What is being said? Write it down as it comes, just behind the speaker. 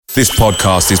This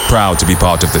podcast is proud to be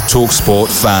part of the TalkSport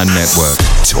Fan Network.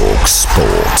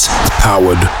 TalkSport.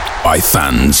 Powered by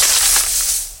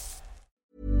fans.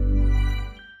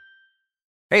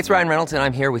 Hey, it's Ryan Reynolds, and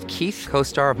I'm here with Keith,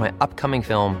 co-star of my upcoming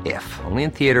film, If, only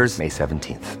in theaters May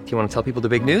 17th. Do you want to tell people the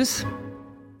big news?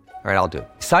 All right, I'll do it.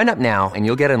 Sign up now and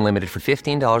you'll get unlimited for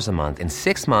 $15 a month and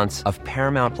 6 months of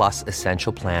Paramount Plus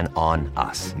Essential Plan on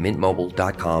us.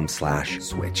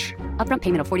 MintMobile.com/switch. Upfront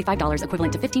payment of $45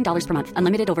 equivalent to $15 per month.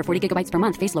 Unlimited over 40 gigabytes per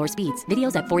month. Face lower speeds.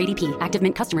 Videos at 480p. Active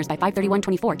Mint customers by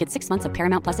 531.24 get 6 months of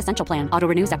Paramount Plus Essential Plan. Auto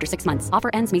renews after 6 months. Offer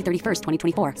ends May 31st,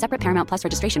 2024. Separate Paramount Plus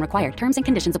registration required. Terms and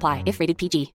conditions apply if rated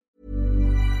PG.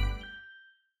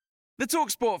 The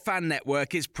TalkSport Fan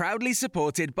Network is proudly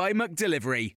supported by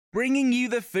McDelivery, bringing you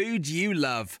the food you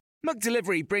love.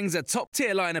 McDelivery brings a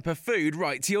top-tier lineup of food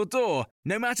right to your door.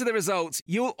 No matter the result,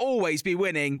 you'll always be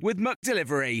winning with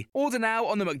McDelivery. Order now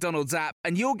on the McDonald's app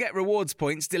and you'll get rewards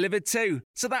points delivered too.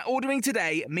 So that ordering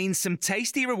today means some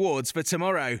tasty rewards for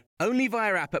tomorrow. Only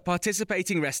via app at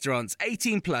participating restaurants.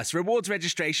 18 plus. Rewards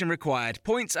registration required.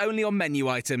 Points only on menu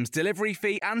items. Delivery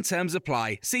fee and terms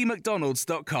apply. See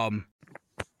mcdonalds.com.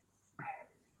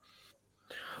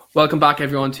 Welcome back,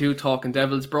 everyone, to Talking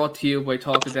Devils, brought to you by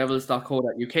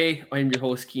talkingdevils.co.uk. I'm your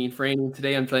host, Cian Frayne, and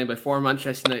today I'm joined by former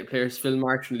Manchester United players Phil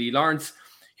Marsh and Lee Lawrence.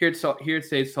 Here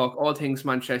today to talk all things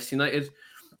Manchester United,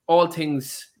 all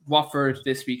things Watford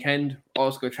this weekend.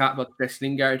 Also going to chat about the Jesse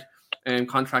Lingard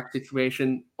contract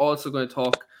situation. Also going to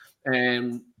talk,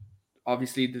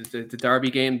 obviously, the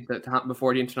derby game that happened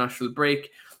before the international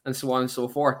break, and so on and so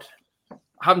forth. I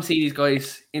haven't seen these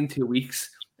guys in 2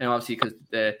 weeks, and obviously because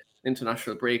the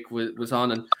international break was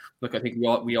on, and look, I think we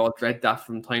all dread that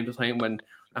from time to time when it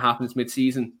happens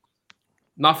mid-season.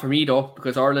 Not for me though,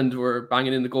 because Ireland were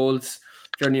banging in the goals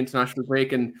during the international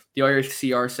break, and the Irish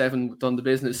CR7 done the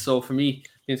business. So for me,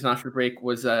 the international break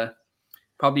was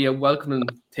probably a welcoming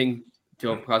thing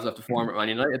because of the form at Man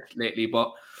United lately.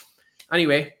 But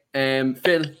anyway,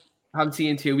 Phil, haven't seen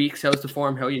you in 2 weeks. How's the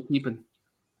form? How are you keeping?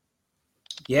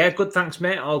 Yeah, good. Thanks,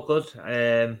 mate. All good.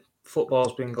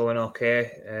 Football's been going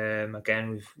okay.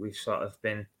 Again, we've sort of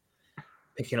been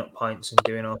picking up points and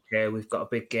doing okay. We've got a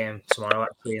big game tomorrow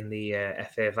actually in the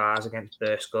FA Vars against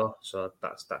Bursko, so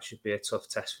that should be a tough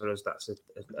test for us. That's a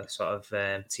sort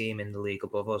of team in the league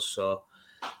above us, so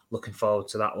looking forward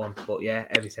to that one. But yeah,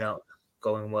 everything else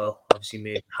going well. Obviously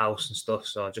moving house and stuff,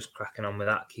 so just cracking on with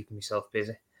that, keeping myself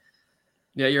busy.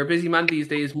 Yeah, you're a busy man these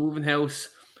days, moving house,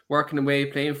 working away,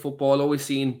 playing football, always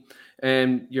seeing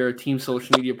your team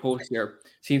social media posts here.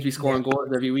 Seems to be scoring goals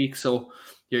every week, so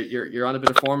you're on a bit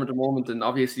of form at the moment, and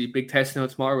obviously big test now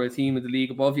tomorrow with a team in the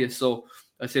league above you. So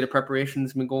I'd say the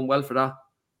preparation's been going well for that.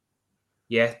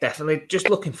 Yeah, definitely. Just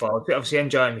looking forward to it. Obviously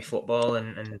enjoying my football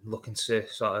and looking to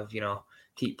sort of,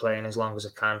 keep playing as long as I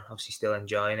can. Obviously still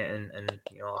enjoying it and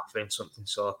offering something.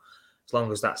 So as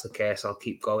long as that's the case, I'll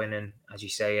keep going. And as you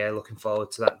say, looking forward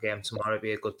to that game tomorrow. It'll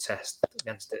be a good test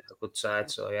against a good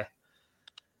side. So yeah.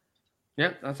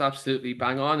 Yeah, that's absolutely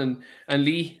bang on. And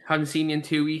Lee, haven't seen you in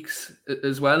 2 weeks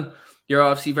as well. You're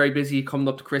obviously very busy coming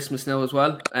up to Christmas now as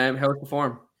well. How's the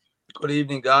form? Good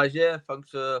evening, guys. Yeah,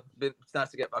 thanks for it's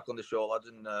nice to get back on the show, lads,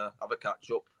 and have a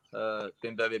catch up.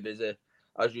 Been very busy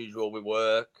as usual with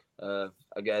work.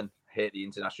 Again, hate the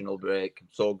international break. I'm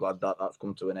so glad that that's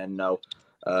come to an end now.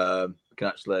 Can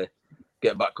actually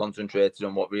get back concentrated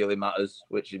on what really matters,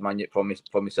 which is for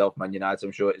myself, Man United.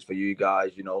 I'm sure it is for you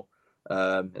guys.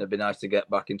 And it'd be nice to get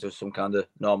back into some kind of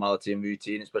normality and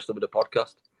routine, especially with the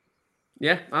podcast.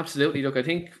 Yeah, absolutely. Look, I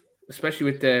think especially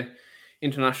with the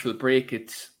international break,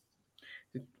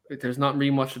 there's not really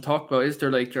much to talk about, is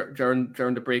there? Like during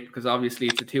the break, because obviously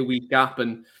it's a 2 week gap,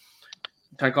 and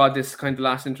thank God this is kind of the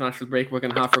last international break we're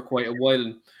going to have for quite a while.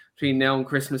 And between now and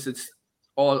Christmas, it's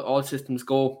all systems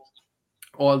go.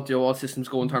 All systems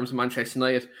go in terms of Manchester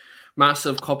United.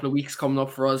 Massive couple of weeks coming up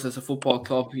for us as a football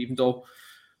club, even though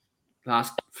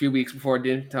last few weeks before the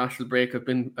international break have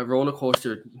been a roller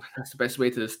coaster. That's the best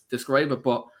way to describe it.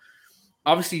 But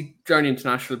obviously, during the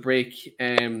international break,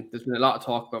 there's been a lot of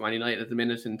talk about Man United at the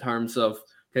minute in terms of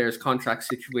players' contract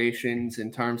situations,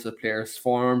 in terms of players'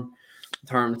 form, in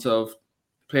terms of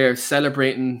players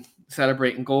celebrating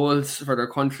goals for their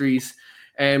countries.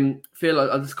 Phil,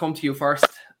 I'll just come to you first.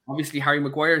 Obviously, Harry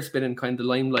Maguire's been in kind of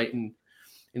limelight in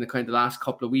the kind of last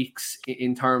couple of weeks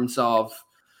in terms of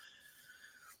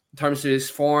his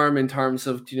form, in terms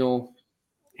of,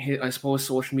 I suppose,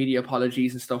 social media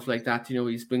apologies and stuff like that.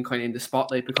 He's been kind of in the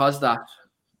spotlight because of that.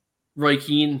 Roy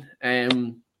Keane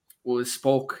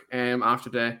spoke after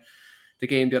the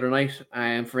game the other night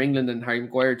for England, and Harry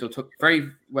Maguire took very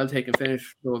well taken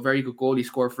finish, a very good goal he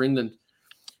scored for England.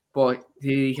 but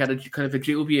he had a kind of a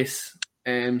dubious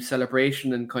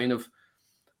celebration, and kind of,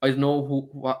 I don't know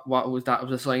what was that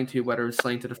was assigned to, whether it was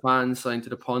assigned to the fans, assigned to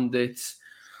the pundits,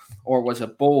 or was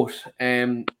it both?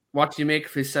 What do you make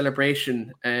of his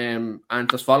celebration? And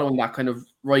just following that, kind of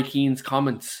Roy Keane's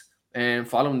comments, and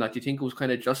following that, do you think it was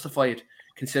kind of justified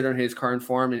considering his current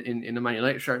form in the Man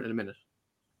United shirt in a minute?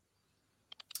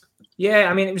 Yeah,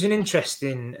 I mean, it was an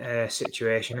interesting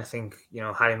situation. I think,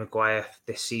 Harry Maguire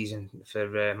this season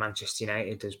for Manchester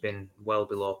United has been well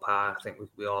below par. I think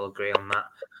we all agree on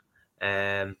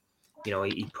that.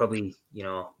 He probably,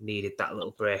 needed that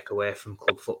little break away from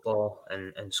club football,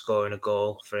 and scoring a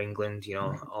goal for England,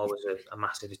 always a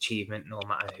massive achievement, no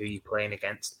matter who you're playing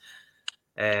against.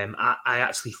 I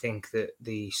actually think that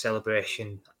the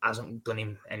celebration hasn't done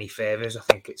him any favours. I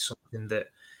think it's something that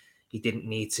he didn't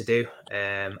need to do.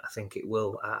 I think it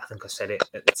will. I think I said it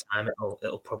at the time.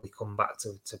 It'll probably come back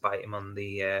to bite him on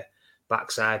the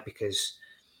backside, because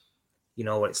you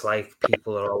know what it's like.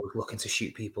 People are always looking to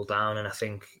shoot people down, and I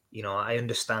think I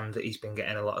understand that he's been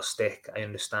getting a lot of stick. I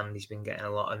understand he's been getting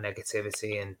a lot of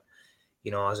negativity, and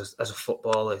as a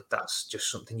footballer, that's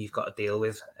just something you've got to deal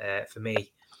with. For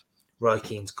me, Roy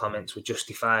Keane's comments were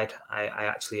justified. I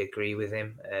actually agree with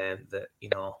him that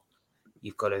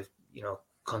you've got to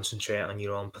concentrate on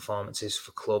your own performances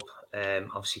for club.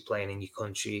 Obviously, playing in your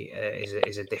country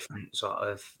is a different sort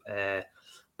of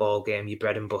ball game. Your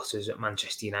bread and butters at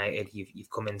Manchester United.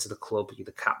 You've come into the club. You're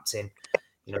the captain.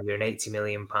 You're an £80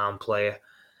 million player.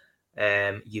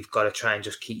 You've got to try and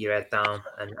just keep your head down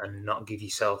and not give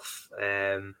yourself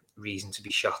reason to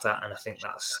be shot at. And I think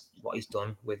that's what he's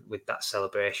done with that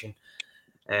celebration.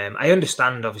 I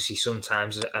understand, obviously,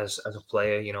 sometimes as a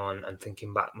player, and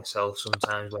thinking back myself,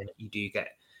 sometimes when you do get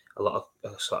a lot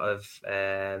of sort of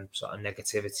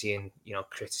negativity and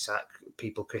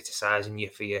people criticising you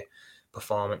for your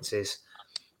performances,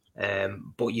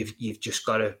 but you've just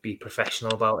got to be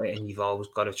professional about it, and you've always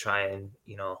got to try and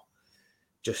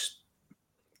just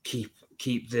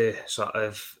keep the sort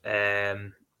of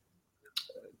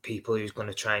people who's going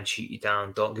to try and shoot you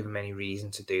down, don't give him any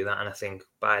reason to do that. And I think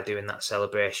by doing that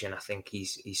celebration, I think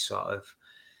he's sort of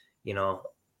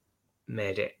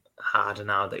made it harder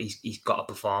now that he's got to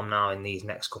perform now in these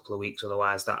next couple of weeks.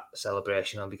 Otherwise, that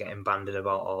celebration will be getting banded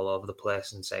about all over the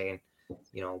place and saying,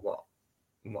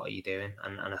 what are you doing?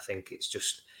 And I think it's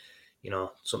just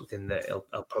something that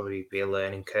it'll probably be a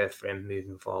learning curve for him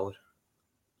moving forward.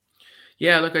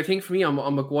 Yeah, look, I think for me, on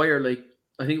Maguire,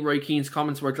 I think Roy Keane's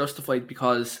comments were justified,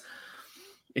 because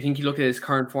I think you look at his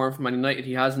current form for Man United,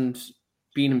 he hasn't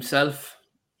been himself.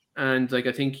 And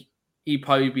I think he'd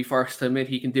probably be first to admit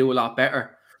he can do a lot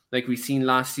better. Like we've seen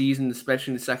last season,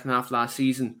 especially in the second half of last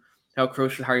season, how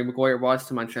crucial Harry Maguire was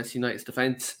to Manchester United's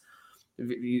defence.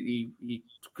 He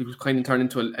was kind of turned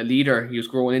into a leader. He was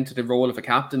growing into the role of a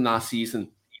captain last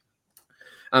season.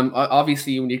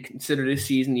 Obviously, when you consider this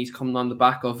season, he's coming on the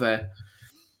back of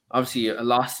obviously a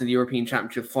loss in the European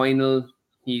Championship final.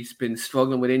 He's been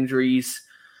struggling with injuries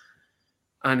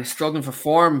and is struggling for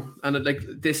form. And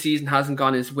this season hasn't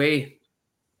gone his way.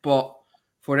 But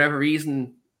for whatever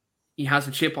reason, he has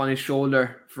a chip on his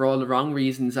shoulder for all the wrong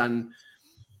reasons. And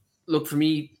look, for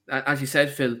me, as you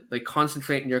said, Phil,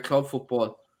 concentrate on your club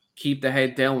football, keep the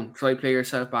head down, try to play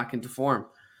yourself back into form.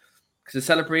 Because a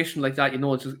celebration like that,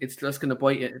 it's just going to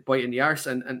bite in the arse.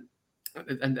 And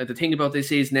the thing about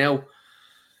this is now,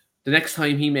 the next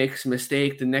time he makes a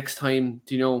mistake, the next time,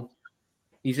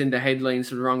 he's in the headlines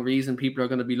for the wrong reason, people are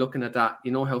going to be looking at that.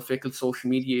 You know how fickle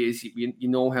social media is. You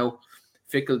know how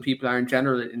fickle people are in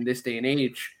general in this day and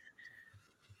age.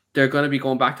 They're going to be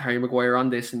going back to Harry Maguire on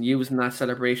this and using that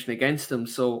celebration against him.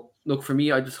 So, look, for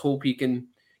me, I just hope he can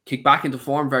kick back into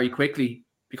form very quickly,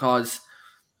 because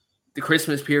the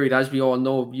Christmas period, as we all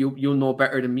know, you'll know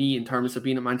better than me in terms of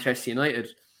being at Manchester United.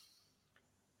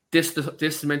 This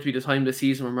is meant to be the time of the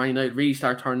season where Man United really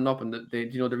start turning up and they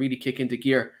really kick into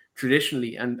gear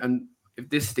traditionally. And if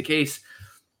this is the case,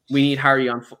 we need Harry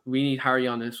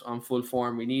on full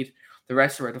form. We need the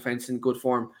rest of our defence in good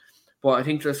form. But I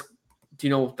think just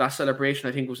that celebration,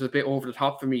 I think, was a bit over the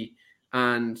top for me.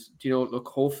 And look,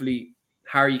 hopefully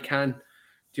Harry can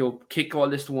kick all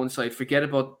this to one side, forget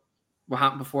about what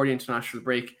happened before the international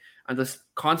break, and just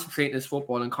concentrate on his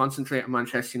football and concentrate on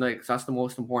Manchester United, because that's the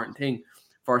most important thing,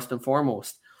 first and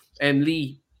foremost. And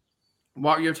Lee,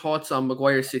 what are your thoughts on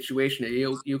Maguire's situation?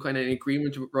 Are you kind of in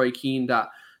agreement with Roy Keane that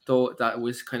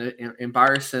was kind of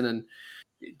embarrassing? And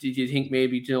did you think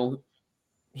maybe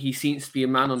he seems to be a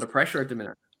man under pressure at the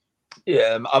minute?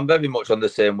 Yeah, I'm very much on the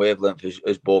same wavelength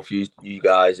as both you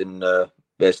guys, and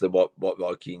basically what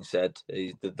Roy Keane said.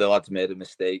 The lad's made a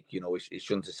mistake. He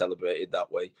shouldn't have celebrated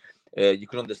that way. You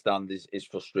can understand he's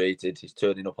frustrated. He's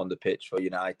turning up on the pitch for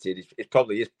United. He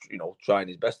probably is, trying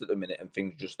his best at the minute, and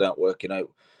things just aren't working out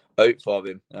for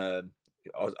him.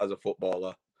 As a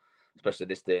footballer, especially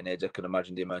this day and age, I can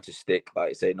imagine the amount of stick, like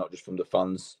I say, not just from the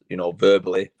fans,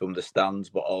 verbally from the stands,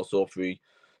 but also through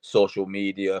social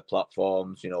media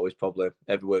platforms. He's probably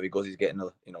everywhere he goes, he's getting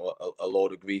a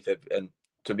load of grief, and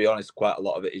to be honest, quite a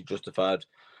lot of it is justified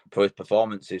for his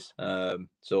performances.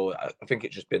 So I think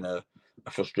it's just been a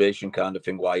frustration kind of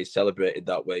thing why he's celebrated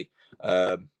that way.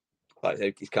 Like I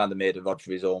said, he's kind of made a rod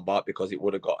for his own back, because it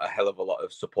would have got a hell of a lot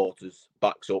of supporters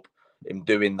backs up him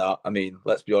doing that. I mean,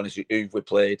 let's be honest, who've we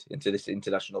played into this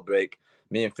international break?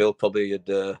 Me and Phil probably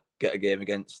would get a game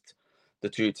against the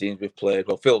two teams we've played.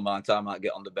 Well, Phil might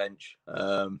get on the bench,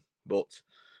 but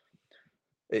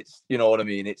it's, you know what I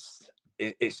mean. It's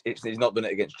he's not done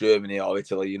it against Germany or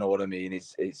Italy. You know what I mean.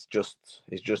 He's just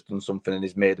done something and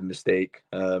he's made a mistake.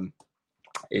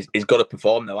 He's got to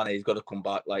perform now, and he's got to come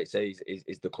back. Like I say,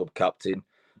 he's the club captain.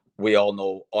 We all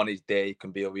know on his day he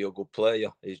can be a real good player.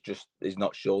 He's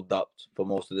not showed that for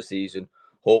most of the season.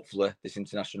 Hopefully, this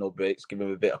international break's given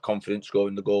him a bit of confidence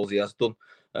scoring the goals he has done.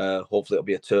 Hopefully, it'll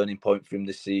be a turning point for him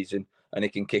this season and he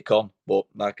can kick on. But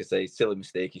like I say, silly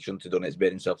mistake. He shouldn't have done it. He's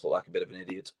made himself look like a bit of an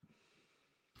idiot.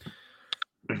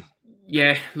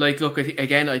 Yeah, look,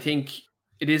 again, I think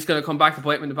it is going to come back to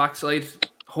bite him in the backside.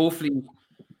 Hopefully,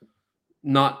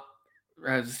 not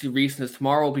as recent as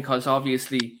tomorrow, because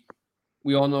obviously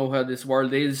we all know how this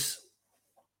world is.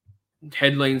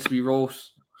 Headlines we wrote,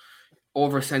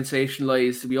 over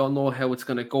sensationalized. We all know how it's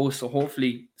going to go. So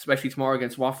hopefully, especially tomorrow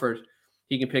against Watford,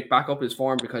 he can pick back up his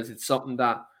form, because it's something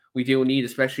that we do need,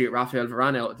 especially at Rafael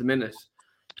Varane out at the minute.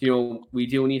 We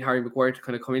do need Harry Maguire to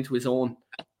kind of come into his own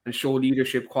and show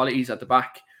leadership qualities at the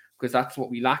back, because that's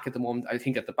what we lack at the moment. I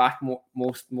think at the back,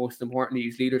 most importantly,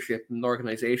 is leadership and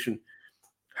organisation.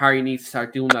 Harry needs to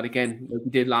start doing that again, like he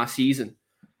did last season.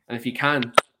 And if he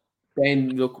can, then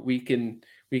look, we can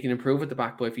improve at the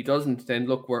back. But if he doesn't, then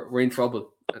look, we're in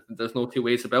trouble. There's no two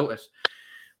ways about it.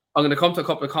 I'm going to come to a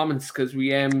couple of comments, because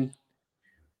we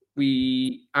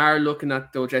are looking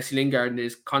at, though, Jesse Lingard and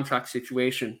his contract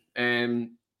situation.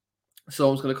 So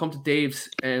I was going to come to Dave's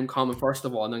comment first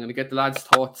of all, and I'm going to get the lads'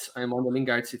 thoughts on the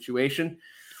Lingard situation.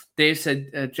 Dave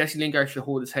said Jesse Lingard should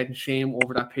hold his head in shame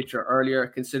over that picture earlier,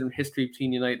 considering history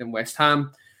between United and West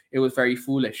Ham. It was very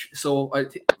foolish. So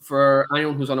for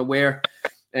anyone who's unaware,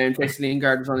 Jesse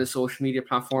Lingard was on his social media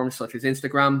platforms such as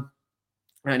Instagram,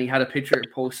 and he had a picture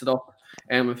posted up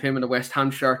of him in a West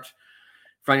Ham shirt.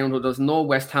 For anyone who doesn't know,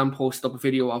 West Ham posted up a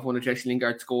video of one of Jesse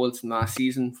Lingard's goals from last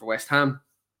season for West Ham.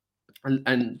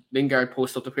 And Lingard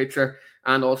posted up the picture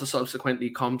and also subsequently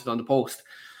commented on the post.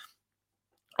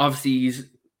 Obviously,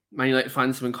 Man United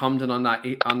fans have been commenting on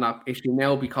that issue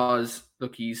now, because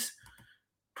look, he's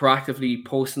proactively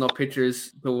posting up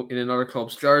pictures in another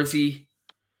club's jersey.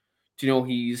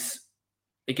 He's,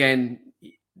 again,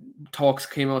 talks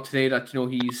came out today that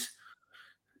he's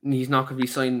not going to be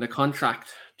signing the contract,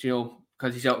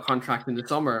 because he's out of contract in the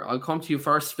summer. I'll come to you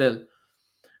first, Phil.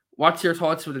 What's your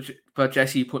thoughts about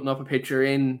Jesse putting up a picture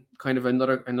in kind of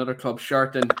another club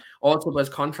shirt, and also about his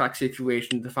contract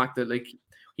situation? The fact that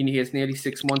he has nearly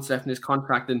 6 months left in his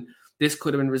contract, and this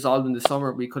could have been resolved in the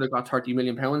summer. We could have got £30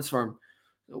 million for him.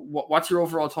 What's your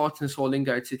overall thoughts on this whole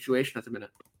Lingard situation at the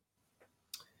minute?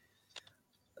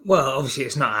 Well, obviously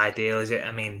it's not ideal, is it?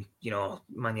 I mean,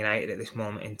 Man United at this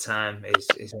moment in time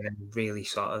is in a really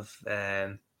sort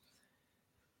of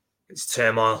it's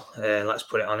turmoil. Let's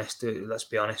be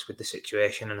honest with the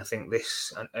situation, and I think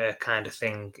this kind of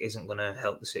thing isn't going to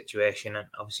help the situation. And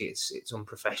obviously, it's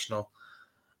unprofessional.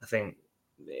 I think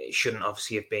it shouldn't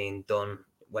obviously have been done.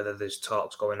 Whether there's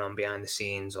talks going on behind the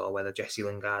scenes, or whether Jesse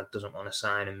Lingard doesn't want to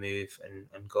sign and move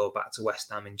and go back to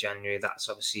West Ham in January, that's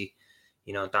obviously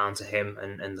down to him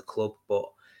and the club. But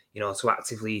to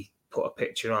actively put a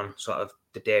picture on sort of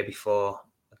the day before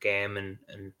a game and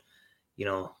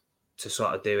to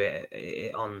sort of do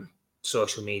it on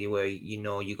social media where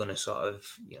you're going to sort of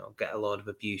get a lot of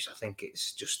abuse, I think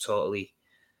it's just totally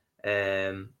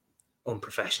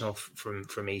unprofessional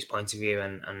from his point of view,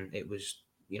 and it was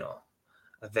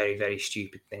a very, very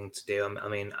stupid thing to do. I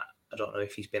mean, I don't know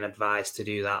if he's been advised to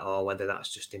do that, or whether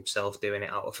that's just himself doing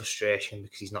it out of frustration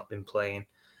because he's not been playing.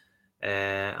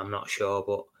 I'm not sure,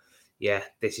 but yeah,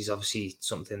 this is obviously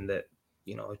something that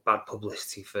bad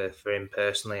publicity for him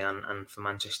personally and for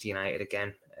Manchester United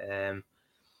again.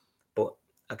 But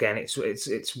again, this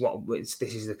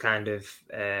is the kind of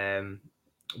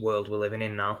world we're living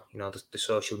in now. The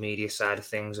social media side of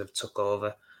things have took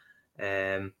over.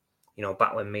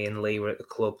 Back when me and Lee were at the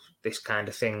club, this kind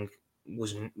of thing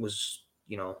was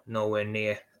nowhere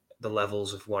near the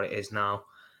levels of what it is now.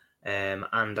 And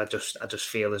I just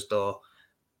feel as though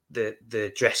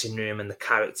the dressing room and the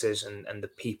characters and the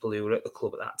people who were at the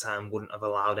club at that time wouldn't have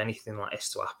allowed anything like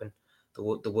this to happen.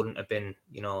 There wouldn't have been,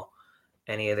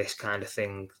 any of this kind of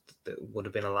thing that would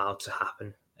have been allowed to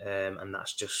happen. And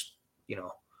that's just,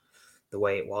 the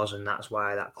way it was. And that's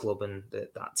why that club and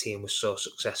that team was so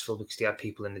successful, because they had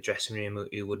people in the dressing room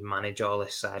who would manage all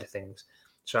this side of things.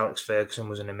 So Alex Ferguson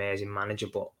was an amazing manager,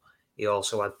 but he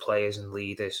also had players and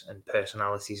leaders and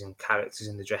personalities and characters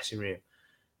in the dressing room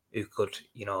who could,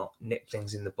 nip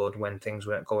things in the bud when things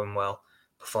weren't going well.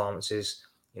 Performances,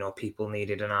 people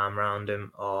needed an arm around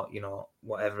them, or,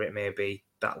 whatever it may be,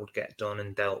 that would get done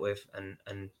and dealt with.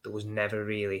 And there was never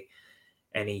really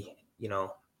any,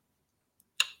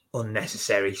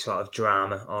 unnecessary sort of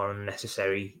drama or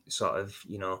unnecessary sort of,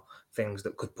 things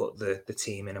that could put the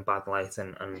team in a bad light.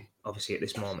 And obviously at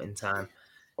this moment in time,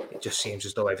 it just seems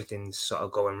as though everything's sort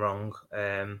of going wrong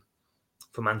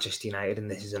for Manchester United,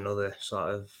 and this is another sort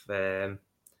of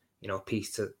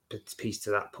piece to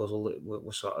that puzzle that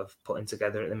we're sort of putting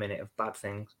together at the minute of bad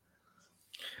things.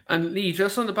 And Lee,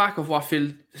 just on the back of what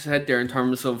Phil said there in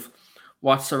terms of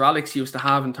what Sir Alex used to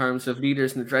have in terms of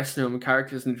leaders in the dressing room and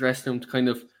characters in the dressing room to kind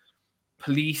of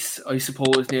police, I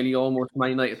suppose, nearly almost Man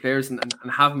United players and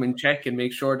have them in check and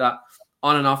make sure that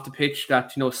on and off the pitch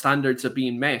that, standards are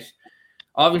being met.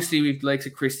 Obviously, we've the likes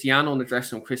of Cristiano in the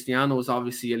dressing room. Cristiano is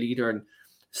obviously a leader and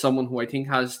someone who I think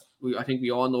we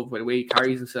all know by the way he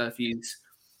carries himself, he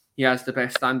has the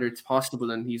best standards possible,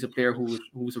 and he's a player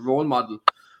who's a role model.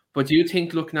 But do you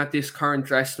think, looking at this current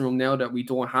dressing room now, that we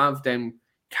don't have them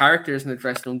characters in the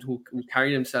dressing room who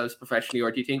carry themselves professionally,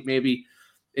 or do you think maybe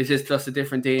is this just a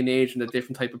different day and age and a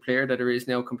different type of player that there is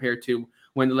now compared to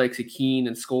when the likes of Keane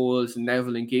and Scholes and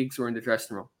Neville and Giggs were in the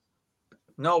dressing room?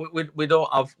 No, we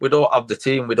don't have the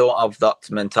team. We don't have that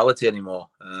mentality anymore.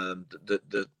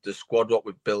 The squad what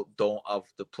we've built don't have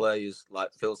the players,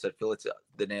 like Phil said. Phil hit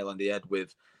the nail on the head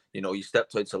with, you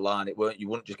stepped into line. You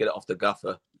wouldn't just get it off the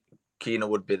gaffer. Keane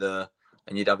would be there,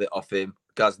 and you'd have it off him.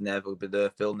 Gaz Neville would be there.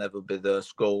 Phil Neville would be there.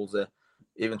 Scholes there.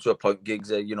 Even to a point, Giggs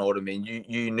there. You know what I mean?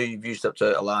 You knew if you stepped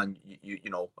out of line,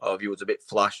 or if you was a bit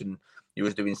flash and you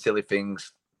was doing silly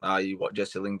things, i.e. what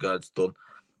Jesse Lingard's done,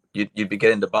 you'd be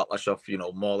getting the backlash off,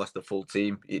 more or less the full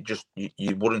team. It just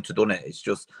you wouldn't have done it. It's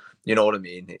just, you know what I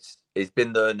mean. It's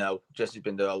been there now. Jesse's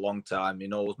been there a long time. He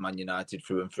knows Man United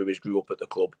through and through. He grew up at the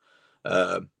club.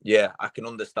 I can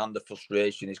understand the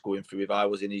frustration he's going through. If I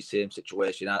was in his same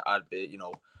situation,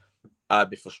 I'd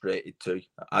be frustrated too.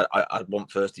 I'd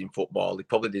want first team football. He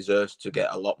probably deserves to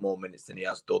get a lot more minutes than he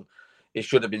has done. He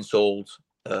should have been sold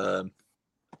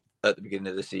at the beginning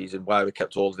of the season. Why we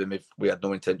kept hold of him if we had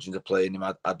no intentions of playing him,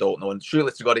 I don't know. And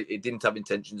surely to God, he didn't have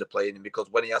intentions of playing him, because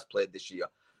when he has played this year,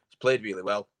 he's played really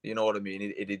well. You know what I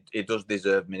mean? He does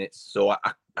deserve minutes. So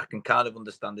I can kind of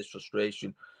understand this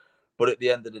frustration. But at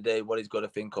the end of the day, what he's got to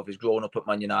think of is growing up at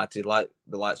Man United, like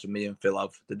the likes of me and Phil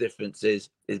have. The difference is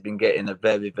he's been getting a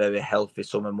very, very healthy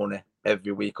sum of money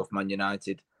every week off Man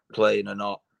United, playing or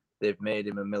not. They've made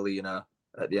him a millionaire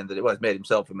at the end of the day. Well, he's made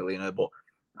himself a millionaire, but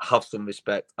have some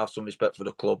respect for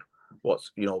the club.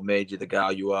 What's, made you the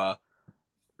guy you are.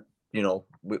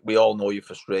 We all know you're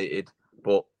frustrated,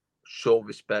 but show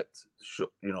respect,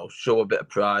 show a bit of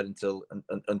pride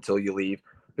until you leave.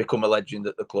 Become a legend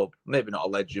at the club. Maybe not a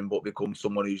legend, but become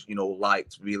someone who's,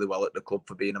 liked really well at the club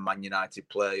for being a Man United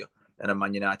player and a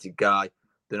Man United guy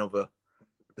than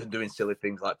doing silly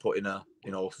things like putting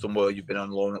somewhere you've been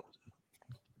on loan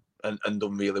and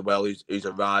done really well, who's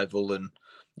a rival and,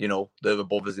 they're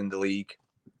above us in the league.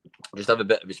 Just have a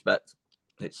bit of respect.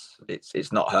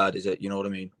 It's not hard, is it? You know what I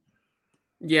mean?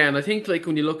 Yeah, and I think like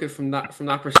when you look at it from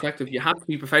that perspective, you have to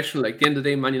be professional. Like at the end of the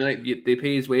day, Man United, they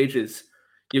pay his wages.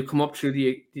 You come up through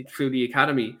the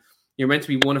academy. You're meant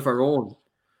to be one of our own.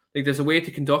 Like there's a way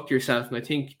to conduct yourself, and I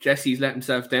think Jesse's let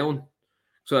himself down.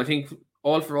 So I think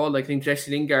all for all, I think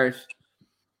Jesse Lingard,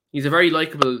 he's a very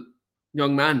likable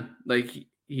young man. Like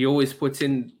he always puts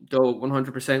in though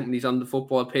 100% when he's on the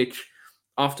football pitch.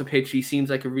 Off the pitch, he seems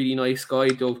like a really nice guy,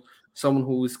 though someone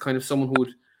who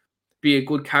would be a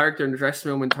good character in the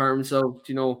dressing room in terms of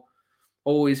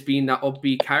always being that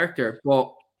upbeat character.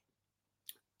 But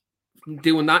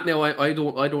doing that now, I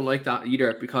don't like that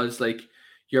either, because like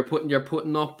you're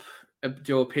putting up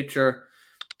a picture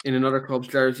in another club's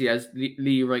jersey, as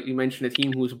Lee rightly mentioned, a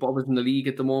team who's above us in the league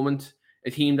at the moment,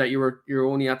 a team that you're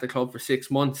only at the club for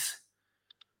 6 months,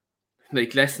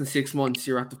 like less than 6 months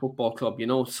you're at the football club,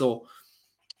 So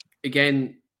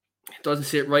again, it doesn't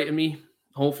sit right in me.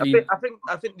 Hopefully,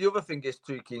 I think the other thing is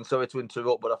too, Keen. Sorry to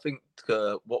interrupt, but I think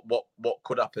what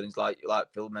could happen is like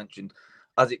Phil mentioned.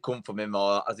 has it come from him,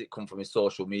 or has it come from his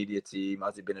social media team?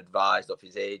 Has he been advised of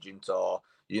his agent, or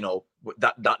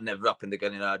that never happened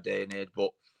again in our day and age?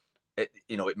 But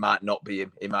it might not be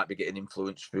him. He might be getting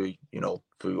influenced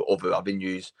through other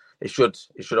avenues. It should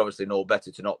obviously know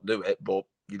better to not do it, but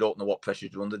you don't know what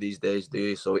pressures you're under these days, do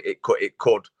you? So it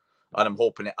could, and I'm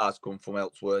hoping it has come from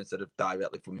elsewhere instead of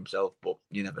directly from himself. But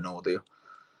you never know, do you?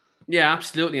 Yeah,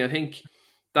 absolutely. I think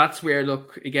that's where,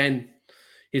 look, again,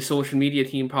 his social media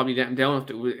team probably let him down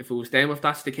if it was them, if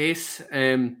that's the case.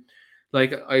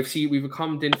 Like we've a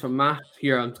comment in from Matt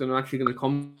here. I'm actually going to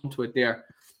come to it there.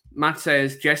 Matt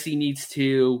says Jesse needs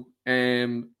to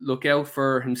look out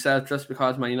for himself. Just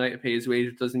because Man United pay his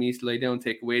wages doesn't mean to lie down and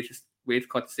take a wage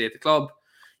cut to stay at the club.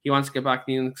 He wants to get back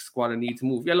in the squad and needs to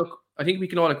move. Yeah, look, I think we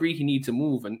can all agree he needs to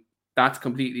move, and that's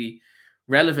completely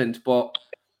relevant. But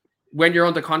when you're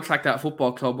under contract at a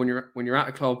football club, when you're at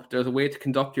a club, there's a way to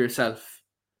conduct yourself,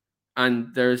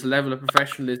 and there's a level of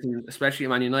professionalism, especially at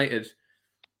Man United,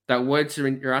 that once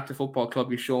you're at the football club,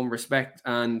 you show them respect.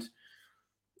 And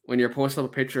when you're posting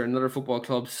up a picture in another football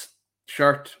club's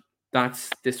shirt, that's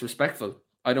disrespectful.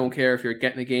 I don't care if you're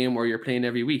getting a game or you're playing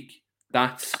every week.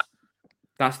 That's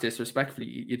disrespectful.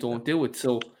 You don't do it.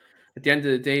 So at the end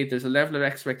of the day, there's a level of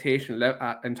expectation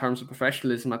in terms of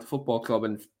professionalism at the football club,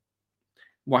 and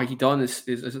what he done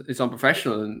is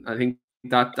unprofessional. And I think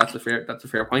that's a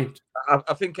fair point.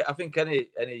 I think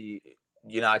any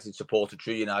United supporter,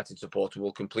 true United supporter,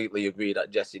 will completely agree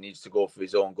that Jesse needs to go for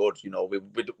his own good.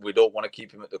 We don't want to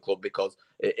keep him at the club because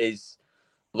it is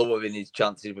lowering his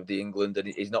chances with the England, and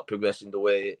he's not progressing the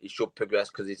way he should progress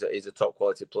because he's a top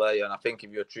quality player. And I think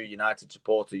if you're a true United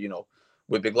supporter,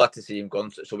 we'd be glad to see him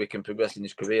gone so we can progress in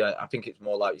his career. I think it's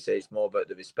more like you say, it's more about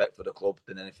the respect for the club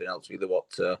than anything else. Really,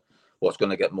 what's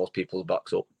going to get most people's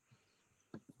backs up.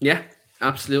 Yeah,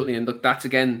 absolutely. And look, that's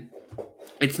again,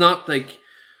 it's not like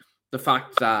the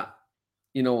fact that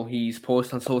he's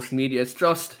posted on social media. It's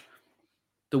just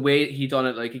the way he done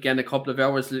it. Like, again, a couple of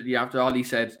hours literally after all, he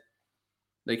said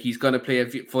like he's going to play a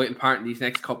vital part in these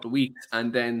next couple of weeks,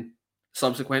 and then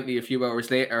subsequently a few hours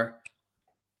later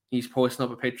he's posting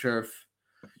up a picture of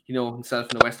himself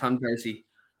in a West Ham jersey.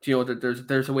 That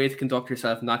there's a way to conduct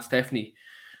yourself, and that's definitely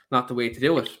not the way to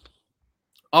do it.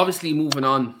 Obviously, moving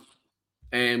on,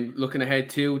 looking ahead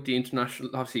to the international,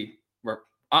 obviously we're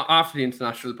after the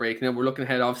international break now, we're looking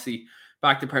ahead obviously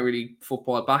back to Premier League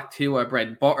football, back to our bread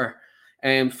and butter.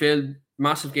 Phil,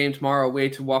 massive game tomorrow away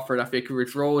to Watford at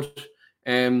Vicarage Road.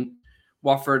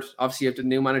 Watford obviously have the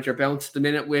new manager bounce at the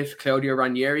minute with Claudio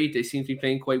Ranieri. They seem to be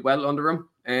playing quite well under him.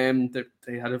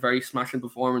 They had a very smashing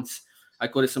performance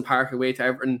at Goodison Park away to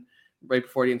Everton right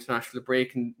before the international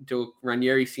break, and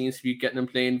Ranieri seems to be getting them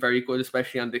playing very good,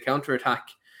 especially on the counter attack.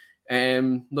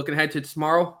 Looking ahead to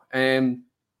tomorrow,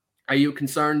 are you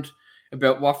concerned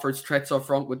about Watford's threats up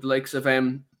front with the likes of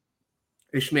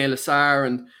Ismail Assar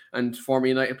and former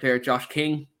United player Josh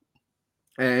King?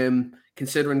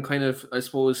 Considering kind of, I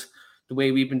suppose, the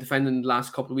way we've been defending the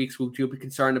last couple of weeks, would you be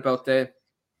concerned about the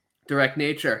direct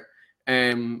nature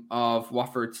of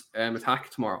Watford's attack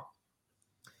tomorrow?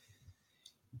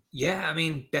 Yeah, I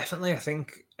mean, definitely. I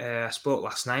think I spoke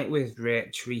last night with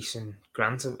Rach, Reese and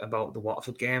Grant about the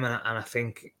Watford game, and I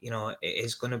think, it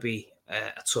is going to be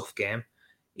a tough game,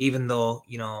 even though,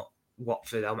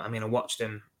 Watford, I mean, I watched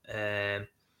them a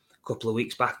couple of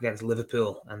weeks back against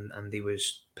Liverpool, and he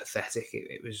was pathetic.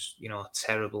 It was, a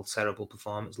terrible, terrible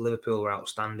performance. Liverpool were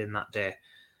outstanding that day,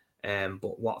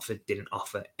 but Watford didn't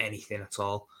offer anything at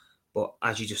all. But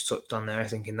as you just touched on there, I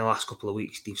think in the last couple of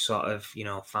weeks, they've sort of,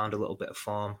 found a little bit of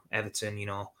form. Everton,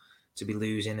 to be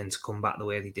losing and to come back the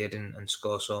way they did and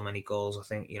score so many goals, I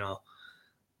think,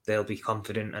 they'll be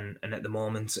confident. And at the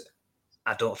moment,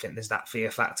 I don't think there's that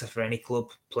fear factor for any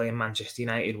club playing Manchester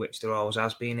United, which there always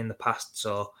has been in the past.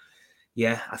 So,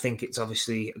 yeah, I think it's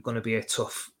obviously going to be a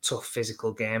tough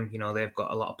physical game. They've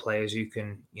got a lot of players who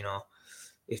can,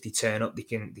 if they turn up, they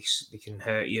can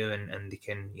hurt you and they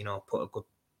can, put a good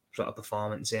sort of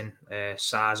performance in.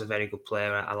 Sar's a very good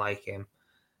player. I like him.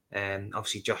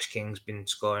 Obviously, Josh King's been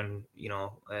scoring,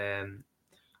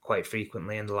 quite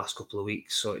frequently in the last couple of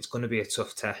weeks. So it's going to be a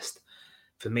tough test.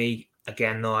 For me,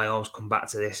 again, though, I always come back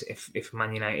to this. If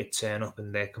Man United turn up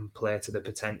and they can play to the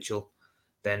potential,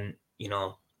 then,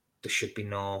 there should be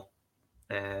no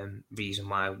reason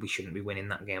why we shouldn't be winning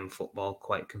that game of football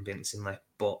quite convincingly.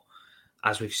 But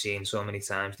as we've seen so many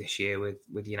times this year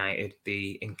with United,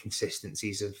 the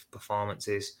inconsistencies of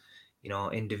performances,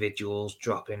 individuals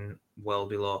dropping well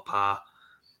below par,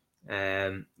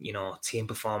 team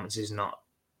performances not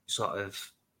sort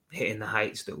of hitting the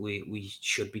heights that we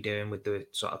should be doing with the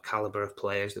sort of calibre of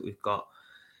players that we've got.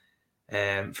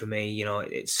 For me,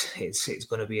 it's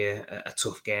going to be a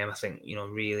tough game. I think,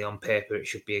 really on paper it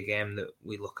should be a game that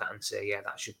we look at and say, yeah,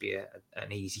 that should be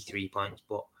an easy 3 points.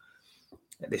 But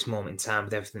at this moment in time,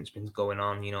 with everything that's been going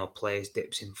on, players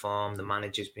dips in form, the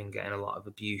manager's been getting a lot of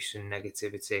abuse and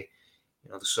negativity.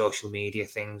 The social media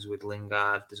things with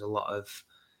Lingard, there's a lot of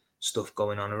stuff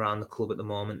going on around the club at the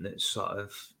moment that's sort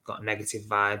of got negative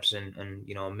vibes and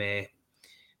may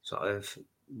sort of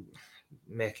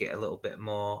make it a little bit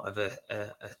more of a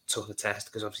tougher test,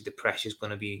 because obviously the pressure is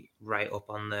going to be right up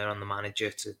on there on the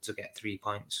manager to get 3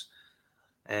 points.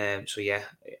 So yeah,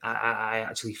 I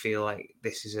actually feel like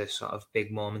this is a sort of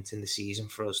big moment in the season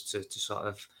for us to sort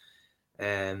of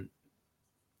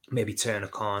maybe turn a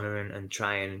corner and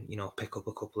try and pick up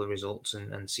a couple of results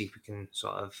and see if we can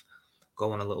sort of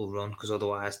go on a little run, because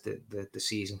otherwise the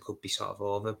season could be sort of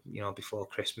over before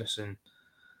Christmas, and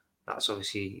that's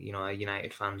obviously a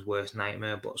United fan's worst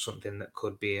nightmare, but something that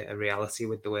could be a reality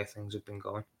with the way things have been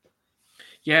going.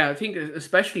 Yeah, I think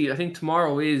especially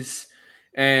tomorrow is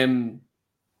it's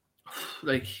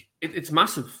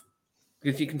massive,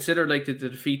 if you consider the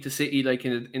defeat to City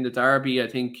in the derby. I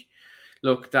think,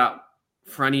 look, that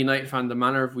for any United fan, the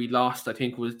manner we lost, I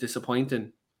think, was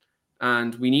disappointing,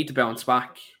 and we need to bounce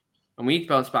back, and we need to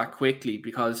bounce back quickly,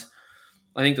 because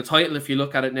I think the title, if you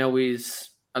look at it now, is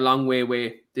a long way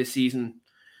away this season.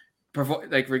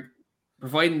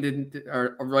 Providing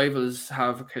our rivals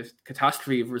have a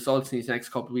catastrophe of results in these next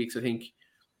couple of weeks, I think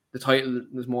the title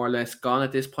is more or less gone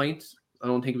at this point. I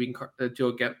don't think we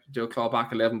can claw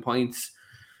back 11 points.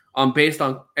 Based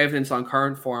on evidence on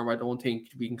current form, I don't think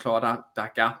we can claw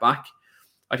that gap back.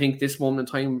 I think this moment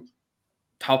in time,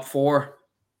 top 4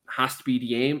 has to be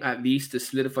the aim, at least to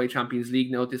solidify Champions League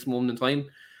now at this moment in time.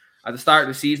 At the start of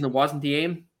the season, it wasn't the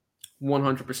aim.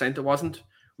 100% it wasn't.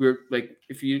 We're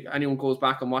if anyone goes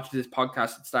back and watches this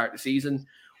podcast at the start of the season,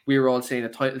 we were all saying a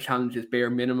title challenge is bare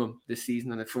minimum this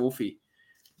season and a trophy.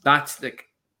 That's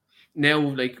now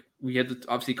we had to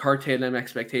obviously curtail them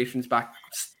expectations back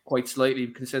quite slightly,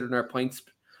 considering our points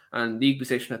and league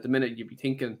position at the minute. You'd be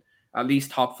thinking at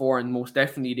least top 4, and most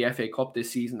definitely the FA Cup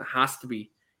this season has to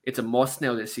be. It's a must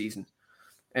now this season.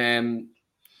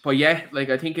 But yeah,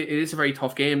 I think it is a very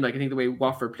tough game. I think the way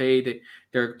Watford play,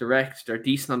 they're direct, they're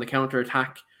decent on the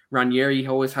counter-attack. Ranieri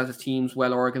always has his teams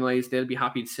well organised. They'll be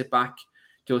happy to sit back,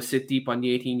 sit deep on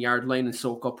the 18-yard line and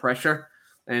soak up pressure,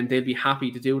 and they'll be happy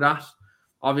to do that.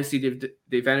 Obviously,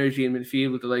 they've energy in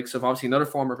midfield with the likes of, obviously, another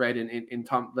former Red in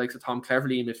Tom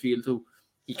Cleverley in midfield, who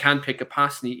he can pick a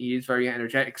pass and he is very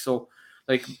energetic. So,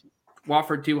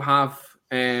 Watford do have,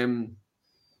 they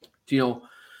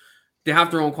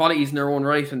have their own qualities in their own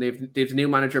right, and they've the new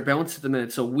manager Bounce at the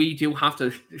minute. So we do have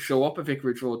to show up at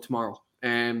Vicarage Road tomorrow.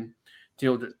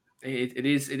 It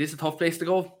is a tough place to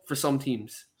go for some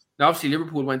teams. Now, obviously,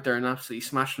 Liverpool went there and absolutely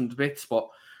smashed them to bits, but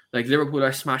Liverpool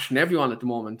are smashing everyone at the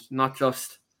moment, not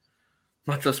just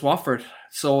Watford.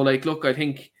 So look, I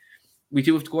think we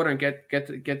do have to go there and get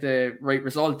the right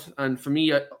result. And for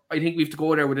me, I think we have to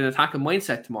go there with an attacking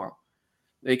mindset tomorrow.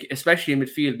 Especially in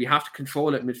midfield, we have to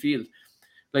control it in midfield.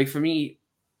 For me,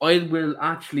 I'll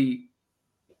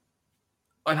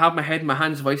have my head in my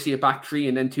hands if I see a back 3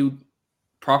 and then 2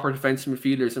 proper defensive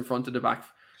midfielders in front of the back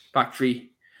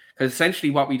 3. Because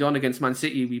essentially what we done against Man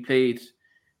City, we played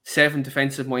 7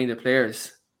 defensive-minded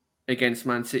players against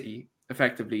Man City,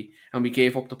 effectively, and we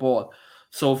gave up the ball.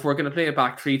 So if we're going to play a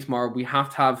back 3 tomorrow, we have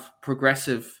to have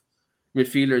progressive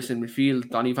midfielders in midfield.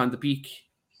 Donny van de Beek.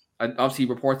 And obviously,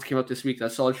 reports came out this week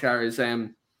that Solskjaer is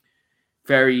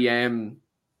very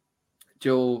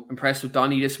impressed with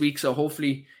Donny this week. So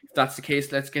hopefully, if that's the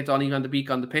case, let's get Donny van de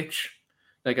Beek on the pitch.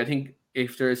 I think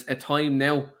if there's a time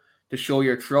now to show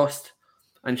your trust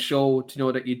and show to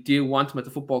know that you do want him at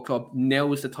the football club,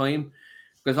 now is the time.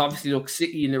 Because obviously, look,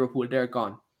 City and Liverpool, they're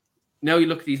gone. Now you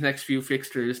look at these next few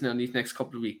fixtures now in these next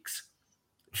couple of weeks.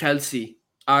 Chelsea,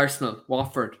 Arsenal,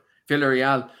 Watford,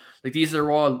 Villarreal. These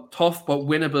are all tough but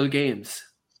winnable games.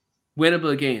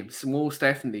 Winnable games, most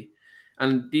definitely.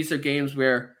 And these are games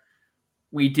where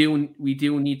we do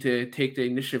need to take the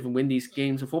initiative and win these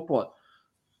games of football.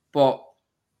 But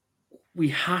we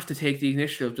have to take the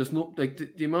initiative. There's no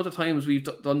the amount of times we've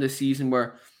done this season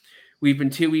where we've been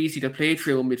too easy to play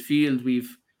through in midfield.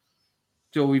 We've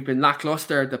been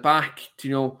lackluster at the back.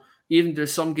 Even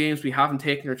there's some games we haven't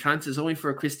taken our chances, only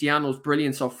for Cristiano's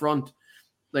brilliance up front.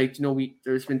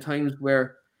 There's been times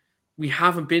where we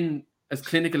haven't been as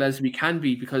clinical as we can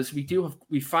be, because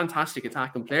we've fantastic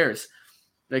attacking players.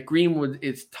 Greenwood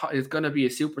is going to be a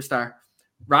superstar.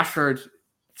 Rashford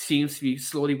seems to be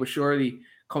slowly but surely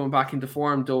coming back into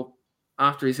form, though,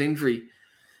 after his injury.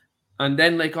 And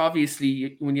then, like,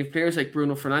 obviously, when you have players like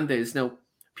Bruno Fernandes, now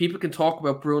people can talk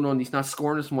about Bruno and he's not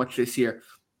scoring as much this year,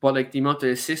 but like the amount of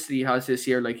assists that he has this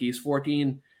year, like he's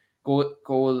 14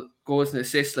 goals and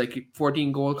assists, like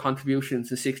 14 goal contributions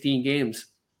in 16 games.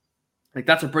 Like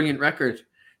that's a brilliant record.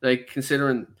 Like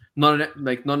considering none of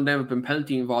them have been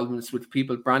penalty involvements, which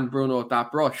people brand Bruno at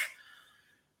that brush.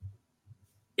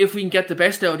 If we can get the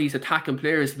best out of these attacking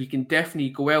players, we can definitely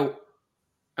go out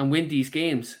and win these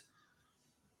games.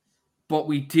 But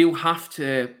we do have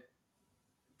to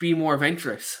be more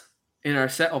adventurous in our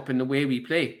setup and the way we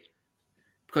play.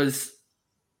 Because,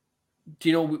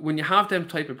 you know, when you have them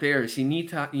type of players, you need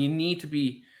to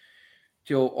be,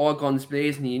 you know, all guns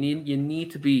blazing. You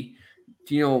need to be,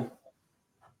 you know,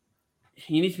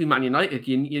 you need to be Man United.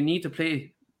 You need to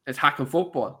play attacking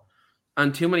football.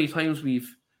 And too many times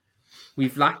we've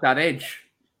lacked that edge.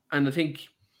 And I think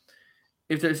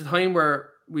if there's a time where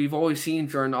we've always seen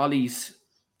during Ollie's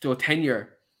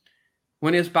tenure,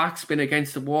 when his back's been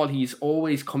against the wall, he's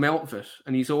always come out of it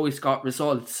and he's always got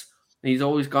results and he's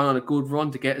always gone on a good run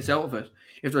to get us out of it.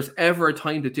 If there's ever a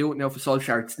time to do it now for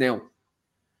Solskjaer, it's now.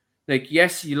 Like,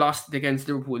 yes, you lost against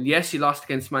Liverpool. Yes, you lost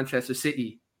against Manchester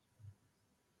City.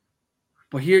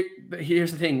 But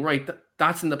here's the thing, right?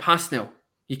 That's in the past now.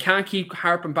 You can't keep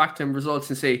harping back to them results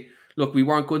and say, look, we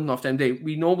weren't good enough them day.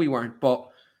 We know we weren't, but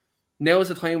now is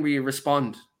the time where you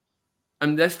respond.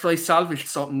 And let's try salvage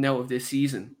something now of this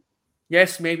season.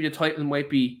 Yes, maybe the title might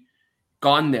be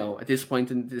gone now at this point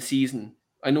in the season.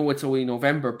 I know it's only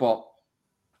November, but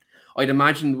I'd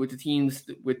imagine with the teams,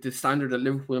 with the standard that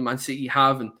Liverpool and Man City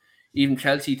have, and even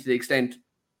Chelsea to the extent,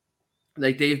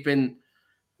 like they've been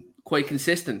quite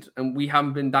consistent, and we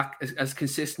haven't been that as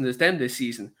consistent as them this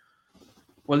season.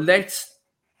 Well, let's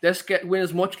win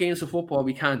as much games of football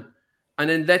we can, and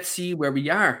then let's see where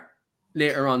we are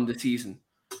later on the season.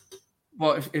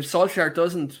 But if Solskjaer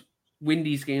doesn't win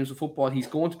these games of football, he's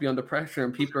going to be under pressure,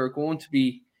 and people are going to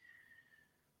be,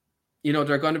 you know,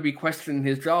 they're going to be questioning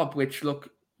his job. Which, look,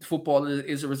 football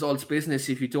is a results business.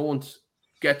 If you don't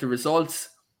get the results,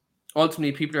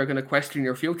 ultimately people are going to question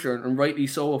your future, and rightly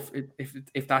so.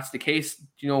 If that's the case,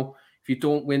 you know, if you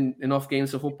don't win enough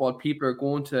games of football, people are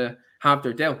going to have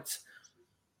their doubts.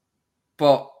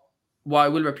 But what I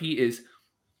will repeat is,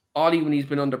 Ollie, when he's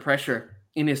been under pressure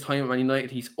in his time at Man United,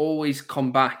 he's always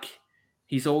come back.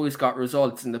 He's always got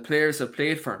results, and the players have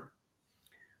played for him.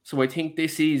 So I think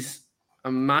this is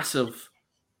a massive,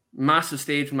 massive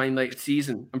stage in Man United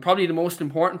season, and probably the most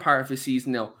important part of the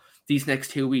season now, these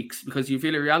next 2 weeks, because you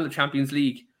feel Villarreal in the Champions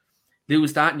League,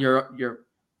 lose that, and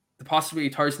the possibility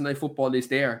of Thursday night football is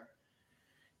there.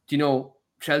 Do you know,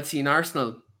 Chelsea and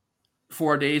Arsenal,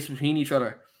 4 days between each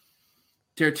other.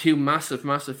 They're two massive,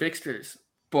 massive fixtures,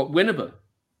 but winnable.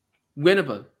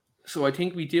 So I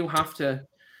think we do have to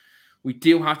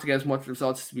get as much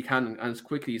results as we can and as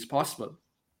quickly as possible.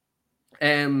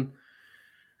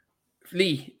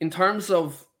 Lee, in terms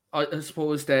of, I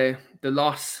suppose, the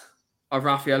loss of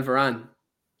Raphael Varane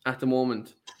at the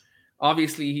moment,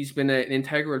 obviously he's been an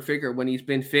integral figure when he's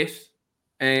been fit.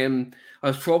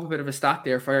 I'll throw up a bit of a stat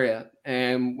there for you.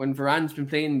 When Varane's been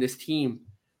playing in this team,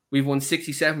 we've won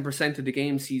 67% of the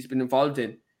games he's been involved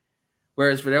in,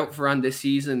 whereas without Varane this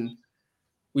season,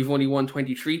 we've only won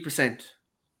 23%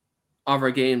 of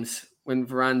our games when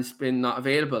Varane's been not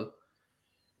available.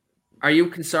 Are you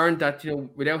concerned that, you know,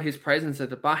 without his presence at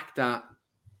the back, that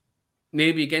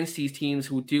maybe against these teams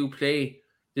who do play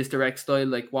this direct style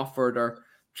like Watford or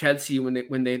Chelsea, when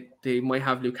they might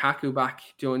have Lukaku back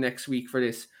next week for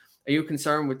this, are you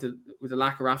concerned with the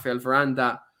lack of Raphael Varane,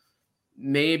 that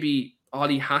maybe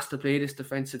Ollie has to play this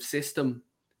defensive system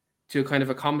to kind of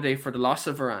accommodate for the loss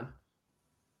of Varane?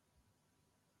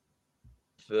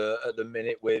 At the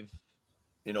minute, with,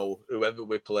 you know, whoever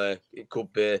we play, it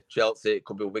could be Chelsea, it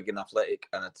could be Wigan Athletic,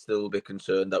 and I'd still be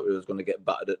concerned that we was going to get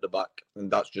battered at the back,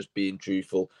 and that's just being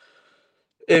truthful.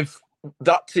 If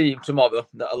that team tomorrow,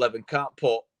 that 11, can't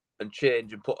put and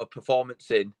change and put a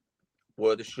performance in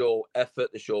where they show effort,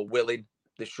 they show willing,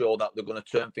 they show that they're going to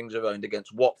turn things around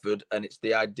against Watford, and it's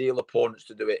the ideal opponents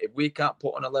to do it. If we can't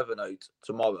put an 11 out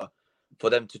tomorrow for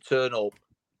them to turn up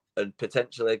and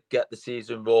potentially get the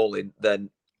season rolling, then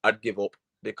I'd give up,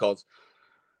 because,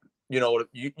 you know,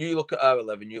 you look at our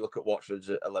 11, you look at Watford's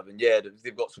 11. Yeah,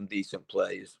 they've got some decent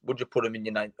players. Would you put them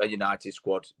in a United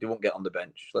squad? They won't get on the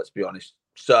bench, let's be honest.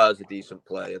 Sar's a decent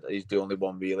player. He's the only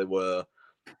one really where,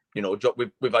 you know,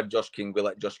 we've had Josh King, we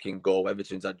let Josh King go.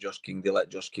 Everton's had Josh King, they let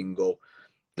Josh King go.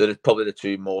 They're probably the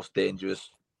two most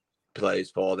dangerous players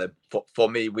for them. For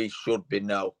me, we should be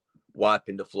now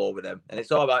wiping the floor with them. And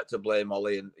it's all right to blame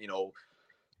Ollie and, you know,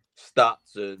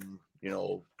 stats and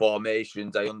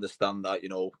formations. I understand that,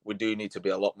 we do need to be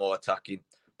a lot more attacking,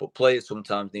 but players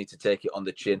sometimes need to take it on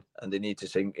the chin and they need to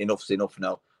think enough's enough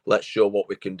now. Let's show what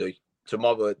we can do.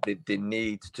 Tomorrow, they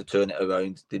need to turn it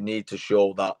around. They need to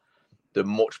show that they're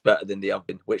much better than they have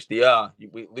been, which they are.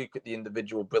 We look at the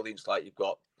individual brilliance like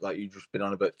you've just been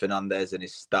on about Fernandes and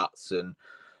his stats and,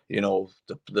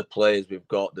 the players we've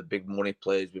got, the big money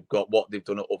players we've got, what they've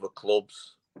done at other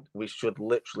clubs. We should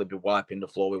literally be wiping the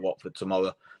floor with Watford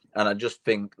tomorrow. And I just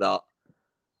think that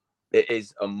it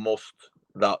is a must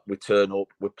that we turn up,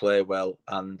 we play well,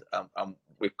 and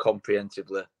we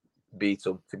comprehensively beat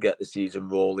them to get the season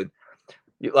rolling.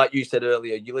 Like you said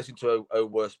earlier, you listen to how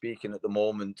we're speaking at the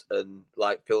moment, and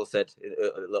like Phil said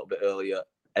a little bit earlier,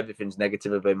 everything's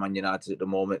negative about Man United at the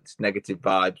moment. It's negative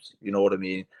vibes, you know what I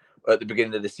mean? At the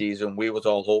beginning of the season, we was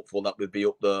all hopeful that we'd be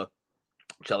up there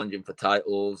challenging for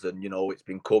titles, and it's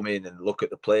been coming, and look at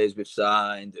the players we've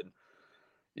signed, and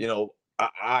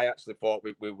I actually thought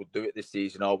we would do it this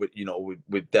season, or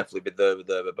we'd definitely be there or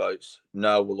thereabouts.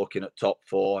 Now we're looking at top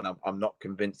 4, and I'm not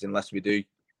convinced unless we do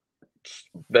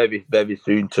very, very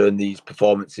soon turn these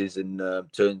performances and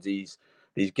turn these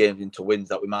games into wins,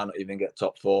 that we might not even get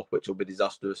top 4, which will be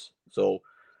disastrous. So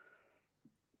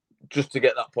just to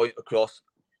get that point across,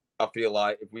 I feel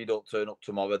like if we don't turn up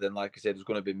tomorrow, then like I said, there's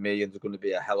going to be me and there's going to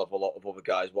be a hell of a lot of other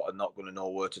guys what are not going to know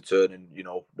where to turn and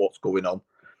what's going on.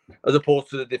 As opposed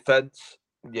to the defence,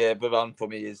 yeah, Varane for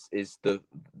me is the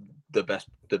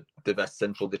best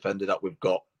central defender that we've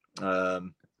got.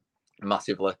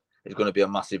 Massively, it's going to be a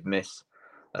massive miss.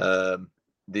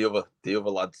 The other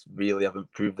lads really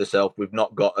haven't proved themselves. We've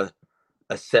not got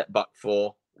a set back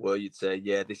 4 where you'd say,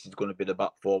 yeah, this is going to be the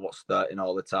back 4 what's starting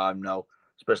all the time now,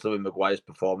 especially with Maguire's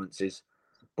performances.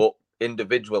 But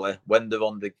individually, when they're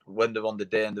on the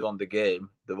day and they're on the game,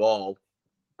 they're all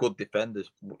good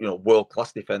defenders,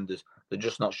 world-class defenders. They're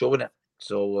just not showing it.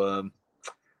 So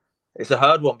it's a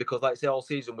hard one because, like I say, all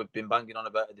season we've been banging on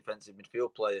about a defensive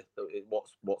midfield player.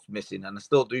 What's missing, and I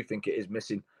still do think it is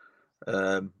missing.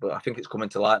 But I think it's coming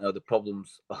to light now. The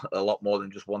problem's a lot more than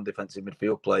just one defensive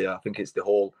midfield player. I think it's the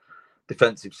whole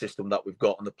defensive system that we've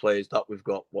got and the players that we've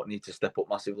got what need to step up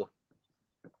massively.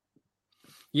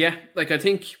 Yeah, I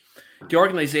think the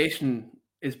organisation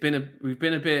we've been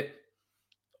a bit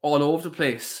all over the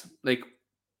place. Like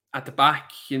at the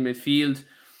back in midfield,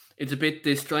 it's a bit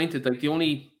disjointed. Like the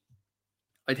only,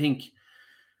 I think,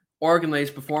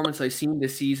 organised performance I've seen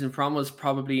this season from us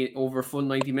probably over a full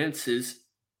 90 minutes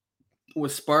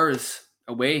was Spurs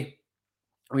away.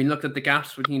 I mean, look at the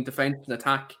gaps between defence and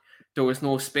attack. There was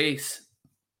no space.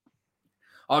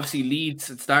 Obviously, Leeds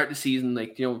at the start of the season,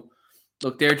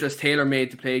 look, they're just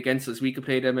tailor-made to play against us. We could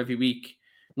play them every week.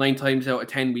 9 times out of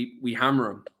 10, we hammer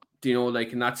them.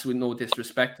 And that's with no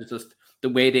disrespect. It's just the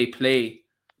way they play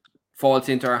falls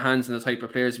into our hands and the type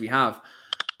of players we have.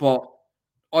 But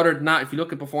other than that, if you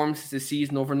look at performances this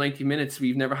season over 90 minutes,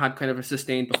 we've never had kind of a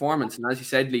sustained performance. And as you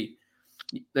said, Lee,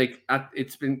 the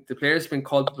players have been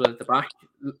culpable at the back.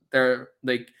 They're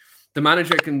the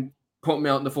manager can put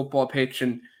me out on the football pitch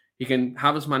and you can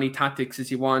have as many tactics as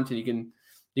you want and you can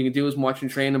do as much in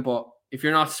training, but if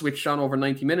you're not switched on over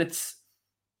 90 minutes,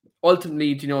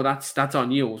 ultimately, that's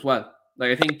on you as well.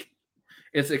 I think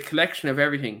it's a collection of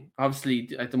everything.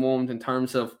 Obviously, at the moment, in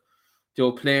terms of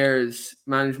players,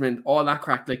 management, all that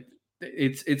crack,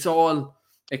 it's all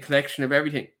a collection of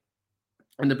everything,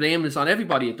 and the blame is on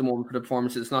everybody at the moment for the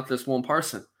performances, not just one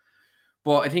person.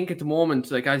 But I think at the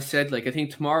moment, like I said, I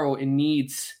think tomorrow there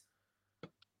needs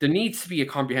to be a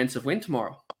comprehensive win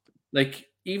tomorrow.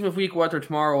 Even if we go out there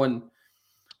tomorrow and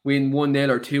win 1-0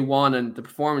 or 2-1 and the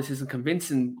performance isn't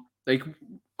convincing,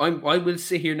 I will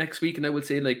sit here next week and I will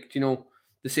say, the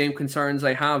same concerns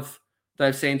I have that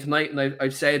I'm saying tonight and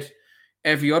I've said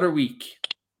every other week,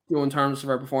 in terms of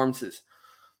our performances.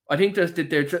 I think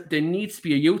that there needs to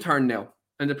be a U-turn now,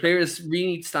 and the players really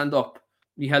need to stand up,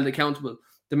 be held accountable.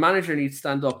 The manager needs to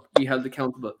stand up, be held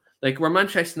accountable. We're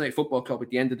Manchester United Football Club at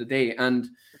the end of the day, and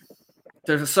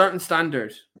there's a certain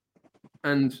standard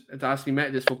and it has to be met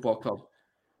at this football club.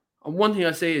 And one thing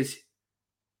I say is,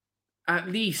 at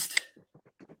least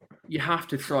you have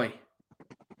to try.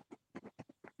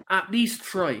 At least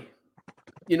try.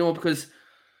 Because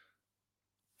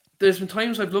there's been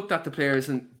times I've looked at the players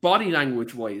and body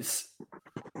language wise,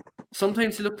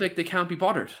 sometimes they look like they can't be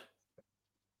bothered.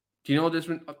 I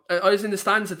was in the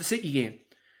stands at the City game,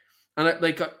 and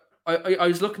I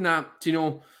was looking at,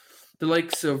 the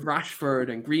likes of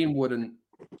Rashford and Greenwood, and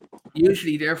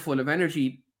usually they're full of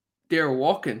energy. They're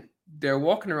walking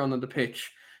around on the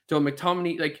pitch.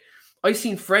 McTominay, I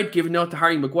seen Fred giving out to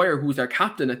Harry Maguire, who's our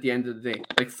captain at the end of the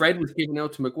day. Fred was giving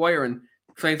out to Maguire and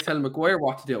trying to tell Maguire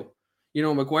what to do.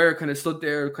 Maguire kind of stood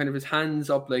there, kind of his hands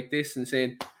up like this and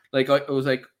saying, like, I was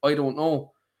like, I don't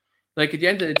know. Like, at the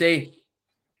end of the day,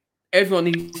 everyone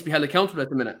needs to be held accountable at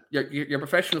the minute. You're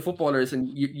professional footballers, and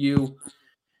you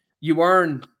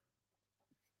earn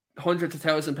hundreds of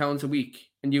 £1,000s a week,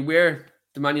 and you wear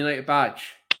the Man United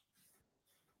badge.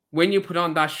 When you put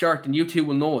on that shirt, and you two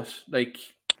will know it, like,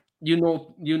 you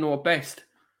know it best.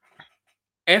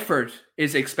 Effort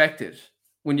is expected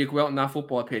when you go out on that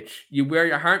football pitch. You wear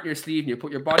your heart in your sleeve, and you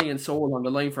put your body and soul on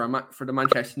the line for the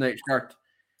Manchester United shirt.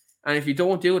 And if you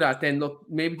don't do that, then look,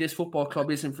 maybe this football club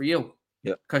isn't for you.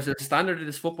 Yeah. Because there's a standard of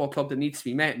this football club that needs to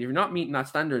be met. And if you're not meeting that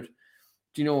standard,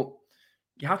 you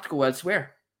have to go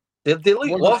elsewhere. They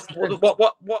look lost.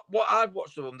 What I've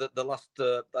watched of them the last,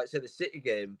 like I said, the City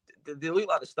game, they look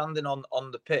like they're standing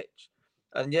on the pitch.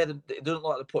 And yeah, it doesn't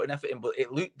look like they're putting effort in, but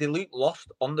they look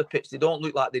lost on the pitch. They don't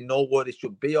look like they know where they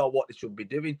should be or what they should be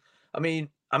doing. I mean,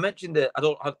 I mentioned it. I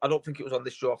don't think it was on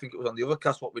this show. I think it was on the other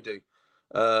cast. What we do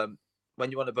when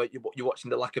you're on about you're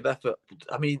watching the lack of effort.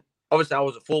 I mean, obviously I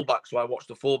was a fullback, so I watched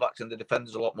the fullbacks and the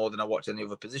defenders a lot more than I watched any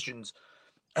other positions.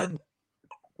 And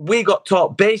we got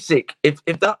taught basic. If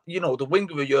that, the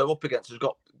winger you're up against has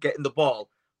got getting the ball,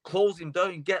 close him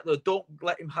down, get there. Don't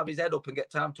let him have his head up and get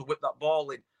time to whip that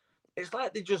ball in. It's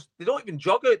like they don't even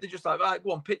jog it. They're just like, right,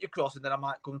 go on, pick your cross, and then I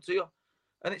might come to you.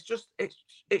 And it's just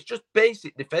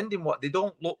basic defending. What they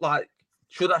don't look like.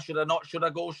 Should I not? Should I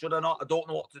go? Should I not? I don't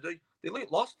know what to do. They look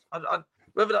lost. And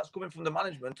whether that's coming from the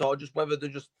management or just whether they're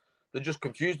just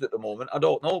confused at the moment, I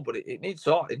don't know. But it needs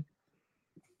sorting.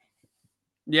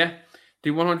 Yeah, they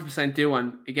 100% do.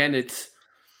 And again, it's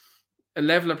a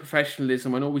level of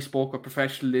professionalism. I know we spoke of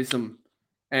professionalism.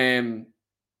 And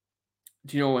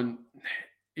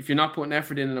if you're not putting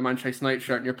effort in a Manchester United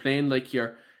shirt and you're playing like you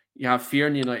have fear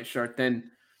in the United shirt,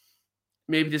 then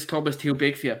maybe this club is too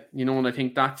big for you, and I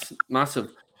think that's massive.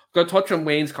 I've got to touch on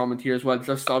Wayne's comment here as well,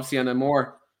 just obviously on a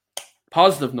more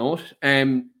positive note.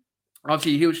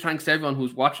 Obviously, a huge thanks to everyone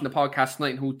who's watching the podcast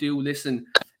tonight and who do listen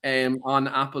on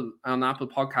Apple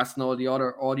Podcasts and all the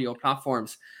other audio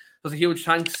platforms. So a huge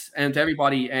thanks to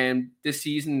everybody. This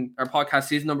season, our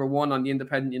podcast is number 1 on the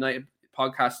Independent United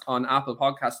podcast on Apple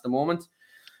Podcasts at the moment.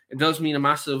 It does mean a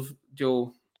massive,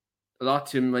 a lot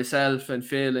to myself and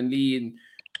Phil and Lee and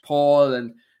Paul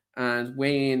and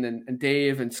Wayne and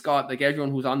Dave and Scott, like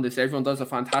everyone who's on this. Everyone does a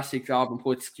fantastic job and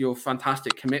puts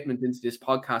fantastic commitment into this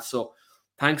podcast. So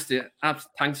thanks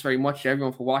very much to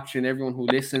everyone for watching, everyone who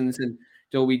listens, and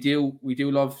we do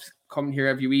love coming here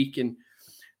every week and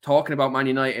talking about Man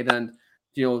United and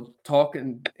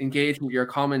talking, engaging with your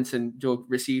comments and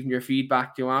receiving your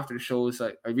feedback after the shows.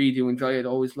 I really do enjoy it.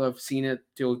 Always love seeing it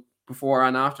before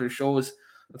and after the shows.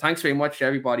 But thanks very much to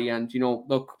everybody. And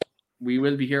look, we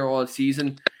will be here all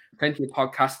season. Plenty of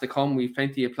podcasts to come. We've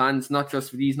plenty of plans, not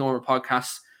just for these normal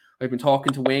podcasts. I've been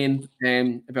talking to Wayne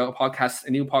about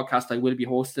a new podcast I will be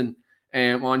hosting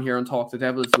on here on Talk the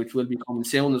Devils, which will be coming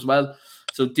soon as well.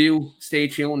 So do stay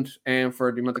tuned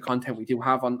for the amount of content we do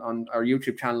have on our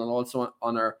YouTube channel and also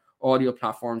on our audio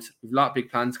platforms. We've a lot of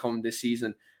big plans coming this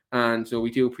season, and so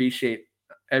we do appreciate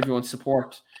everyone's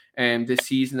support this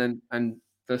season and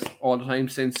this all the time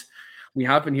since we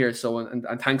have been here. So and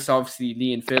thanks obviously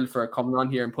Lee and Phil for coming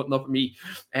on here and putting up with me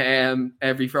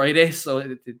every Friday. So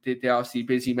they're obviously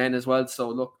busy men as well. So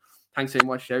look, thanks very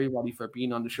much to everybody for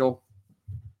being on the show.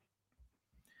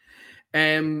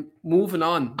 Moving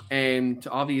on to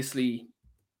obviously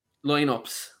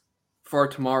lineups for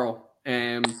tomorrow.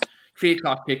 3:00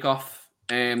 kickoff.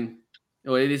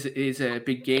 It is a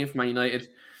big game for Man United.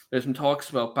 There's some talks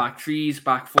about back threes,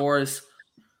 back fours,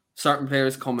 certain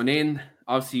players coming in.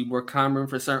 Obviously, we're clamoring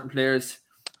for certain players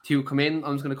to come in.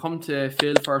 I'm just going to come to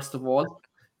Phil first of all,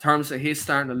 in terms of his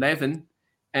starting 11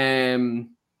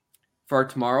 for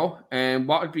tomorrow.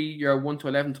 What would be your 1 to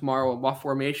 11 tomorrow, and what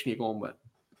formation are you going with?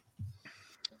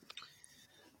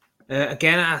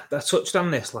 Again, I touched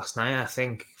on this last night. I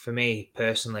think for me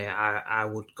personally, I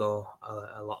would go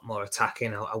a lot more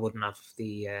attacking. I wouldn't have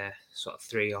the sort of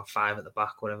 3 or 5 at the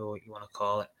back, whatever you want to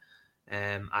call it.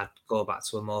 I'd go back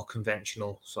to a more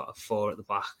conventional sort of 4 at the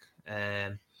back.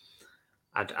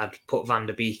 I'd put Van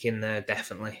der Beek in there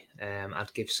definitely.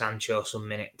 I'd give Sancho some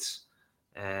minutes.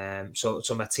 So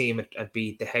my team would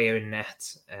be De Gea in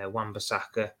net,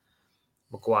 Wan-Bissaka,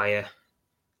 Maguire,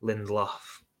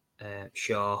 Lindelof,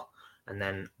 Shaw. And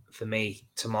then for me,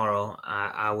 tomorrow,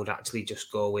 I would actually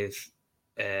just go with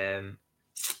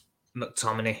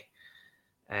McTominay.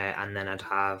 And then I'd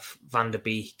have Van der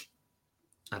Beek.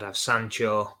 I'd have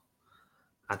Sancho.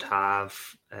 I'd have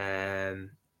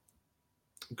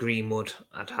Greenwood.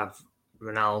 I'd have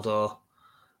Ronaldo.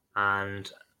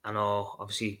 And I know,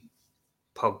 obviously,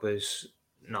 Pogba's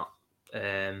not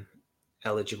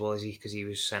eligible, is he? Because he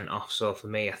was sent off. So for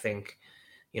me, I think,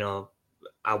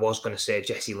 I was going to say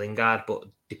Jesse Lingard, but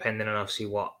depending on obviously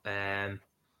what,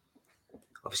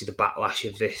 obviously the backlash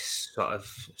of this sort of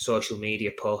social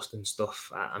media post and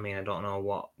stuff. I mean, I don't know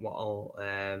what'll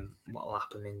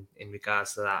happen in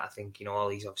regards to that. I think all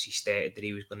he's obviously stated that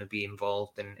he was going to be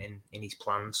involved in his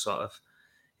plans sort of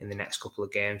in the next couple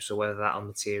of games. So whether that'll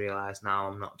materialise now,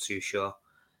 I'm not too sure.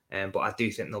 But I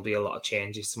do think there'll be a lot of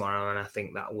changes tomorrow, and I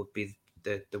think that would be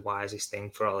the wisest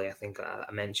thing for Ollie. I think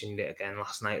I mentioned it again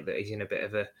last night that he's in a bit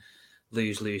of a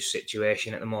lose-lose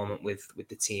situation at the moment with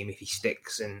the team. If he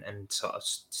sticks and sort of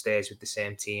stays with the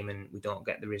same team and we don't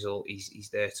get the result, he's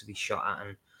there to be shot at.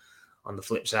 And on the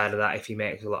flip side of that, if he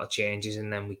makes a lot of changes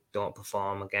and then we don't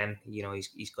perform again,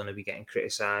 he's going to be getting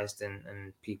criticised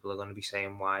and people are going to be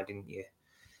saying, why didn't you,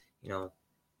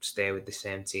 stay with the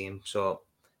same team? So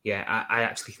yeah, I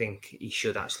actually think he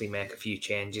should actually make a few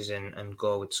changes and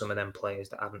go with some of them players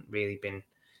that haven't really been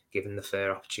given the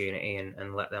fair opportunity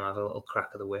and let them have a little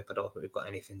crack of the whip. I don't think we've got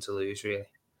anything to lose, really.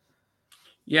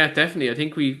 Yeah, definitely. I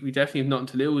think we definitely have nothing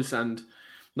to lose. And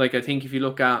I think if you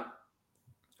look at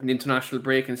an international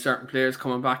break and certain players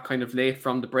coming back kind of late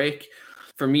from the break,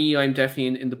 for me, I'm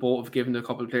definitely in the boat of giving a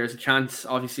couple of players a chance.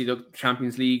 Obviously, the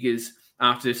Champions League is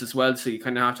after this as well, so you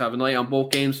kind of have to have an eye on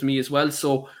both games for me as well.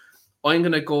 So I'm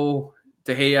going to go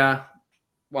De Gea,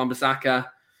 Wan-Bissaka,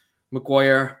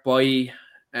 Maguire, Boy,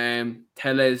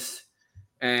 Telles.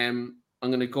 I'm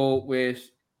going to go with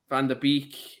Van de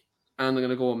Beek, and I'm going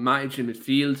to go with Matic in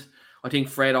midfield. I think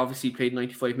Fred obviously played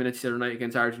 95 minutes the other night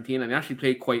against Argentina, and he actually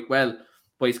played quite well,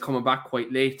 but he's coming back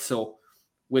quite late. So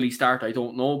will he start? I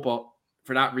don't know, but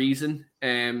for that reason,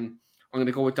 I'm going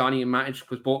to go with Donny and Matic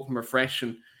because both of them are fresh.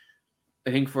 And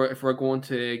I think if we're going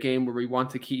to a game where we want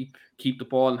to keep the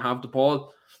ball and have the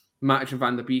ball, Matic and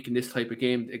Van de Beek in this type of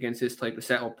game against this type of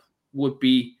setup would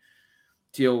be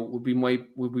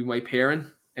my pairing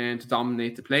and to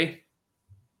dominate the play.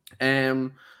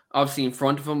 Obviously in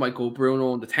front of him, I go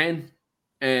Bruno on the 10.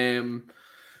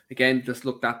 Again, just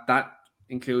looked at that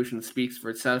inclusion speaks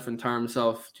for itself in terms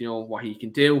of what he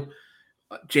can do.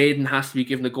 Jadon has to be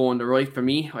given a go on the right for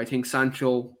me. I think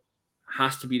Sancho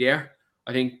has to be there.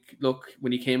 I think,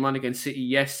 when he came on against City,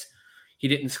 yes, he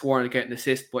didn't score and get an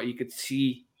assist, but you could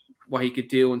see what he could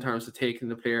do in terms of taking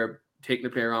the player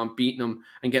on, beating him,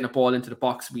 and getting a ball into the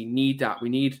box. We need that. We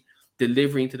need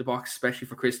delivery into the box, especially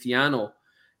for Cristiano.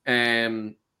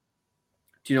 It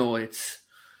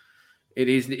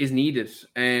is needed.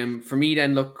 For me,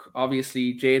 then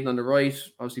obviously Jadon on the right,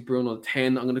 obviously Bruno on the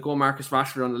 10. I'm going to go Marcus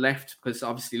Rashford on the left because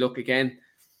obviously, again,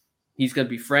 he's going to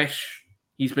be fresh.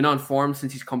 He's been on form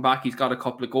since he's come back. He's got a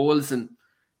couple of goals, and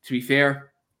to be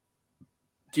fair,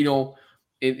 he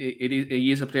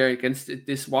is a player against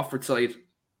this Watford side.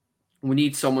 We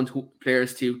need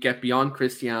players to get beyond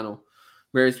Cristiano,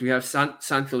 whereas we have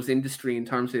Sancho's industry in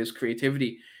terms of his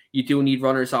creativity. You do need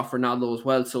runners off Ronaldo as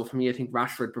well. So for me, I think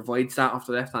Rashford provides that off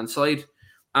the left-hand side.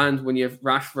 And when you have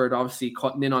Rashford obviously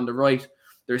cutting in on the right,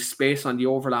 there's space on the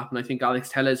overlap, and I think Alex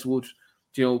Telles would,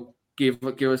 give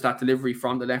us that delivery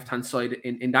from the left-hand side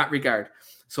in that regard.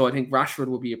 So I think Rashford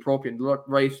would be appropriate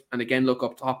right, and again, look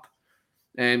up top.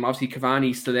 Obviously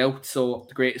Cavani's still out, so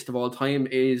the greatest of all time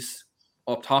is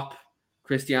up top,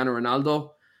 Cristiano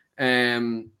Ronaldo.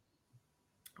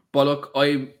 But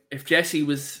if Jesse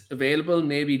was available,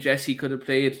 maybe Jesse could have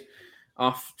played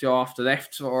off the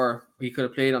left, or he could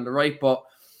have played on the right, but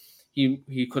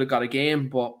he could have got a game.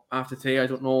 But after today, I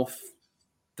don't know if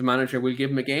the manager will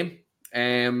give him a game.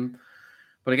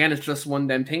 But again, it's just one of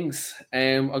them things.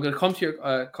 I'm going to come to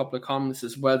a couple of comments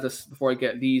as well, just before I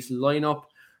get these lineup.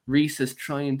 Reese has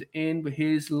chimed in with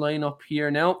his lineup here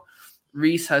now.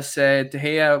 Reese has said De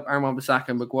Gea,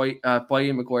 Wan-Bissaka,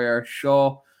 Maguire,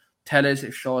 Shaw, Telles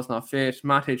if Shaw is not fit,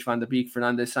 Matic, Van de Beek,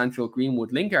 Fernandes, Sancho,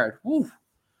 Greenwood, Lingard. Woo!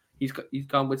 He's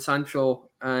gone with Sancho,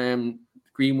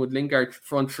 Greenwood, Lingard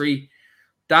front three.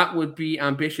 That would be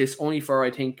ambitious, only for,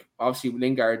 I think, obviously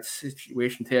Lingard's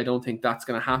situation today. I don't think that's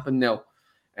going to happen now.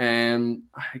 I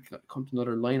come to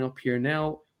another lineup here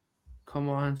now. Come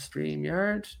on,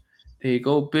 StreamYard. There you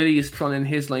go. Billy is throwing in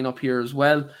his lineup here as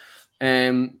well.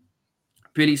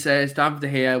 Billy says David De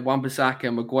Gea,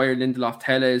 Wan-Bissaka, Maguire, Lindelof,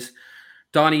 Telles,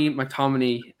 Donny,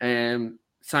 McTominay,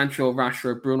 Sancho,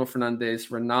 Rashford, Bruno Fernandes,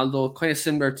 Ronaldo. Kind of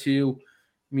similar to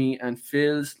me and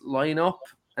Phil's lineup.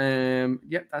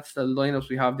 That's the lineups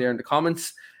we have there in the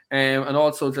comments. And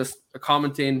also just a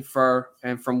comment in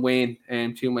from Wayne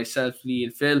to myself, Lee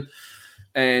and Phil.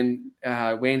 And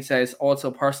Wayne says,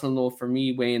 also personal note for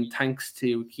me, Wayne, thanks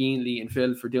to Keane, Lee and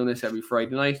Phil for doing this every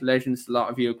Friday night. Legends, a lot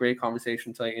of you, great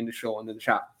conversation tonight in the show and in the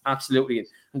chat. Absolutely.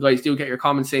 And guys, do get your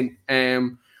comments in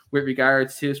with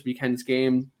regards to this weekend's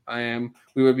game.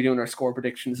 We will be doing our score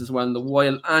predictions as well in the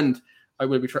while, and I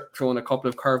will be throwing a couple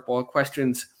of curveball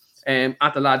questions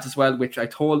at the lads as well, which I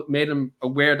made them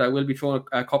aware that I will be throwing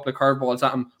a couple of curveballs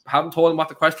at them. I haven't told them what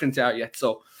the questions are yet,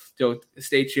 so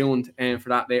stay tuned for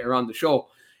that later on the show.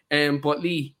 But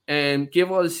Lee,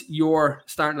 give us your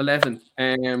starting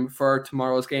 11 for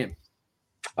tomorrow's game.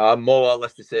 More or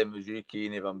less the same as you,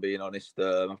 Keane, if I'm being honest.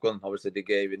 I've gone, obviously, De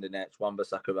Gea in the net,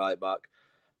 Wan-Bissaka right back.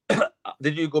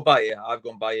 Did you go by it? I've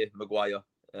gone by it, Maguire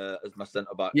as my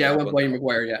centre-back. Yeah, I went by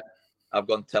Maguire, yeah. I've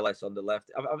gone Telles on the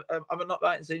left. I'm not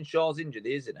right in saying Shaw's injured,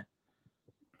 isn't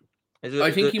he?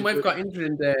 I think he might have got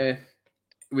injured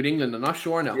with England. I'm not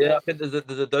sure now. Yeah, I think there's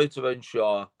a doubt around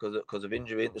Shaw because of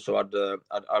injury. So I'd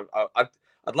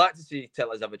like to see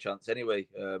Telles have a chance anyway.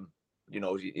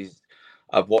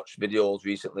 I've watched videos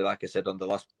recently, like I said on the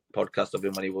last podcast of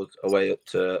him when he was away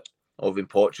over in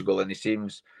Portugal, and he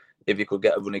seems, if he could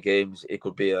get a run of games, it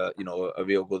could be a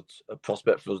real good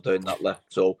prospect for us doing that left.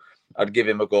 So I'd give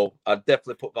him a go. I'd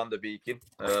definitely put Van der Beek in.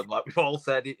 Like we've all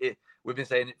said, we've been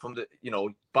saying it from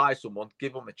buy someone,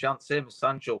 give them a chance, same as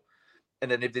Sancho.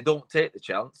 And then if they don't take the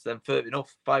chance, then fair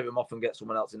enough, fire them off and get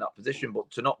someone else in that position. But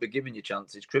to not be giving you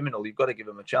chance is criminal. You've got to give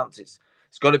them a chance. It's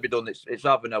got to be done. It's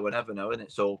either now or never now, isn't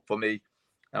it? So for me,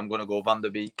 I'm going to go Van der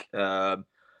Beek.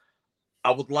 I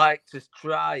would like to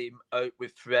try him out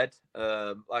with Fred.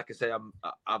 Like I say,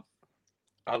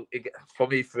 for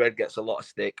me, Fred gets a lot of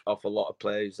stick off a lot of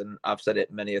players, and I've said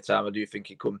it many a time. I do think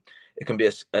it can be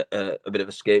a bit of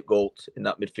a scapegoat in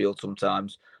that midfield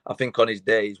sometimes. I think on his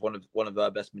day, he's one of our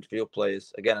best midfield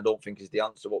players. Again, I don't think he's the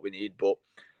answer what we need, but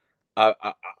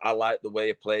I like the way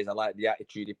he plays. I like the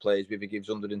attitude he plays with. He gives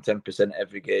 110%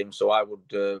 every game. So I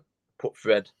would put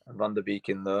Fred and Van der Beek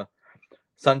in there.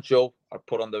 Sancho, I'd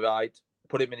put on the right,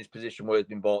 put him in his position where he's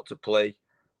been bought to play,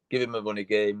 give him a run of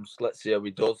games. Let's see how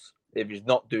he does. If he's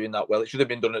not doing that well, it should have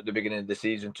been done at the beginning of the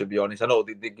season, to be honest. I know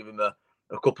they did give him a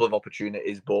couple of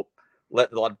opportunities, but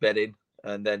let the lad bed in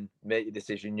and then make your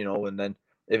decision, and then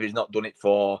if he's not done it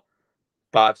for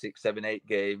 5, 6, 7, 8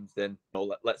 games, then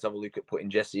let's have a look at putting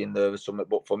Jesse in there or something.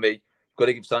 But for me, got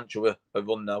to give Sancho a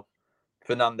run now.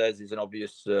 Fernandes is an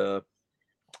obvious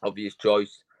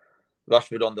choice.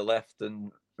 Rashford on the left and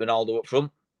Ronaldo up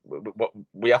front.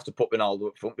 We have to put Ronaldo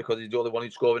up front because he's the only one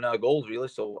who's scoring our goals, really.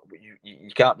 So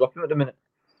you can't drop him at the minute.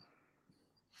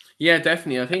 Yeah,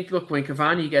 definitely. I think, look, when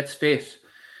Cavani gets fit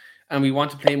and we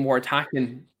want to play more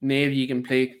attacking, maybe you can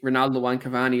play Ronaldo and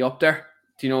Cavani up there.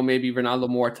 Maybe Ronaldo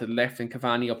more to the left and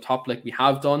Cavani up top like we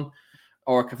have done.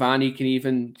 Or Cavani can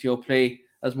even, play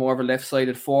as more of a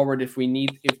left-sided forward if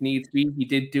needs be. He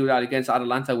did do that against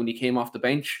Atalanta when he came off the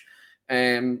bench.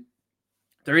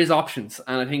 There is options,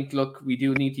 and I think, look, we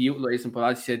do need to utilise them. But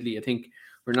as you said, Lee, I think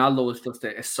Ronaldo is just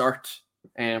a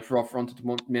cert for up front at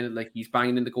the minute. Like, he's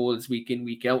banging in the goals week in,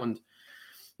 week out. And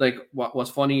like, what's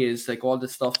funny is like all the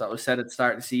stuff that was said at the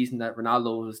start of the season that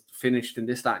Ronaldo was finished and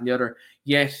this, that, and the other.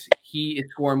 Yet he is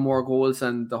scoring more goals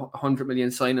than the 100 million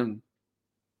signing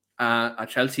at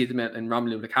Chelsea at the minute in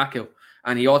Romelu Lukaku,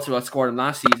 and he also outscored him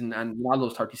last season. And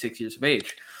Ronaldo's 36 years of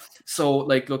age. So,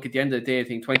 like, look, at the end of the day, I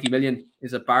think 20 million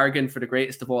is a bargain for the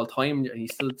greatest of all time. And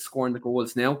he's still scoring the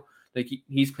goals now. Like,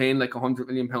 he's playing like £100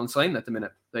 million sign at the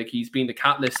minute. Like, he's been the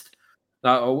catalyst.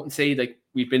 I wouldn't say like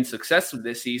we've been successful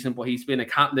this season, but he's been a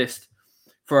catalyst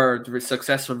for the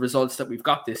successful results that we've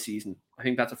got this season. I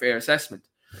think that's a fair assessment.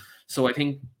 So I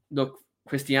think, look,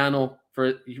 Cristiano,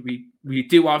 we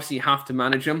do obviously have to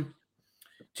manage him.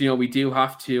 We do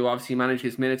have to obviously manage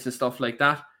his minutes and stuff like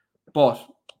that. But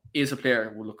is a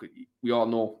player, well, look, we all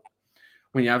know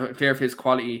when you have a player of his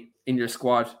quality in your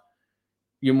squad,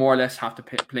 you more or less have to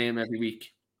play him every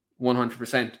week,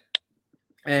 100%.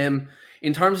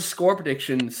 In terms of score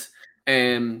predictions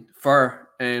for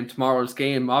tomorrow's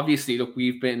game, obviously, look,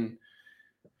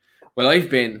 I've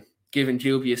been giving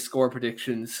dubious score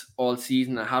predictions all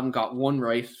season. I haven't got one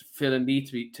right. Phil and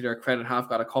Lee, to their credit, have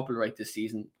got a couple right this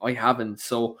season. I haven't.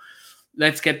 So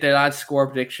let's get the lads' score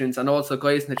predictions, and also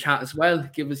guys in the chat as well.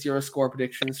 Give us your score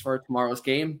predictions for tomorrow's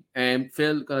game.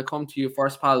 Phil, gonna come to you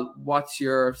first, pal. What's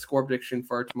your score prediction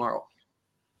for tomorrow?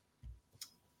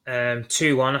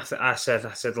 2-1. I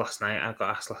said last night. I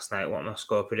got asked last night what my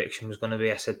score prediction was going to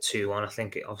be. I said 2-1. I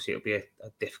think it'll be a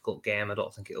difficult game. I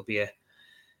don't think it'll be a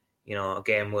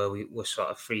game where we're sort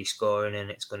of free scoring and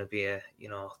it's going to be a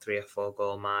 3 or 4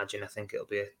 goal margin. I think it'll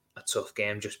be a tough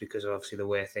game just because of obviously the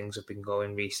way things have been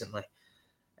going recently.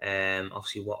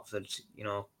 Obviously, Watford,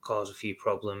 caused a few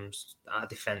problems. Our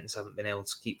defence haven't been able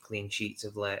to keep clean sheets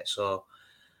of late, so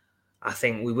I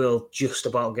think we will just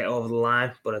about get over the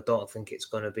line, but I don't think it's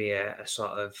going to be a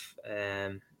sort of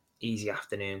easy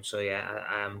afternoon. So, yeah,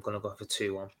 I'm going to go for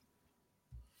 2-1.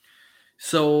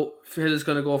 So, Phil is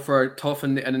going to go for a tough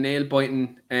and a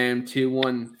nail-biting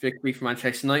 2-1 victory for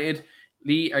Manchester United.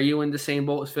 Lee, are you in the same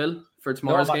boat as Phil for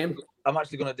tomorrow's game? I'm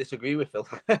actually going to disagree with Phil.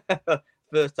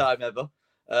 First time ever.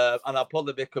 And I'll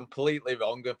probably be completely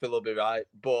wrong and Phil will be right.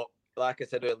 But like I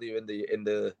said earlier in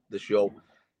the show,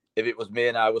 if it was me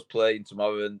and I was playing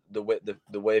tomorrow and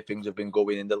the way things have been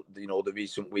going in the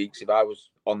recent weeks, if I was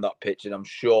on that pitch, and I'm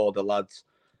sure the lads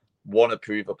want to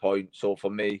prove a point. So for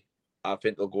me, I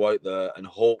think they'll go out there and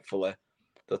hopefully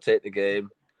they'll take the game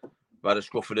by the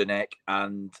scruff of the neck.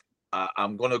 And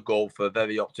I'm going to go for a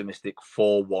very optimistic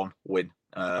 4-1 win.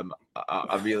 I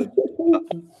really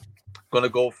going to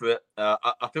go for it.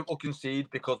 I think we'll concede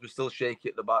because we're still shaky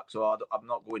at the back. So I'm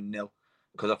not going nil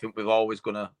because I think we're always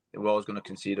going to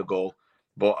concede a goal.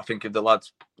 But I think if the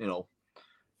lads,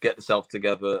 get themselves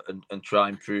together and try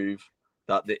and prove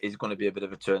that there is going to be a bit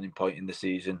of a turning point in the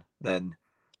season, then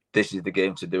this is the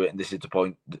game to do it, and this is the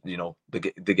point,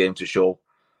 the game to show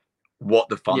what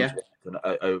the fans want and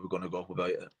how we're going to go about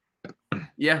it.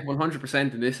 Yeah,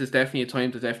 100%. And this is definitely a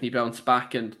time to definitely bounce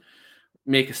back and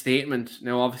make a statement.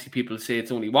 Now, obviously, people say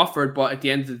it's only Watford, but at the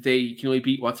end of the day, you can only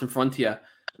beat what's in front of you.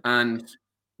 And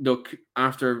look,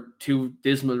 after 2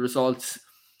 dismal results,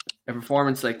 a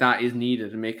performance like that is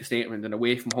needed to make a statement. And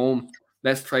away from home,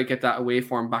 let's try to get that away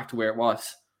form back to where it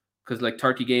was. Because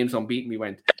 30 games unbeaten we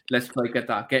went. Let's try to get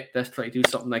that. Let's try to do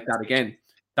something like that again.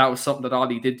 That was something that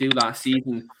Ollie did do last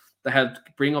season that helped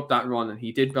bring up that run, and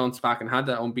he did bounce back and had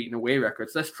that unbeaten away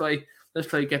records. Let's try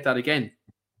to get that again.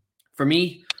 For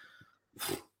me,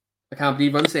 I can't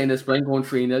believe I'm saying this, but I'm going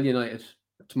 3-0 United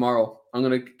tomorrow. I'm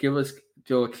going to give us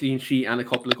a clean sheet and a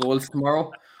couple of goals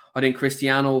tomorrow. I think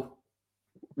Cristiano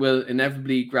will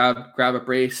inevitably grab a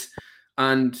brace,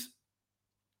 and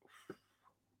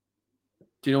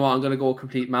do you know what? I'm going to go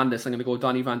complete madness. I'm going to go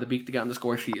Donny van de Beek to get on the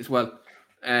score sheet as well,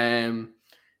 to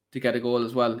get a goal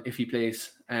as well if he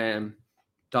plays. That'd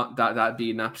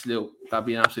be an absolute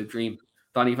dream.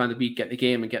 Donny van de Beek getting a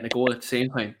game and getting a goal at the same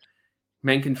time.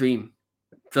 Men can dream.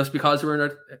 Just because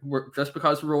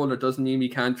we're older doesn't mean we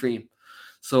can't dream.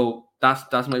 So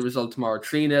that's my result tomorrow: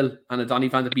 3-0 and a Donny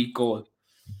van de Beek goal.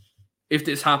 If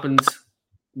this happens,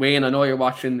 Wayne, I know you're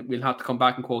watching. We'll have to come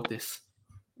back and quote this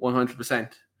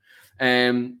 100%.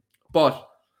 But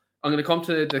I'm going to come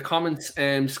to the comments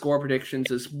and score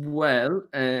predictions as well.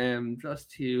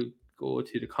 Just to go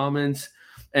to the comments.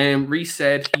 Reese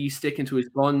said he's sticking to his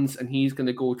guns and he's going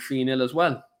to go 3-0 as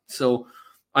well. So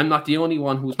I'm not the only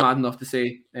one who's mad enough to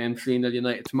say 3-0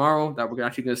 United tomorrow, that we're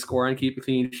actually going to score and keep a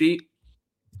clean sheet.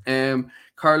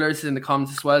 Carlers in the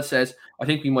comments as well says, I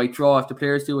think we might draw if the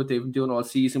players do what they've been doing all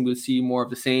season. We'll see more of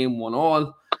the same,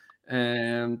 1-1.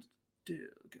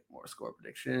 Get more score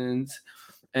predictions.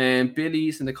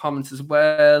 Billy's in the comments as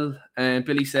well.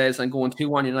 Billy says, I'm going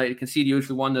 2-1 United. Can see the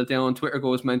usual 1-0 down. Twitter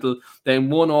goes mental. Then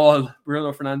 1-1.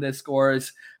 Bruno Fernandes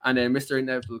scores. And then Mr.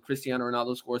 Inevitable, Cristiano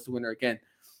Ronaldo scores the winner again.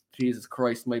 Jesus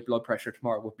Christ, my blood pressure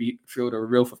tomorrow will be through the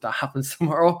roof if that happens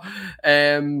tomorrow.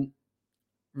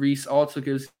 Reese also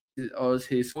gives us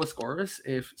his goal scorers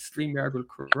if StreamYard will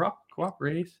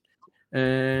cooperate.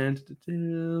 And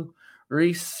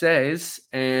Reese says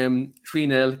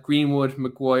 3-0 Greenwood,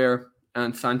 Maguire,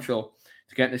 and Sancho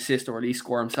to get an assist or at least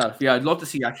score himself. Yeah, I'd love to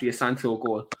see actually a Sancho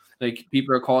goal. Like,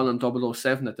 people are calling him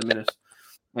 007 at the minute.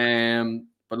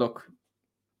 But look,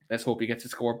 let's hope he gets a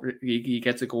score. He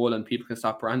gets a goal and people can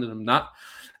stop branding him that.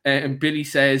 And Billy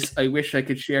says, I wish I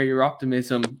could share your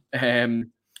optimism.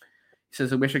 He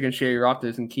says, I wish I could share your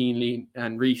optimism, Keenly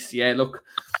and Reese. Yeah, look,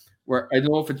 I don't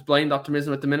know if it's blind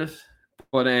optimism at the minute,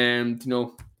 but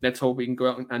let's hope we can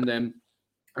go out and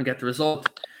get the result.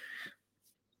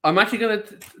 I'm actually going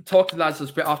to talk to the lads a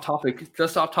bit off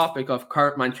topic of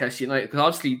current Manchester United, because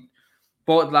obviously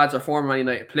both lads are former Man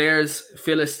United players.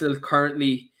 Phil is still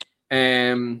currently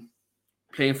playing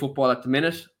football at the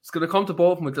minute. It's going to come to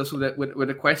both of them with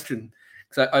a question,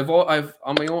 because I've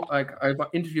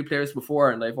interviewed players before,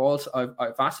 and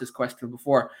I've asked this question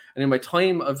before, and in my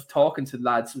time of talking to the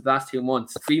lads the last 3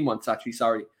 months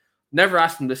actually, never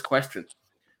asked them this question.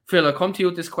 Phil, I'll come to you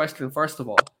with this question first of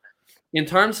all. In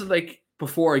terms of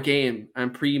before a game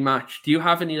and pre-match, do you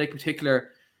have any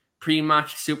particular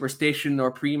pre-match superstition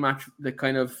or pre-match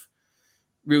kind of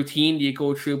routine do you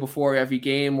go through before every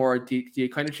game, or do you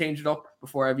kind of change it up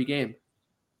before every game?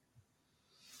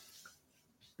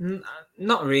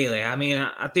 Not really. I mean,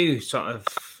 I do sort of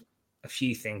a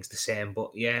few things the same, but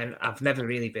yeah, and I've never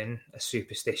really been a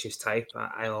superstitious type.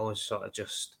 I always sort of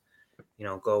just,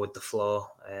 go with the flow.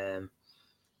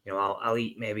 I'll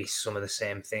eat maybe some of the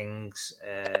same things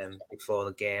before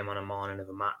the game on a morning of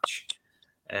a match.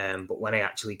 But when I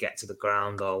actually get to the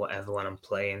ground or whatever when I'm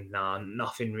playing,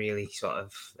 nothing really sort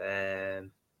of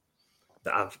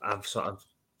that I've sort of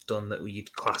done that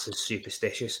you'd class as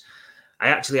superstitious. I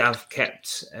actually have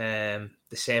kept the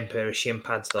same pair of shin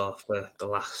pads though for the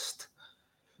last,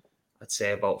 I'd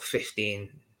say about 15,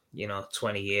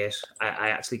 20 years. I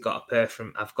actually got a pair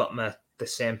I've got the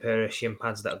same pair of shin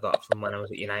pads that I got from when I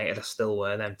was at United. I still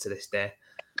wear them to this day.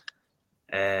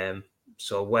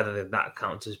 So whether that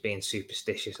counts as being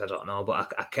superstitious, I don't know.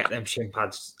 But I kept them shin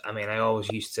pads. I mean, I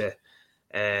always used to,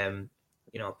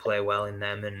 play well in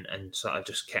them and sort of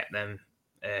just kept them.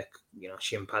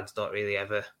 Shin pads don't really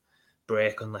ever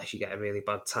break unless you get a really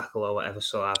bad tackle or whatever.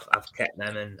 So I've kept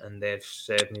them and they've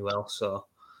served me well. So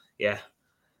yeah,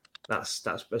 that's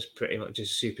pretty much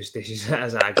as superstitious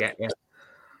as I get. Yeah.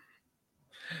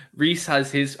 Reese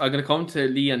has his. I'm going to come to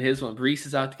Lee and his one. But Reese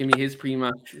is out to give me his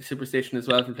pre-match superstition as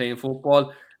well from playing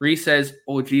football. Reese says,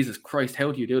 "Oh Jesus Christ,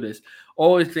 how do you do this?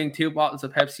 Always drink 2 bottles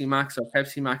of Pepsi Max or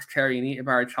Pepsi Max Cherry and eat a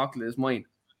bar of chocolate is mine."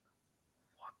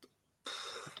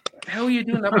 How are you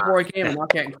doing that before a game and not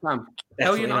getting cramp?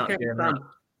 How are you not getting cramp?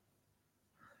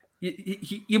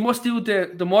 You must do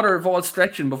the mother of all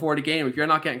stretching before the game if you're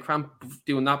not getting cramp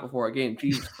doing that before a game.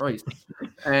 Jesus Christ.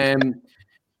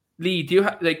 Lee, do you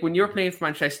when you were playing for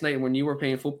Manchester United, when you were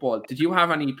playing football, did you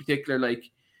have any particular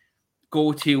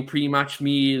go-to pre-match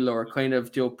meal or kind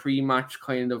of pre-match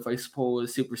kind of, I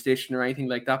suppose, superstition or anything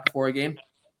like that before a game?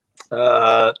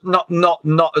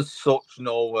 Not as such.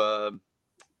 No.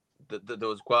 There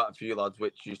was quite a few lads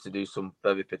which used to do some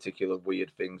very particular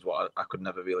weird things what I could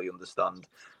never really understand.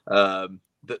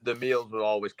 The meals were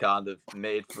always kind of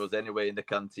made for us anyway in the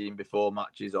canteen before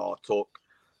matches or took.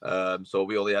 So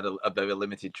we only had a very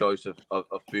limited choice of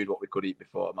food what we could eat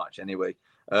before a match anyway.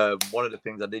 One of the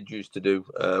things I did used to do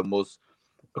was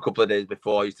a couple of days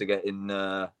before I used to get in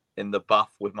the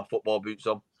bath with my football boots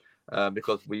on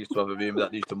because we used to have a room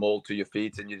that used to mould to your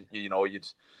feet and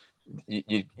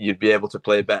you'd be able to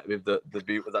play better if the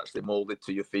boot was actually moulded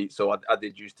to your feet. So I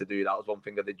did used to do that. Was one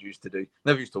thing I did used to do.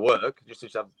 Never used to work. Just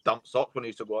used to have damp socks when I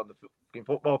used to go on the fucking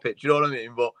football pitch. You know what I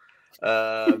mean? But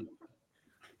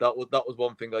that was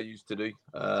one thing I used to do.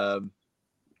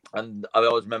 And I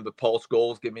always remember Paul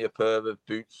Scholes gave me a pair of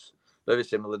boots, very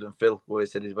similar than Phil, where he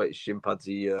said about his shin pads.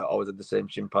 He always had the same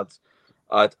shin pads.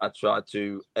 I tried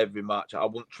to every match. I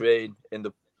wouldn't train in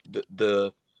the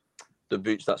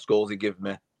boots that Scholes he gave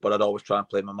me, but I'd always try and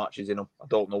play my matches in them. I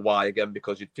don't know why, again,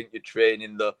 because you'd think you'd train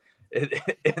in the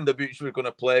boots you were going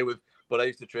to play with, but I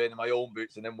used to train in my own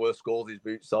boots and then wear Scholes'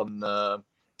 boots on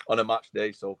a match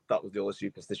day. So that was the only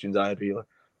superstitions I had, really.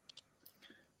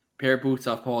 Pair of boots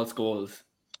off Paul Scholes.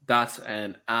 That's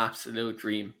an absolute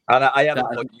dream. And I had them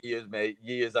for years, mate.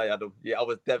 Years I had them. Yeah, I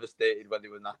was devastated when they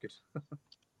were knackered.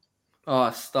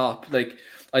 Oh, stop.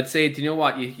 I'd say, do you know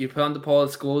what? You put on the Paul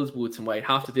Scholes boots and what you'd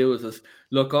have to do is just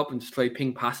look up and just try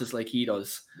ping passes like he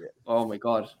does. Yeah. Oh, my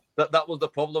God. That was the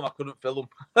problem. I couldn't fill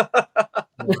them.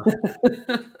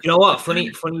 You know what?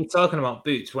 Funny you're talking about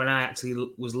boots. When I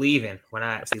actually was leaving, when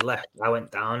I actually left, I went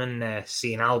down and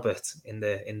seen Albert in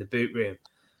the boot room.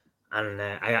 And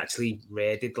I actually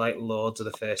raided loads of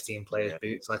the first team players'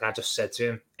 boots. I just said to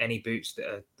him, any boots that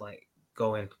are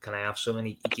going, can I have some? And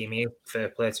he gave me, fair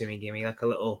play to him, he gave me a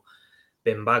little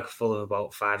bin bag full of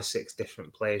about 5 or 6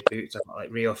 different players' boots. I got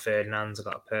Rio Ferdinand's, I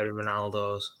got a pair of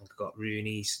Ronaldo's, I got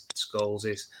Rooney's,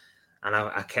 Scholes's, and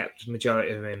I kept the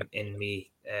majority of them in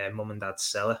me mum and dad's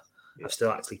cellar. Yeah. I've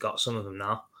still actually got some of them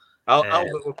now.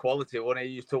 Albert were quality when he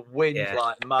used to win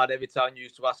like mad every time you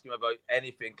used to ask him about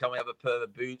anything. Can we have a pair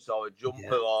of boots or a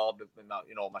jumper or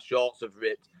my shorts have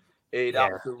ripped? He'd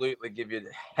absolutely give you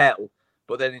hell.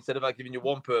 But then instead of giving you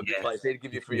one pair of boots, he'd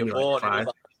give you 3 or 4. And he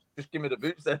was just give me the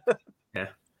boots then.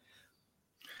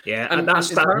 Yeah, and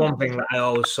that's one thing that I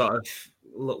always sort of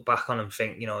look back on and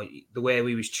think, the way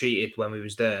we was treated when we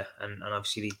was there, and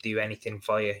obviously they do anything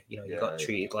for you. You got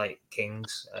treated like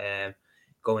kings.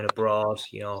 Going abroad,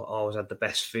 always had the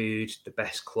best food, the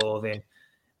best clothing,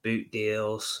 boot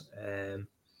deals.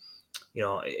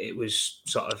 It was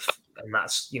sort of, and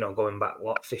that's, going back,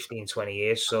 15, 20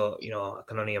 years. So, I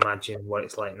can only imagine what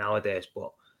it's like nowadays.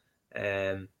 But,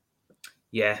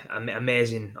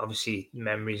 amazing, obviously,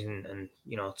 memories and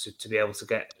to be able to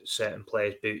get certain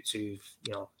players' boots who've,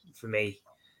 for me,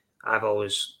 I've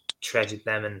always treasured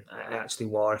them. And I actually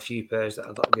wore a few pairs that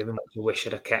I got given, which I wish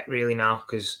I'd have kept really now,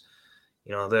 because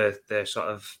they're sort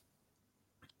of,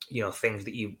 things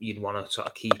that you'd want to sort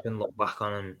of keep and look back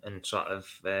on and sort of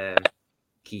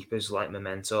keep as like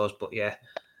mementos. But yeah,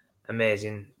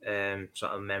 amazing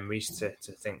sort of memories to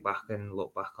think back and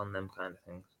look back on them kind of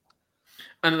things.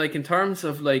 And like in terms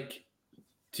of like,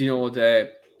 do you know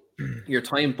your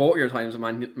time, both your times at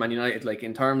Man United, like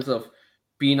in terms of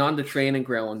being on the training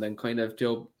ground and kind of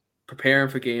preparing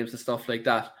for games and stuff like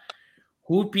that,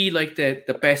 who would be like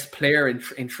the best player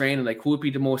in training? Like who would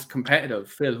be the most competitive?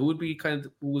 Phil, who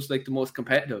was like the most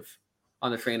competitive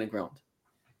on the training ground?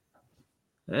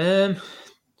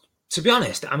 To be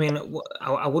honest, I mean,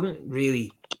 I wouldn't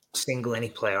really single any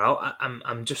player out.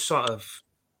 I'm just sort of,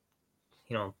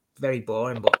 very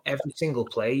boring. But every single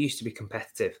player used to be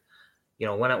competitive.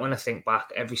 When I think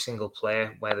back, every single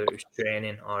player, whether it was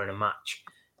training or in a match,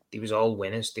 they was all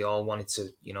winners. They all wanted to,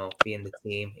 be in the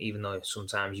team, even though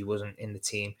sometimes you wasn't in the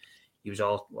team. You was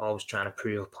always trying to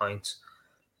prove a point.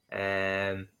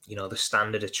 The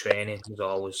standard of training was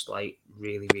always like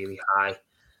really, really high.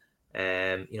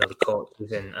 The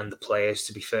coaches and the players,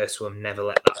 to be fair to them, never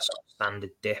let that sort of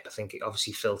standard dip. I think it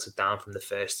obviously filtered down from the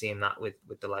first team, that with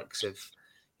the likes of,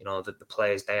 the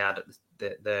players they had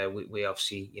we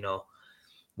obviously,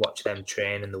 watch them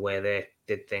train and the way they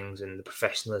did things and the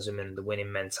professionalism and the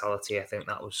winning mentality. I think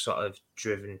that was sort of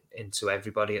driven into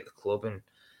everybody at the club. And,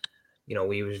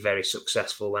 we was very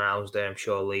successful when I was there. I'm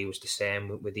sure Lee was the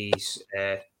same with these,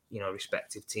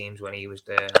 respective teams when he was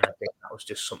there. And I think that was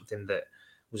just something that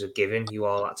was a given. You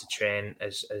all had to train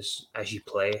as you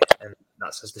play. And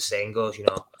that's as the saying goes,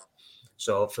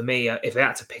 So for me, if I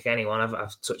had to pick anyone,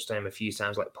 I've touched on him a few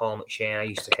times, like Paul McShane. I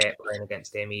used to hate playing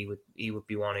against him. He would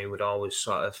be one who would always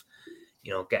sort of,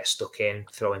 get stuck in,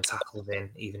 throwing tackles in,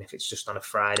 even if it's just on a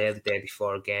Friday, the day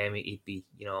before a game. He'd be,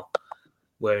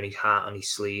 wearing his heart on his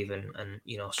sleeve and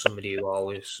somebody who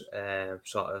always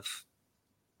sort of,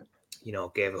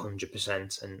 gave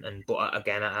 100%. And but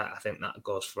again, I think that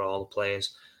goes for all the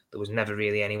players. There was never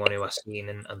really anyone who I seen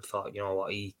and thought,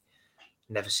 he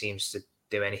never seems to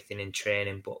do anything in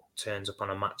training but turns up on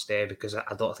a match day, because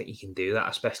I don't think you can do that,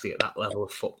 especially at that level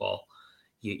of football.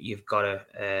 You've got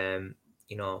to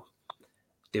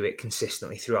do it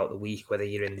consistently throughout the week, whether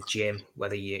you're in the gym,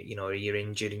 whether you're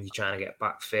injured and you're trying to get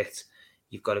back fit.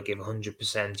 You've got to give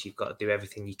 100%. You've got to do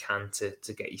everything you can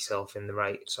to get yourself in the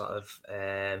right sort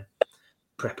of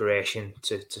preparation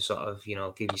to sort of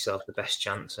give yourself the best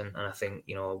chance. And I think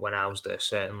when I was there,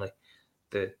 certainly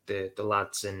the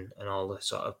lads and all the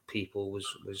sort of people was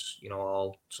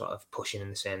all sort of pushing in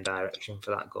the same direction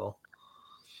for that goal.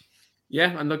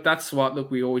 Yeah, and look, that's what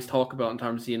we always talk about in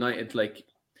terms of United. Like, it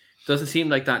doesn't seem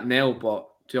like that now, but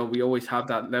we always have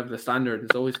that level of standard.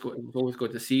 It's always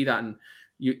good to see that, and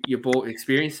you both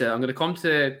experience it. I'm going to come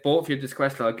to both of you this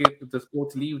question. I'll just go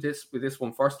to Lee with this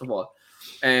one first of all.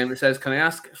 It says, can I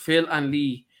ask Phil and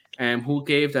Lee who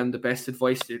gave them the best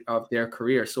advice of their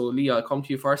career? So Lee, I'll come to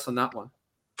you first on that one.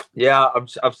 Yeah,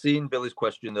 I've seen Billy's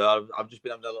question there. I've just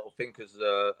been having a little think as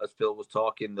Phil was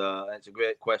talking there. And it's a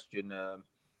great question.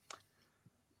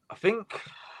 I think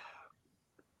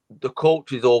the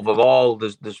coaches overall,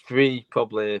 there's three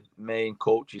probably main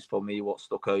coaches for me what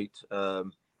stuck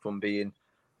out from being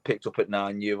picked up at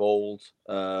 9-year-old,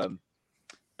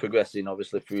 progressing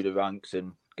obviously through the ranks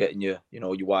and getting your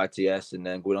YTS and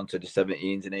then going on to the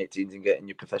 17s and 18s and getting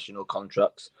your professional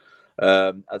contracts.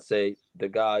 I'd say the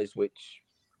guys which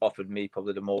offered me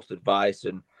probably the most advice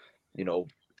and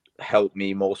helped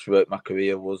me most throughout my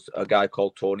career was a guy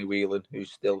called Tony Whelan,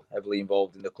 who's still heavily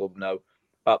involved in the club now.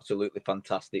 Absolutely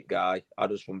fantastic guy.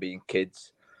 Had us from being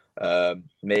kids,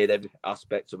 made every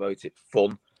aspect about it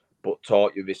fun, but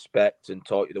taught you respect and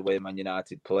taught you the way Man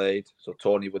United played. So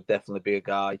Tony would definitely be a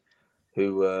guy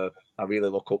who I really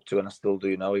look up to, and I still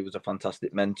do now. He was a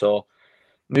fantastic mentor.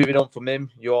 Moving on from him,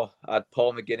 I had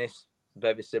Paul McGuinness,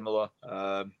 very similar.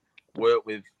 Worked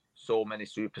with so many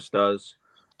superstars.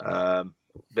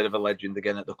 Bit of a legend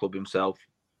again at the club himself.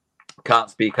 Can't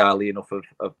speak highly enough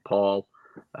of Paul.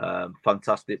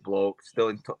 Fantastic bloke. Still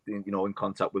in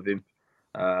contact with him.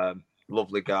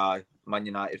 Lovely guy. Man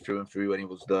United through and through when he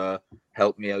was there.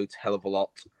 Helped me out hell of a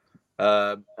lot.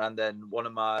 And then one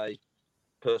of my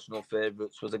personal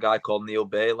favourites was a guy called Neil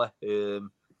Bailey.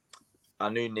 I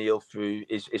knew Neil through.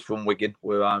 He's from Wigan,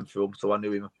 where I'm from, so I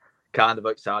knew him kind of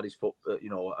outside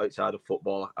outside of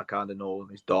football. I kind of know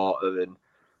his daughter and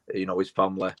his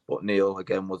family. But Neil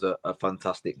again was a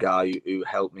fantastic guy who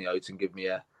helped me out and gave me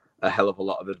a hell of a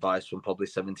lot of advice from probably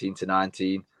 17 to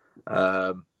 19.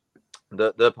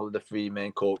 They're probably the three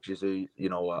main coaches who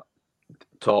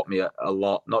taught me a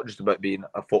lot, not just about being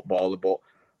a footballer, but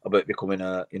about becoming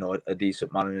a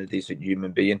decent man and a decent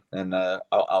human being. And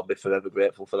I'll be forever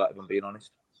grateful for that, if I'm being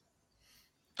honest.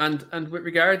 And with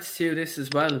regards to this as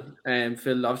well,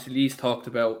 Phil, obviously Lee's talked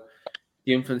about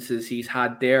the influences he's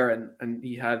had there, and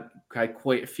he had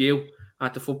quite a few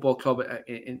at the football club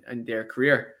in their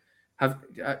career.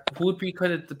 Who would be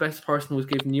kind of the best person who's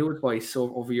given you advice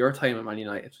over your time at Man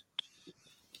United?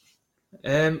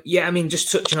 Yeah, I mean,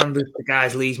 just touching on the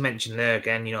guys Lee's mentioned there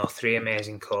again, 3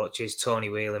 amazing coaches, Tony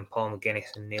Whelan, Paul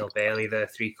McGuinness and Neil Bailey. They're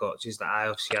 3 coaches that I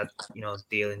obviously had,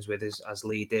 dealings with as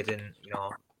Lee did, and,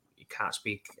 you can't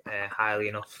speak highly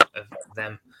enough of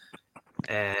them.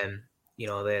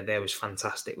 They was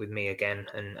fantastic with me again,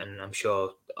 and I'm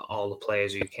sure all the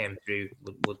players who came through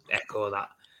would echo that.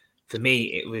 For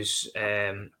me, it was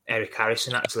Eric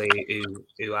Harrison, actually,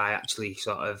 who I actually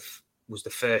sort of was the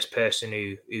first person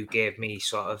who gave me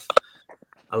sort of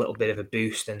a little bit of a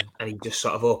boost, and he just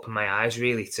sort of opened my eyes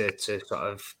really to sort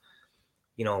of,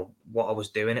 what I was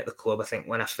doing at the club. I think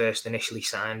when I first initially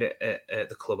signed at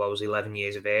the club, I was 11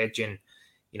 years of age, and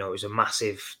it was a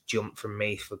massive jump from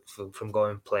me from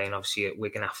going playing obviously at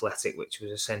Wigan Athletic, which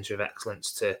was a centre of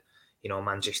excellence, to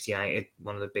Manchester United,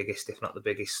 one of the biggest, if not the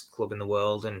biggest club in the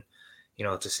world, and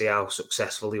to see how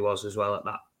successful he was as well at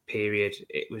that period,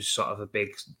 it was sort of a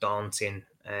big daunting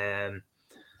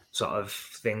sort of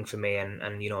thing for me,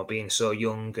 and being so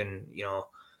young and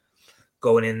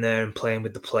going in there and playing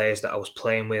with the players that I was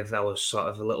playing with, I was sort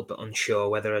of a little bit unsure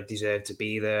whether I deserved to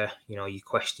be there. You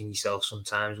question yourself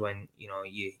sometimes when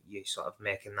you're sort of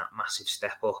making that massive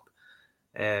step up.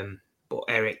 But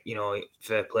Eric,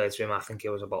 fair play to him, I think he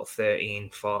was about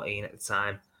 13, 14 at the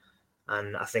time.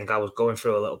 And I think I was going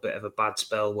through a little bit of a bad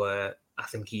spell where I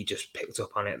think he just picked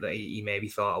up on it, that he maybe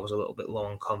thought I was a little bit low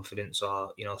on confidence,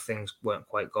 or, things weren't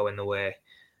quite going the way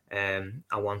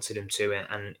I wanted him to.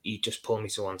 And he just pulled me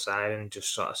to one side and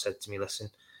just sort of said to me, listen,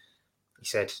 he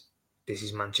said, this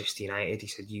is Manchester United. He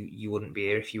said, you wouldn't be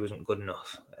here if you wasn't good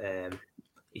enough.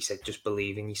 He said, just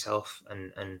believe in yourself,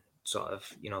 and sort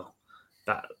of,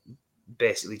 that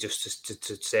basically just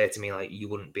to say to me, like, you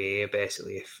wouldn't be here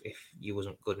basically if you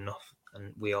wasn't good enough,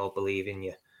 and we all believe in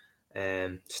you.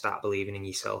 Start believing in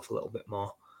yourself a little bit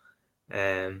more,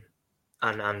 and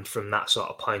from that sort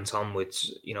of point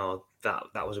onwards,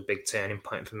 that was a big turning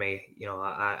point for me.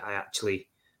 I actually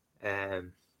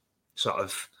sort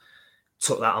of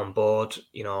took that on board,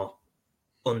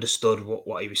 understood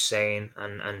what he was saying,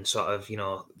 and sort of,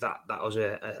 that was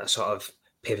a sort of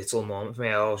pivotal moment for me.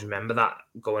 I always remember that,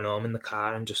 going home in the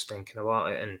car and just thinking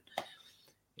about it, and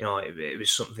it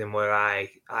was something where I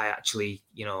actually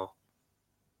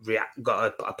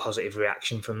got a positive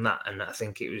reaction from that, and I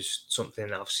think it was something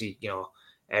that obviously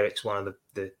Eric's one of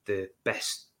the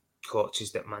best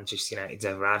coaches that Manchester United's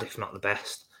ever had, if not the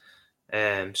best.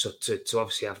 So to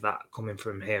obviously have that coming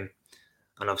from him,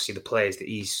 and obviously the players that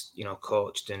he's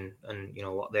coached and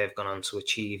what they've gone on to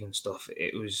achieve and stuff,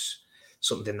 it was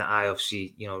something that I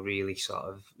obviously really sort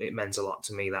of, it meant a lot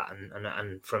to me, that,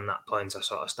 and from that point I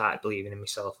sort of started believing in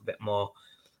myself a bit more,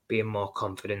 being more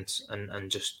confident,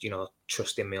 and just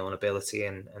trusting my own ability,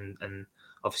 and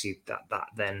obviously that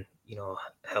then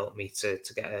helped me to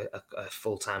get a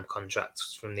full-time contract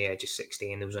from the age of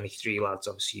 16. There was only 3 lads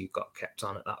obviously who got kept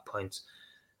on at that point,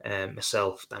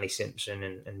 myself, Danny Simpson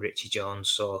and Richie Jones.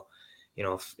 So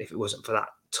if it wasn't for that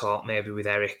talk maybe with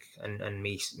Eric and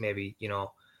me maybe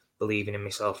believing in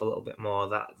myself a little bit more,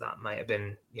 that might have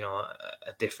been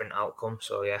a different outcome.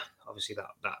 So yeah, obviously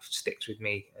that sticks with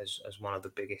me as one of the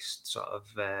biggest sort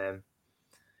of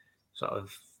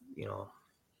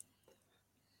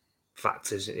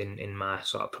factors in my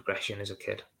sort of progression as a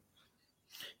kid.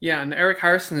 Yeah, and Eric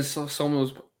Harrison is someone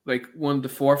who's like one of the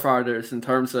forefathers in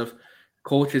terms of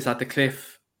coaches at the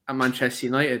cliff at Manchester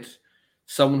United.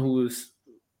 Someone who's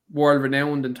world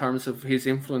renowned in terms of his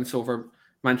influence over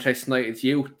Manchester United's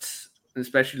youths,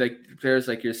 especially like players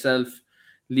like yourself,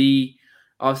 Lee,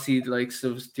 obviously like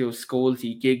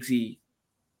Scholesy, Giggsy,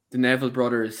 the Neville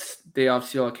brothers. They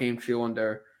obviously all came through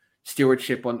under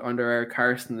stewardship under Eric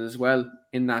Harrison as well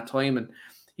in that time, and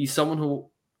he's someone who,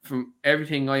 from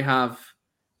everything I have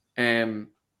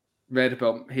read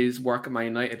about his work at Man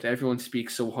United, everyone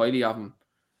speaks so highly of him,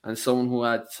 and someone who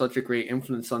had such a great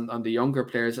influence on the younger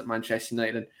players at Manchester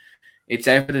United. It's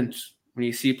evident when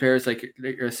you see players like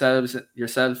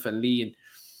yourself and Lee,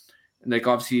 and like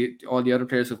obviously all the other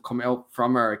players who've come out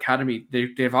from our academy.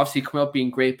 They've obviously come out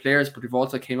being great players, but they've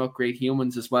also came out great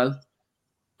humans as well.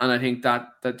 And I think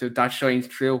that shines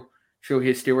through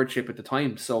his stewardship at the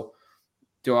time. So,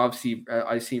 obviously,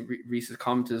 I see Reese's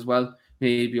comment as well.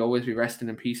 Maybe always be resting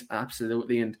in peace,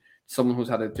 absolutely. And someone who's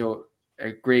had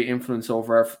a great influence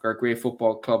over our great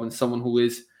football club, and someone who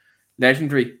is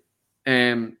legendary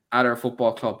at our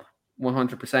football club,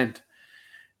 100%.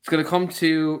 It's going to come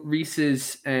to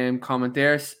Reese's comment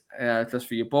there, just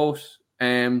for you both.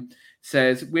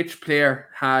 Says, which player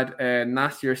had a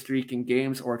nastier streak in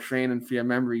games or training for your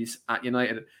memories at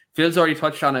United? Phil's already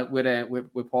touched on it with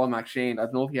Paul McShane. I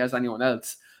don't know if he has anyone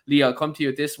else. Lee, I'll come to you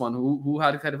with this one. Who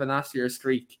had a kind of a nastier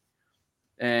streak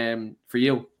for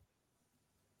you?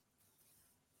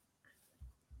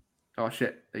 Oh,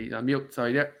 shit. He's on mute.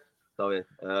 Sorry there. Sorry.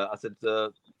 I said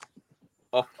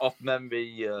off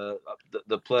memory,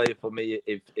 the player for me,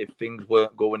 if things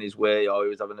weren't going his way or he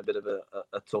was having a bit of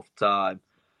a tough time,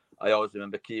 I always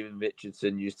remember Kieran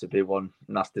Richardson used to be one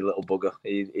nasty little bugger.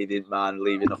 He didn't mind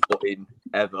leaving a foot in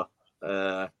ever.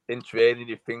 In training,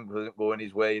 if things wasn't going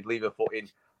his way, he'd leave a foot in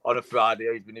on a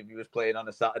Friday, even if he was playing on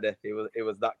a Saturday. It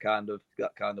was that kind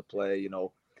of player, you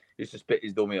know. He used to spit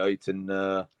his dummy out and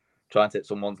try and take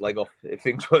someone's leg off if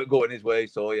things weren't going his way.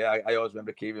 So yeah, I always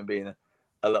remember Kieran being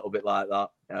a little bit like that.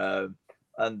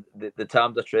 And the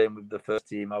times I trained with the first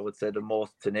team, I would say the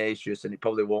most tenacious, and it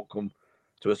probably won't come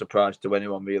to a surprise to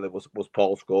anyone really, was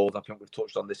Paul Scholes. I think we've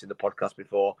touched on this in the podcast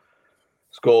before.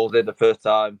 Scholes did the first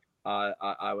time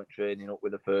I went training up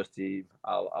with the first team.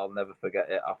 I'll never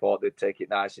forget it. I thought they'd take it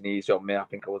nice and easy on me. I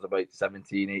think I was about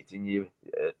 17, 18 years,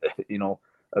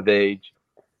 of age.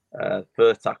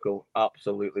 First tackle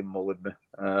absolutely mullered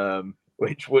me,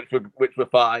 which were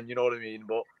fine, you know what I mean.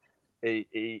 But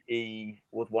he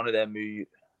was one of them who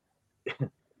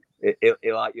it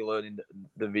like you're learning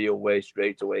the real way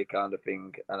straight away kind of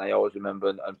thing. And I always remember,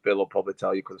 and Phil will probably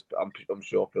tell you because I'm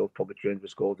sure Phil probably trained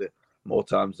with Scholes more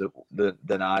times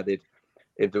than I did.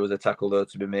 If there was a tackle there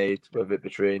to be made, whether it be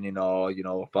training or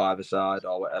a five-a-side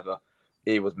or whatever,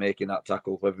 he was making that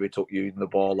tackle, whether he took you in the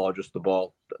ball or just the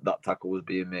ball. That tackle was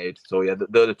being made. So yeah,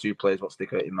 they're the two players what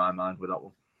stick out in my mind with that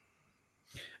one.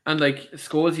 And like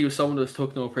Scholes, he was someone who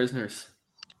took no prisoners.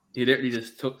 He literally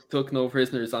just took no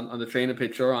prisoners on the training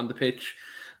pitch or on the pitch.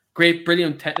 Great,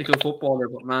 brilliant technical footballer,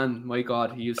 but man, my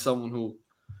God, he was someone who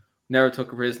never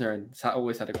took a prisoner and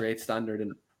always had a great standard.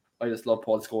 And I just love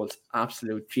Paul Scholes,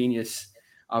 absolute genius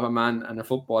of a man and a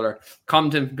footballer.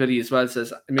 Compton from Billy as well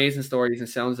says, amazing stories and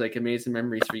sounds like amazing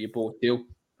memories for you both too.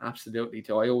 Absolutely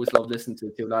too. I always love listening to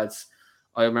the two lads.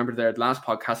 I remember there at the last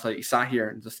podcast, I sat here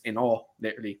and just in awe,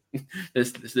 literally,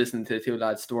 just listening to the two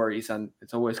lads' stories, and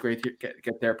it's always great to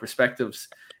get their perspectives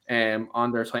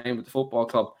on their time with the football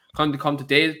club. Come to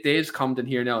Dave's comment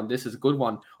here now, and this is a good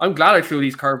one. I'm glad I threw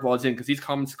these curveballs in because these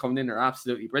comments coming in are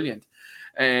absolutely brilliant.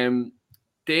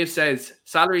 Dave says,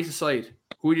 salaries aside,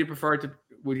 who would you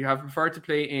have preferred to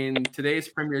play in today's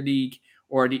Premier League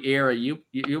or the era you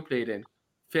played in?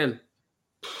 Phil?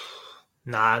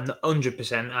 Nah,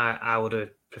 100%. I would have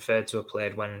preferred to have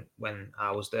played when I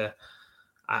was there.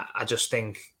 I just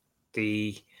think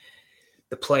the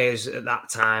players at that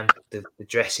time, the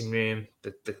dressing room,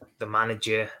 the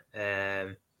manager,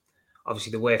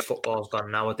 obviously the way football's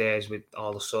gone nowadays with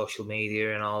all the social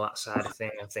media and all that side of thing,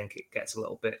 I think it gets a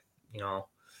little bit,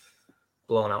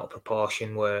 blown out of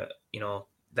proportion. Where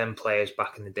them players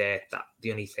back in the day, that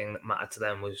the only thing that mattered to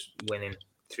them was winning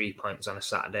 3 points on a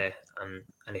Saturday,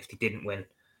 and if they didn't win,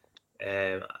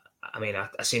 I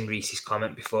seen Reese's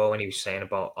comment before when he was saying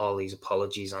about all these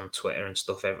apologies on Twitter and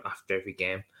stuff after every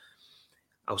game.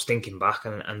 I was thinking back,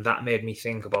 and that made me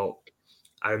think about.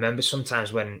 I remember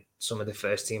sometimes when some of the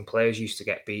first team players used to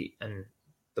get beat, and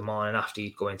the morning after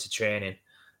you'd go into training,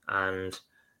 and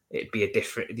it'd be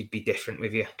different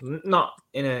with you. Not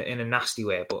in a nasty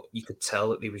way, but you could tell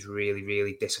that they was really,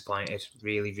 really disappointed,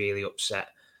 really, really upset.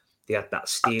 They had that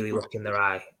steely look in their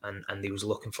eye, and they was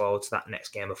looking forward to that next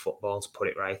game of football to put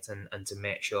it right and to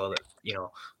make sure that,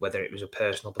 whether it was a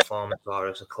personal performance or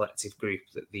as a collective group,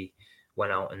 that they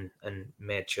went out and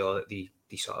made sure that they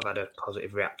sort of had a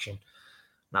positive reaction.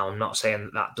 Now, I'm not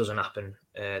saying that doesn't happen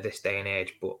this day and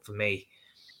age, but for me,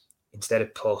 instead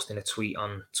of posting a tweet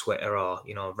on Twitter or,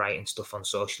 writing stuff on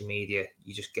social media,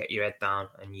 you just get your head down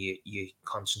and you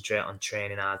concentrate on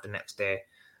training hard the next day,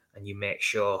 and you make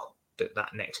sure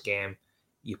that next game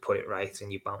you put it right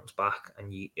and you bounce back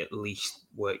and you at least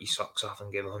work your socks off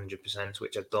and give 100%,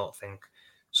 which I don't think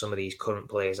some of these current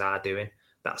players are doing.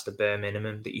 That's the bare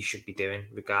minimum that you should be doing,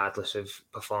 regardless of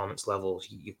performance levels.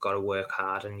 You've got to work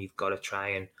hard and you've got to try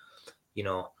and,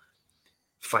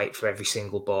 fight for every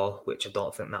single ball, which I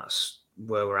don't think that's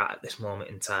where we're at this moment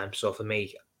in time. So for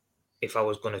me, if I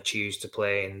was going to choose to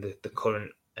play in the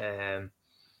current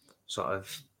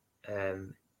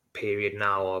period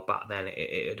now or back then,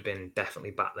 it would have been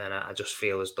definitely back then. I just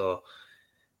feel as though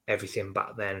everything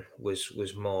back then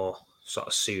was more sort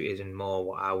of suited and more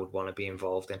what I would want to be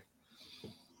involved in.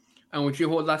 And would you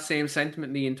hold that same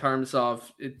sentiment in terms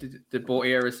of the both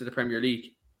eras of the Premier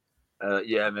League?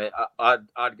 Yeah, mate.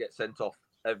 I'd get sent off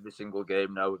every single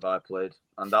game now if I played,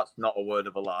 and that's not a word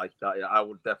of a lie. I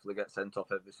would definitely get sent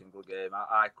off every single game.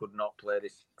 I could not play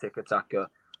this tick-attacker,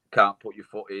 can't put your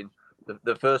foot in.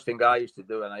 The first thing I used to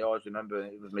do, and I always remember,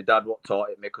 it was my dad what taught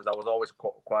it me, because I was always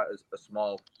quite a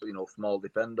small, small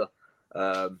defender.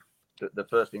 The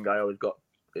first thing I always got,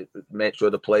 make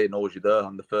sure the player knows you're there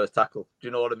on the first tackle. Do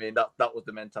you know what I mean? That was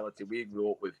the mentality we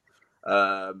grew up with.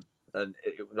 And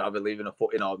it was either leaving a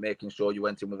foot in or making sure you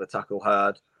went in with a tackle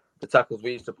hard. The tackles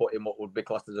we used to put in, what would be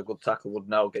classed as a good tackle, would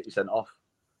now get you sent off.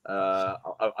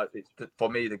 For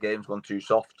me, the game's gone too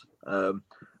soft.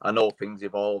 I know things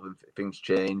evolve and things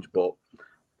change, but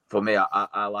for me,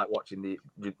 I like watching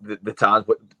the times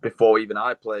before even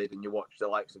I played, and you watch the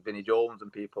likes of Vinnie Jones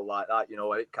and people like that,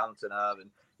 Eric Cantona, and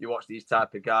you watch these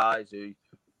type of guys who,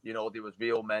 there was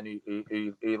real men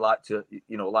who like to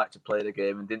play the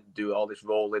game and didn't do all this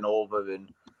rolling over,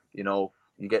 and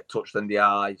you get touched in the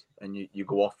eye and you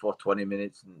go off for 20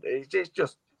 minutes, and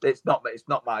it's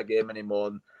not my game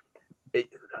anymore.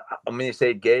 And you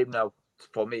say game now,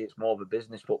 for me it's more of a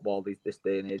business football this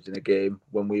day and age than a game.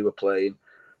 When we were playing,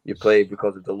 you played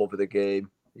because of the love of the game.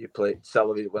 You played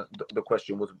salary. The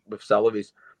question was with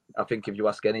salaries. I think if you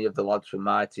ask any of the lads from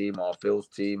my team or Phil's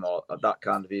team or that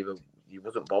kind of either, you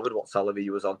wasn't bothered what salary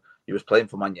you was on. You was playing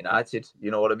for Man United.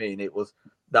 You know what I mean?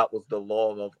 That was the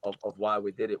law of why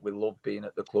we did it. We loved being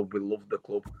at the club. We loved the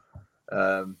club.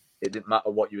 It didn't matter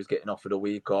what you was getting offered a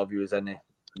week or if you was any,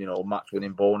 match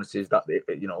winning bonuses. That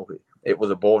it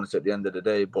was a bonus at the end of the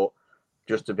day. But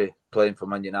just to be playing for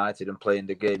Man United and playing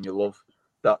the game you love,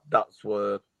 that's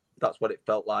what it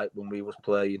felt like when we was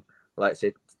playing. Like I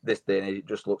said, this day and age, it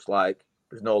just looks like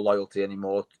there's no loyalty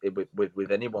anymore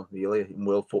with anyone really in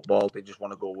world football. They just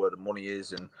want to go where the money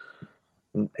is, and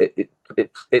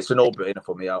it's a no-brainer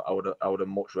for me. I would have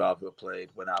much rather have played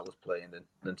when I was playing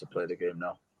than to play the game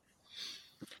now.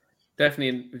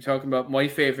 Definitely, we're talking about my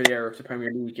favourite era of the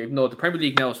Premier League. No, the Premier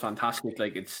League now is fantastic.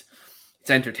 Like it's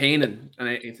entertaining and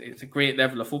it's a great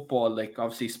level of football. Like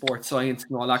obviously sports science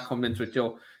and all that coming into it.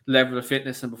 The level of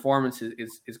fitness and performance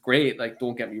is great. Like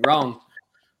don't get me wrong,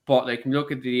 but like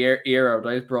look at the era that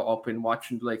I was brought up in,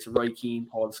 watching the likes of Roy Keane,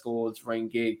 Paul Scholes, Ryan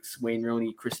Giggs, Wayne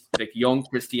Rooney, young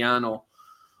Cristiano.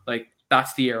 Like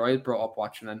that's the era I was brought up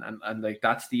watching, and like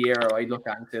that's the era I look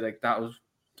at and say like that was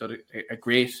a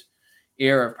great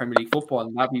era of Premier League football,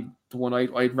 and that'd be the one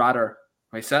I'd rather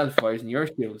myself if I was in your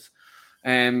shoes.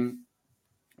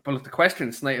 But look, the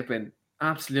questions tonight have been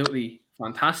absolutely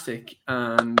fantastic,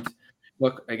 and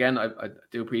look, again, I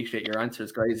do appreciate your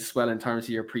answers, guys, as well in terms of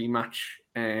your pre-match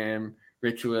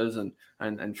rituals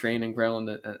and training ground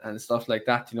and stuff like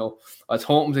that. I was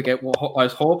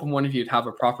hoping one of you'd have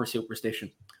a proper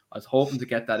superstition. I was hoping to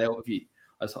get that out of you.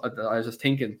 I was just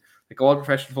thinking, like all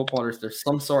professional footballers, there's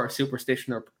some sort of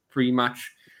superstition or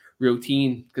pre-match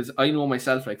routine, because I know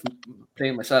myself, like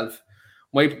playing myself,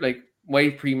 my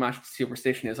pre-match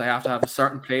superstition is I have to have a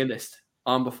certain playlist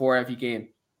on before every game.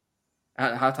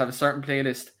 I have to have a certain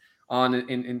playlist on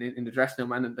in the dressing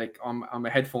room and like on my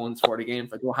headphones for the game.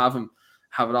 If I don't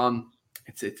have it on,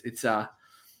 it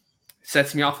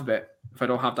sets me off a bit if I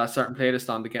don't have that certain playlist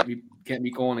on to get me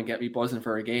going and get me buzzing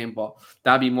for a game. But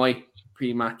that'd be my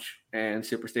pre-match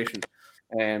superstition.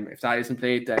 If that isn't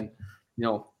played, then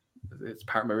it's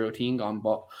part of my routine gone.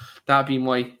 But that'd be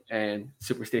my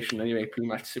superstition anyway,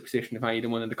 pre-match superstition, if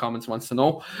anyone in the comments wants to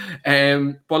know.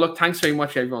 But look, thanks very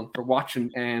much everyone for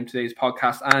watching today's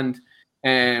podcast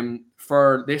and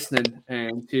for listening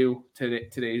to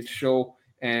today's show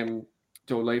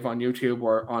live on YouTube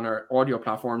or on our audio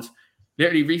platforms.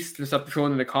 Literally, Reese just up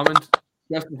thrown in the comment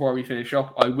just before we finish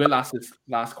up. I will ask this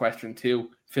last question to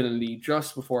Phil and Lee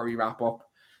just before we wrap up.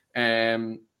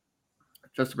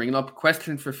 Just to bring it up,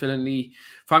 question for Phil and Lee: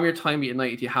 from your time at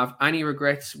United, do you have any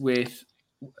regrets with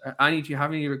do you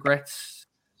have any regrets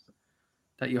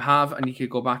that you have and you could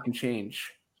go back and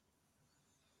change?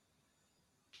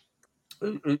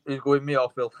 Who's going, me or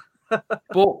Phil? But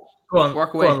Go on,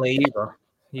 work away. Go on, Lee,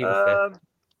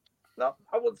 No,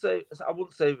 I wouldn't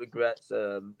say regrets.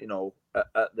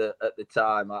 At the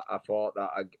time, I thought that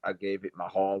I gave it my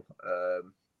all.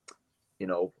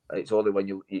 It's only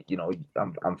when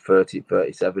I'm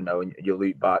 37 now, and you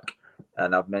look back,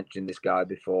 and I've mentioned this guy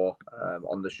before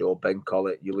on the show, Ben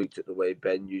Collett. You looked at the way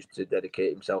Ben used to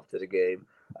dedicate himself to the game,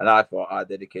 and I thought I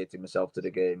dedicated myself to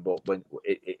the game. But when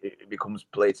it becomes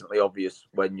blatantly obvious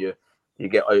when you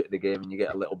get out of the game and you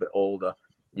get a little bit older,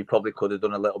 you probably could have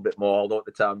done a little bit more. Although at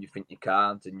the time you think you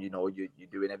can't, and you're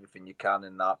doing everything you can,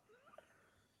 and that.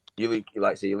 You look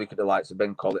at the likes of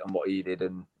Ben Collett and what he did,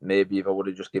 and maybe if I would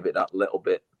have just give it that little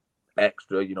bit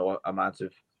extra, I might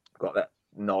have got that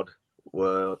nod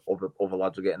where other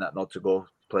lads were getting that nod to go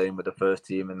playing with the first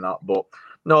team and that. But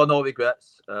no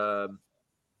regrets.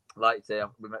 Like I say,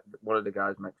 one of the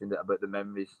guys mentioned it about the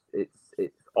memories. It's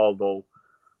although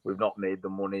we've not made the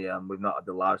money and we've not had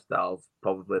the lifestyles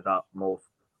probably that most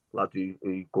lads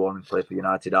who go on and play for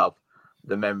United have.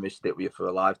 The memories stick with you for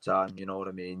a lifetime. You know what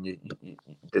I mean?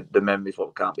 The memories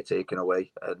what can't be taken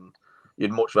away, and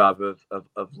you'd much rather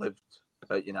have lived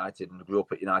at United and grew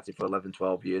up at United for 11,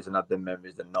 12 years and had them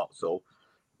memories than not. So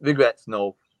regrets,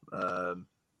 no.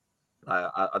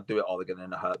 I'd do it all again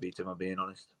in a heartbeat, if I'm being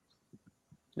honest.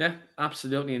 Yeah,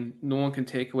 absolutely. And no one can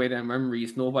take away their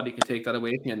memories. Nobody can take that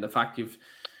away from you. And the fact you've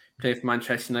played for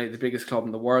Manchester United, the biggest club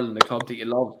in the world, and the club that you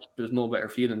love, there's no better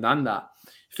feeling than that.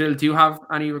 Phil, do you have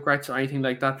any regrets or anything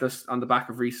like that, just on the back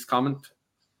of Reese's comment?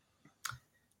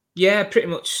 Yeah, pretty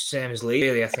much same as Lee,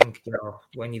 really. I think,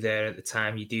 when you're there at the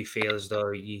time, you do feel as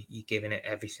though you're giving it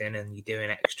everything and you're doing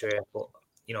extra. But,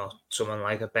 someone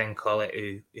like a Ben Collett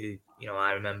who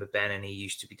I remember Ben, and he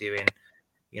used to be doing,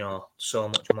 so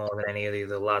much more than any of the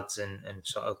other lads and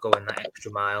sort of going that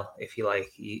extra mile, if you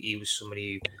like. He was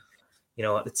somebody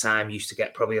who, at the time used to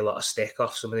get probably a lot of stick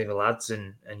off some of the other lads,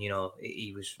 and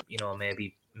he was,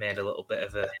 maybe made a little bit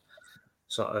of a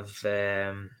sort of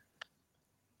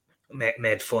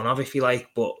made fun of, if you like.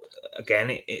 But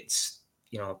again, it's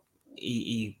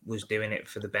he was doing it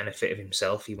for the benefit of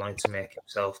himself. He wanted to make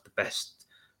himself the best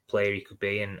player he could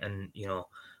be, and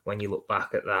when you look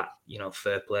back at that,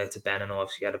 fair play to Ben. And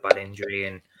obviously he had a bad injury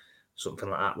and something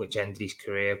like that which ended his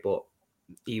career, but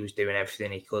he was doing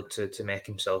everything he could to make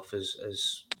himself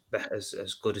as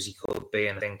good as he could be.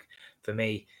 And I think for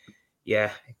me,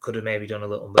 yeah, it could have maybe done a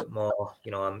little bit more.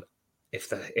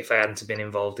 If I hadn't been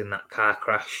involved in that car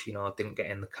crash, I didn't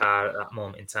get in the car at that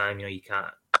moment in time. You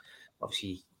can't,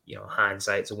 obviously,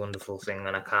 hindsight's a wonderful thing,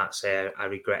 and I can't say I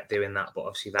regret doing that. But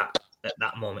obviously, that at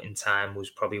that moment in time was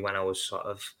probably when I was sort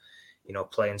of,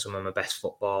 playing some of my best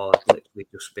football. I'd literally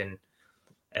just been,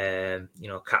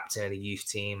 captain of the youth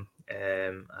team.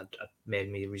 I'd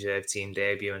made my reserve team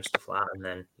debut and stuff like that, and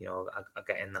then I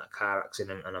get in that car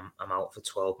accident and I'm out for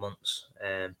 12 months,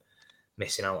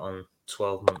 missing out on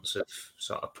 12 months of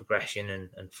sort of progression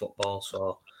and football.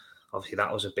 So obviously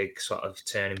that was a big sort of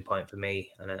turning point for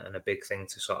me, and a big thing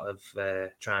to sort of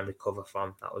try and recover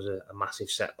from. That was a massive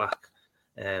setback,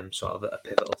 sort of at a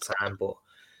pivotal time. But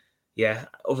yeah,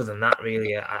 other than that,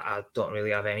 really, I don't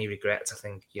really have any regrets. I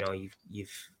think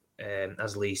you've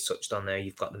as Lee's touched on there,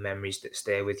 you've got the memories that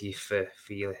stay with you for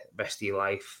your rest of your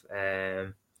life,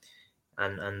 and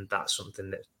that's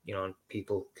something that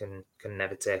people can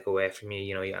never take away from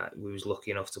you. We was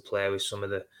lucky enough to play with some of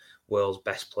the world's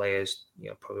best players.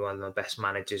 Probably one of the best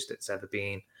managers that's ever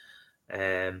been.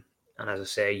 And as I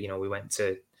say, we went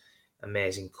to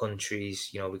amazing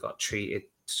countries. We got treated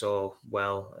so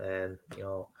well, and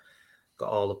got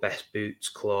all the best boots,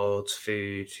 clothes,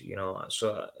 food.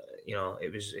 So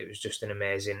it was just an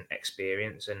amazing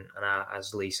experience. And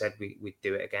as Lee said, we'd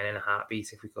do it again in a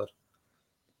heartbeat if we could.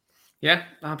 Yeah,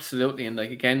 absolutely. And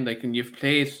and you've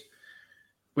played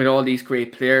with all these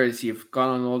great players, you've gone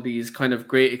on all these kind of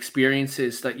great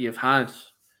experiences that you've had.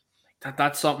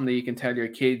 That's something that you can tell your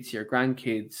kids, your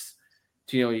grandkids.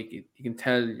 You can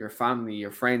tell your family,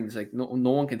 your friends. Like no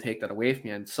one can take that away from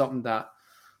you. And something that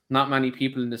not many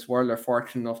people in this world are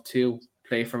fortunate enough to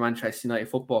play for Manchester United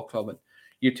Football Club, and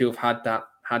you two have had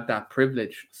that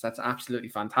privilege. So that's absolutely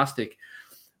fantastic.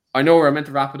 I know we're meant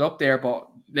to wrap it up there, but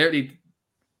literally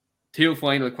 2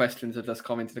 final questions have just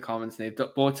come into the comments, and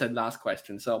they've both said last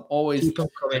question. So I'm always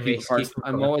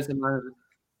I'm always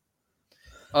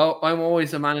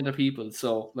a man of the people.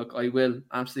 So look, I will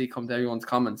absolutely come to everyone's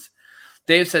comments.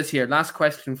 Dave says here, last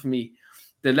question for me.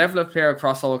 The level of player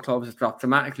across all clubs has dropped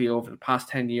dramatically over the past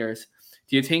 10 years.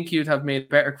 Do you think you'd have made a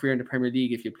better career in the Premier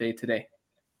League if you played today?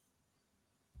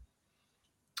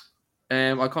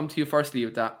 I'll come to you firstly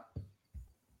with that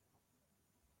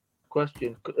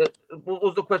question. What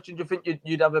was the question? Do you think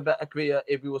you'd have a better career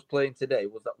if you was playing today?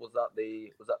 Was that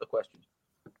the question?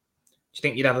 Do you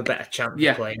think you'd have a better chance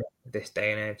of playing this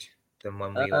day and age than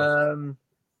when we was?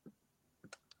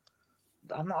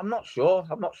 I'm not sure.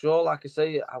 Like I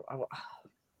say,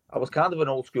 I was kind of an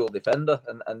old school defender,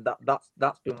 and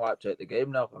that's been wiped out the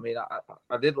game now. I mean,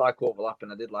 I did like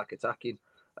overlapping, I did like attacking,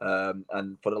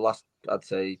 and for the last, I'd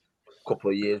say,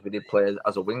 couple of years, we did play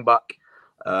as a wing back.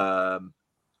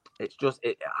 It's just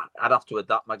I'd have to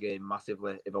adapt my game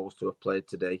massively if I was to have played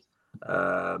today.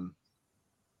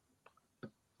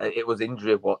 It was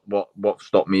injury what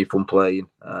stopped me from playing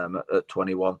at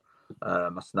 21. I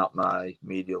snapped my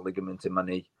medial ligament in my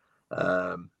knee.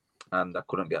 and I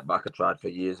couldn't get back. I tried for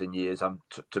years and years.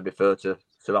 To be fair to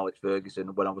Sir Alex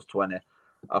Ferguson, when I was 20,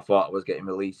 I thought I was getting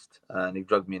released, and he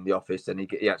dragged me in the office, and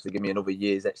he actually gave me another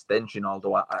year's extension,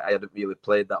 although I hadn't really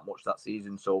played that much that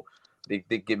season. So they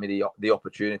did give me the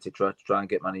opportunity to try and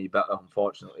get my knee better.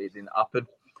 Unfortunately, it didn't happen.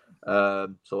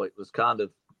 So it was kind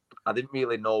of, I didn't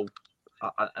really know,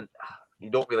 and you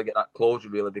don't really get that closure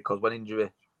really, because when injury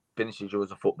finishes you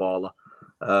as a footballer,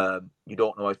 you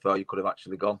don't know how far you could have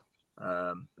actually gone.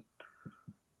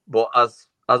 But as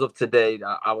of today,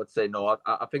 I would say no.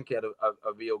 I think he had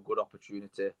a real good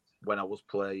opportunity when I was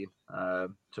playing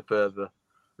to further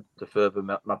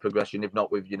my progression, if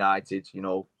not with United,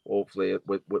 hopefully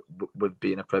with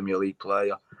being a Premier League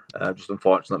player. Just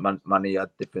unfortunately, Manny had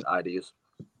different ideas.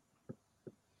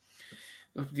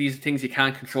 These are things you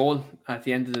can't control at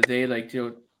the end of the day. Like,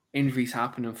 injuries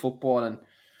happen in football, and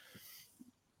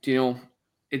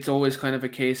it's always kind of a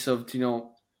case of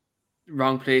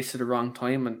wrong place at the wrong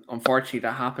time, and unfortunately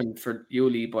that happened for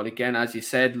Lee. But again, as you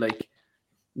said, like,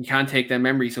 you can't take their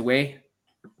memories away.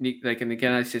 Like, and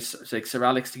again, it's like Sir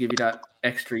Alex to give you that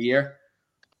extra year.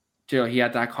 He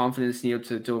had that confidence in you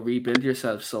to rebuild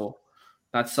yourself. So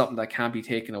that's something that can't be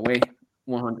taken away,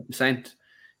 100%.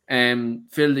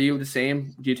 Phil, do you the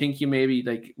same? Do you think you maybe,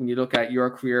 like, when you look at your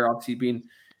career, obviously being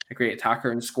a great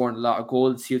attacker and scoring a lot of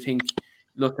goals, do you think,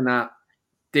 looking at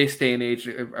this day and age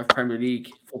of Premier League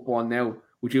football now,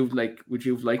 would you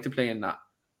have liked to play in that?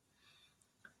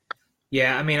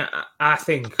 Yeah, I mean, I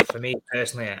think for me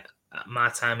personally, at my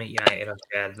time at United,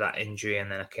 I had that injury, and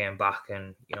then I came back,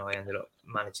 and I ended up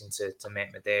managing to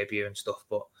make my debut and stuff.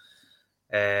 But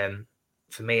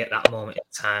for me at that moment in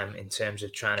time, in terms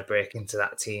of trying to break into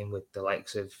that team with the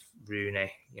likes of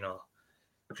Rooney,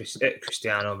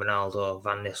 Cristiano Ronaldo,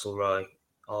 Van Nistelrooy,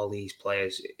 all these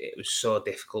players, it was so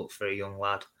difficult for a young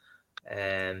lad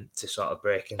to sort of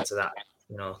break into that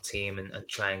team and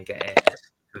try and get it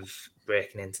of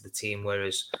breaking into the team.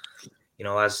 Whereas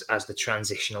as the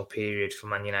transitional period for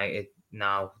Man United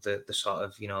now, the sort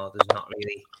of there's not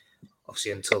really,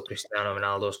 obviously until Cristiano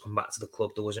Ronaldo's come back to the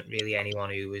club, there wasn't really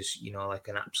anyone who was like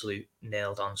an absolute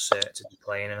nailed on cert to be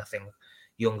playing. And I think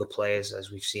younger players,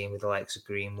 as we've seen with the likes of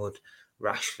Greenwood,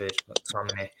 Rashford,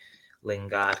 McTominay,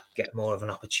 Lingard, get more of an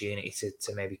opportunity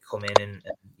to maybe come in and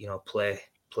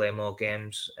play more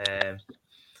games.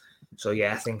 So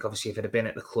yeah, I think obviously if it had been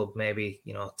at the club maybe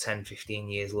 10, 15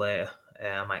 years later,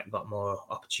 I might have got more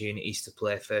opportunities to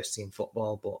play first team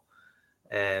football.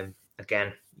 But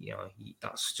again,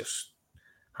 that's just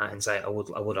hindsight. I would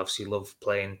obviously love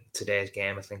playing today's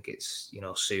game. I think it's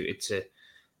suited to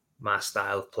my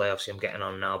style of play. Obviously I'm getting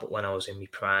on now, but when I was in my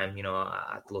prime,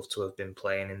 I'd love to have been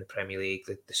playing in the Premier League,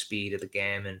 the speed of the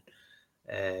game and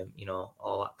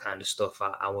all that kind of stuff.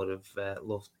 I would have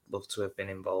loved to have been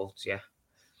involved.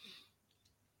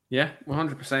 Yeah,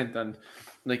 100%. And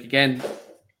like, again,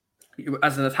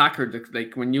 as an attacker,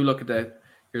 like when you look at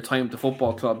your time at the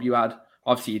football club, you had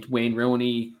obviously Wayne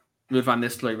Rooney, Van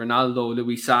Nistelrooy, Ronaldo,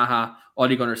 Louis Saha,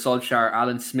 Ole Gunnar Solskjaer,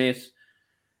 Alan Smith.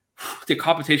 The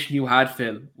competition you had,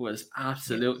 Phil, was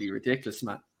absolutely ridiculous,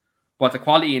 man. But the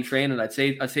quality in training, I'd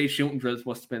say shooting drills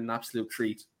must have been an absolute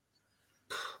treat.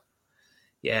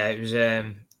 Yeah, it was,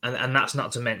 and that's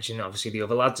not to mention obviously the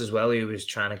other lads as well who was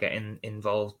trying to get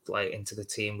involved like into the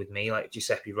team with me, like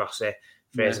Giuseppe Rossi,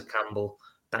 Fraser Campbell,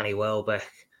 Danny Welbeck,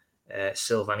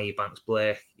 Sylvan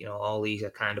Ebanks-Blake. All these are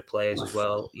kind of players as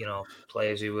well.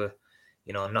 Players who were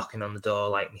knocking on the door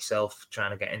like myself,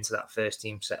 trying to get into that first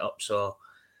team setup. So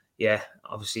yeah,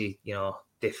 obviously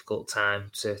difficult time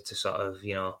to sort of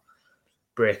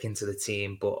break into the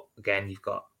team, but again you've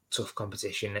got tough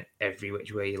competition every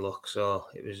which way you look, so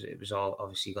it was all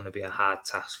obviously going to be a hard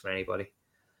task for anybody.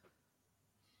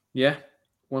 Yeah,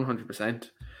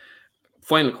 100%.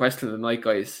 Final question of the night,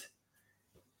 guys.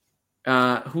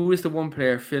 Who is the one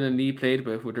player Phil and Lee played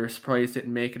with who they're surprised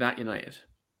didn't make it at United?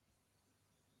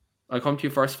 I'll come to you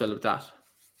first, Phil, with that.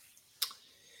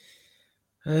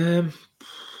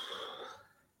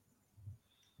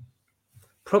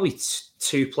 Probably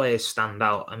two players stand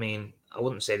out. I mean, I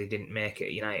wouldn't say they didn't make it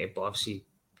at United, but obviously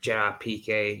Gerard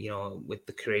Piqué, with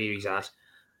the career he's had,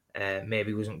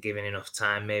 maybe wasn't given enough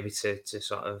time maybe to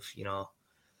sort of,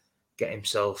 get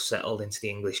himself settled into the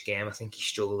English game. I think he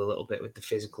struggled a little bit with the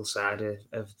physical side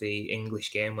of the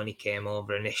English game when he came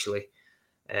over initially.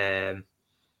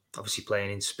 Obviously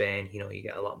playing in Spain, you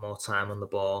get a lot more time on the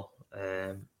ball,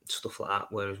 stuff like that.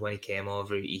 Whereas when he came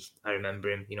over, I remember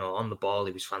him, on the ball,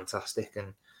 he was fantastic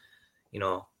and,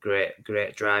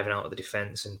 great driving out of the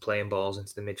defence and playing balls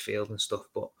into the midfield and stuff.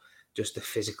 But just the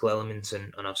physical elements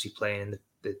and obviously playing in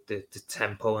the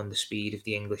tempo and the speed of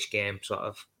the English game sort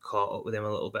of caught up with him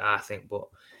a little bit, I think. But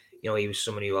he was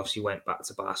someone who obviously went back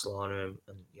to Barcelona,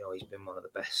 and he's been one of the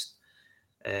best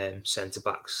centre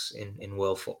backs in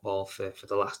world football for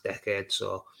the last decade.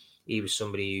 So he was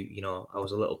somebody who, I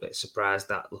was a little bit surprised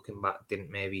that, looking back,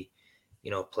 didn't maybe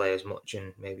play as much,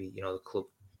 and maybe the club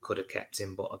could have kept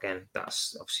him. But again,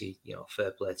 that's obviously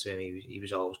fair play to him. He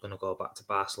was always going to go back to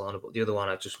Barcelona. But the other one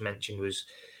I just mentioned was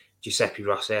Giuseppe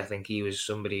Rossi. I think he was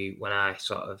somebody, when I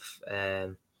sort of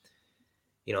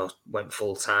went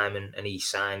full time and he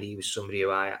signed, he was somebody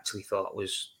who I actually thought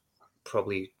was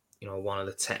probably one of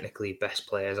the technically best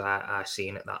players I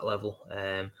seen at that level.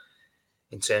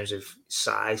 In terms of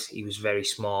size, he was very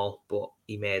small, but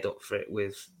he made up for it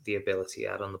with the ability he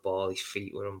had on the ball. His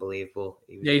feet were unbelievable.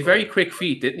 He's very quick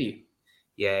feet, didn't he?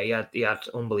 Yeah, he had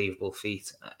unbelievable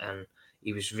feet, and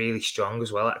he was really strong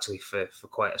as well, actually, for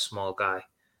quite a small guy.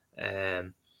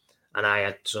 And I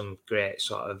had some great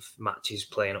sort of matches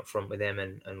playing up front with him,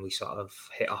 and we sort of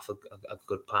hit off a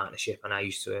good partnership. And I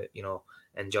used to,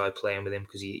 enjoy playing with him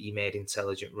because he made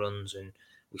intelligent runs, and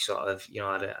we sort of,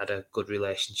 had a good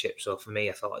relationship. So for me,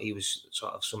 I thought he was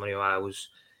sort of someone who I was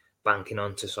banking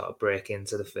on to sort of break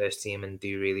into the first team and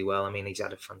do really well. I mean, he's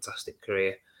had a fantastic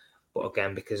career, but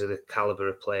again, because of the caliber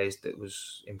of players that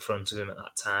was in front of him at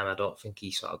that time, I don't think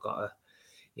he sort of got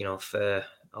a, fair,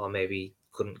 or maybe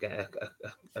couldn't get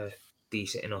a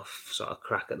decent enough sort of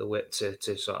crack at the whip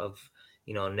to sort of,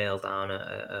 nail down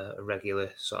a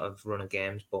regular sort of run of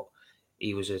games. But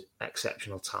he was an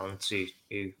exceptional talent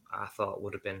who I thought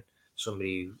would have been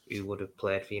somebody who would have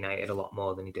played for United a lot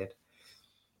more than he did.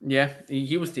 Yeah,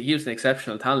 he was an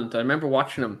exceptional talent. I remember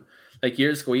watching him like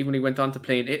years ago, even when he went on to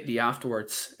play in Italy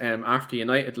afterwards, after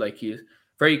United. Like, he's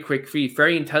very quick feet,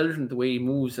 very intelligent the way he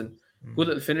moves, and good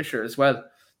little finisher as well.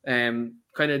 Kind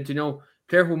of,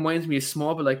 player who reminds me of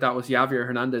small but like that was Javier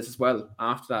Hernandez as well.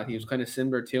 After that, he was kind of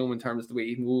similar to him in terms of the way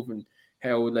he'd move and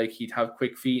how like he'd have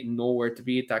quick feet and know where to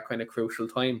be at that kind of crucial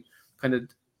time.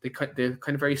 They're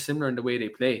kind of very similar in the way they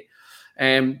play.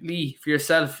 Lee, for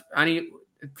yourself,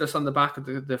 just on the back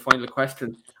of the final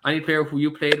question, any player who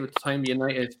you played with the time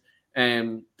United,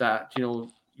 that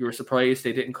you were surprised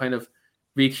they didn't kind of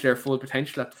reach their full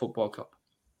potential at the football club?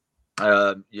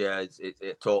 It's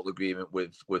a total agreement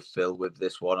with Phil with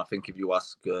this one. I think if you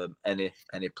ask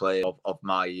any player of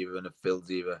my era and of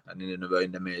Phil's era and in and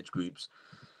around them age groups,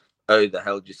 how the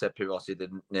hell Giuseppe Rossi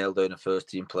didn't nail down a first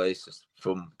team place,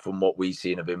 from what we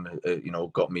seen of him,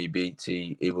 got me beat.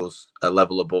 He was a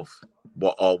level above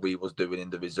what all we was doing in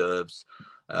the reserves.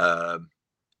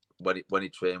 When he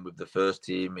trained with the first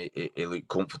team, he looked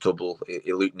comfortable.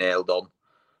 He looked nailed on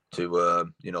to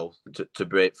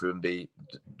break through and be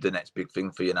the next big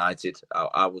thing for United.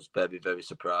 I was very, very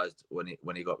surprised when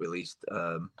he got released.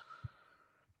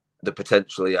 The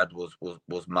potential he had was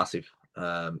massive.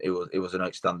 He was an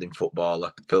outstanding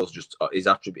footballer. Phil's just his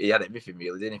attribute. He had everything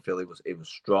really, didn't he? Phil, he was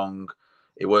strong.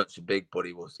 He weren't so big, but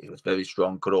he was very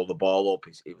strong. Could hold the ball up.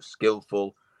 He was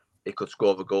skillful. He could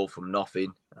score a goal from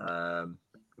nothing.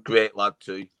 Great lad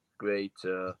too. Great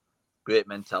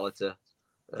mentality.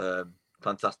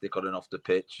 Fantastic on and off the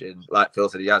pitch, and like Phil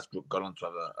said, he has gone on to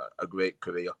have a great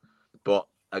career. But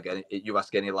again, you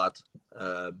ask any lad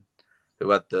who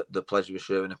had the pleasure of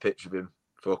sharing a pitch with him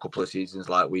for a couple of seasons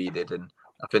like we did, and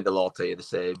I think they'll all tell you the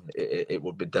same. It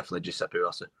would be definitely Giuseppe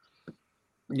Rossi.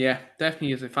 Yeah,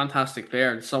 definitely is a fantastic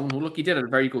player, and someone who, he did a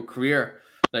very good career,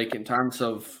 like in terms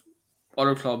of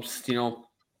other clubs,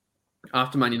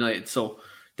 after Man United. So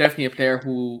definitely a player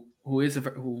who was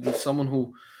someone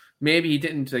who maybe he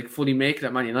didn't like fully make it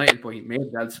at Man United, but he made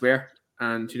it elsewhere,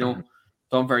 and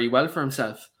done very well for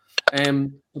himself. But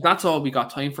that's all we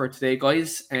got time for today,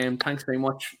 guys. Thanks very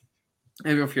much,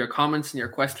 everyone, for your comments and your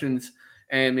questions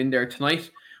in there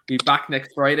tonight. We'll be back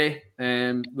next Friday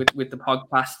with the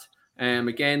podcast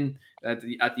again at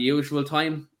the usual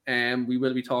time. We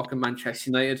will be talking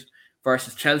Manchester United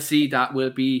versus Chelsea. That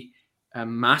will be a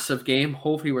massive game.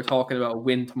 Hopefully we're talking about a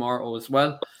win tomorrow as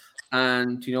well,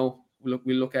 and we'll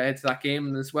look ahead to that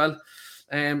game as well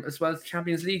as the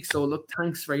Champions League. So look,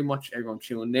 thanks very much everyone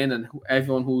tuning in, and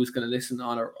everyone who's going to listen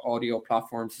on our audio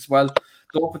platforms as well.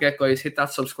 Don't forget, guys, hit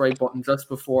that subscribe button just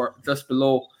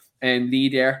below Lee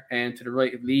there, and to the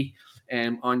right of Lee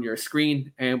on your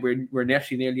screen. And we're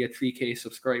actually nearly at 3K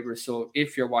subscribers. So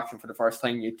if you're watching for the first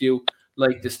time, you do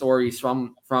like the stories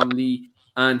from Lee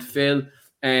and Phil,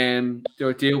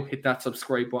 do hit that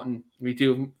subscribe button. We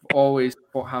do always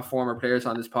have former players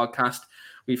on this podcast.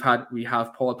 We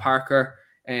have Paul Parker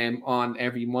on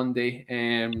every Monday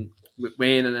with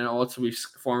Wayne, and then also we've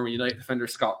former United defender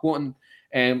Scott Wotton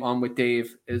on with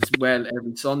Dave as well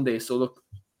every Sunday. So look,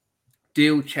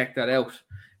 do check that out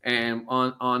on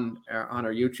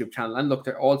our YouTube channel, and look,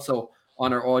 they're also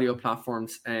on our audio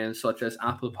platforms such as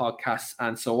Apple Podcasts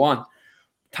and so on.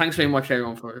 Thanks very much,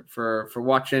 everyone, for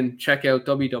watching. Check out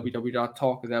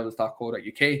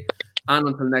www.talkofdevils.co.uk. And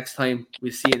until next time,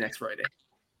 we'll see you next Friday.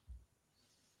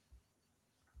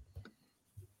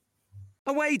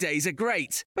 Away days are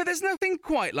great, but there's nothing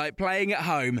quite like playing at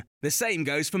home. The same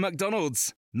goes for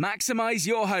McDonald's. Maximise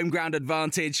your home ground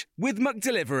advantage with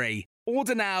McDelivery.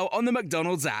 Order now on the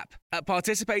McDonald's app. At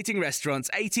participating restaurants,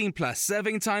 18 plus,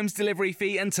 serving times, delivery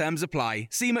fee and terms apply.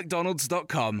 See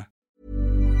mcdonalds.com.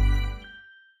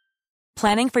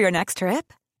 Planning for your next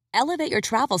trip? Elevate your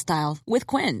travel style with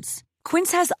Quince.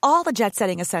 Quince has all the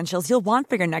jet-setting essentials you'll want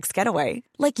for your next getaway,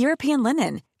 like European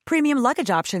linen, premium luggage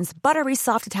options, buttery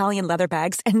soft Italian leather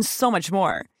bags, and so much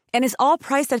more. And is all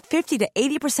priced at 50 to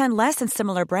 80% less than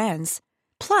similar brands.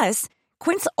 Plus,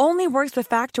 Quince only works with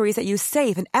factories that use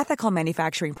safe and ethical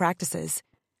manufacturing practices.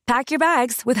 Pack your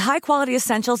bags with high-quality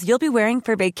essentials you'll be wearing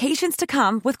for vacations to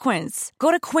come with Quince.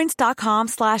 Go to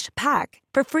quince.com/pack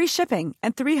for free shipping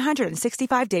and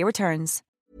 365-day returns.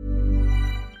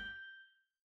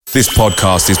 This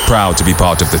podcast is proud to be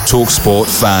part of the TalkSport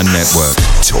Fan Network.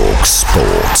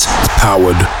 TalkSport.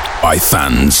 Powered by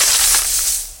fans.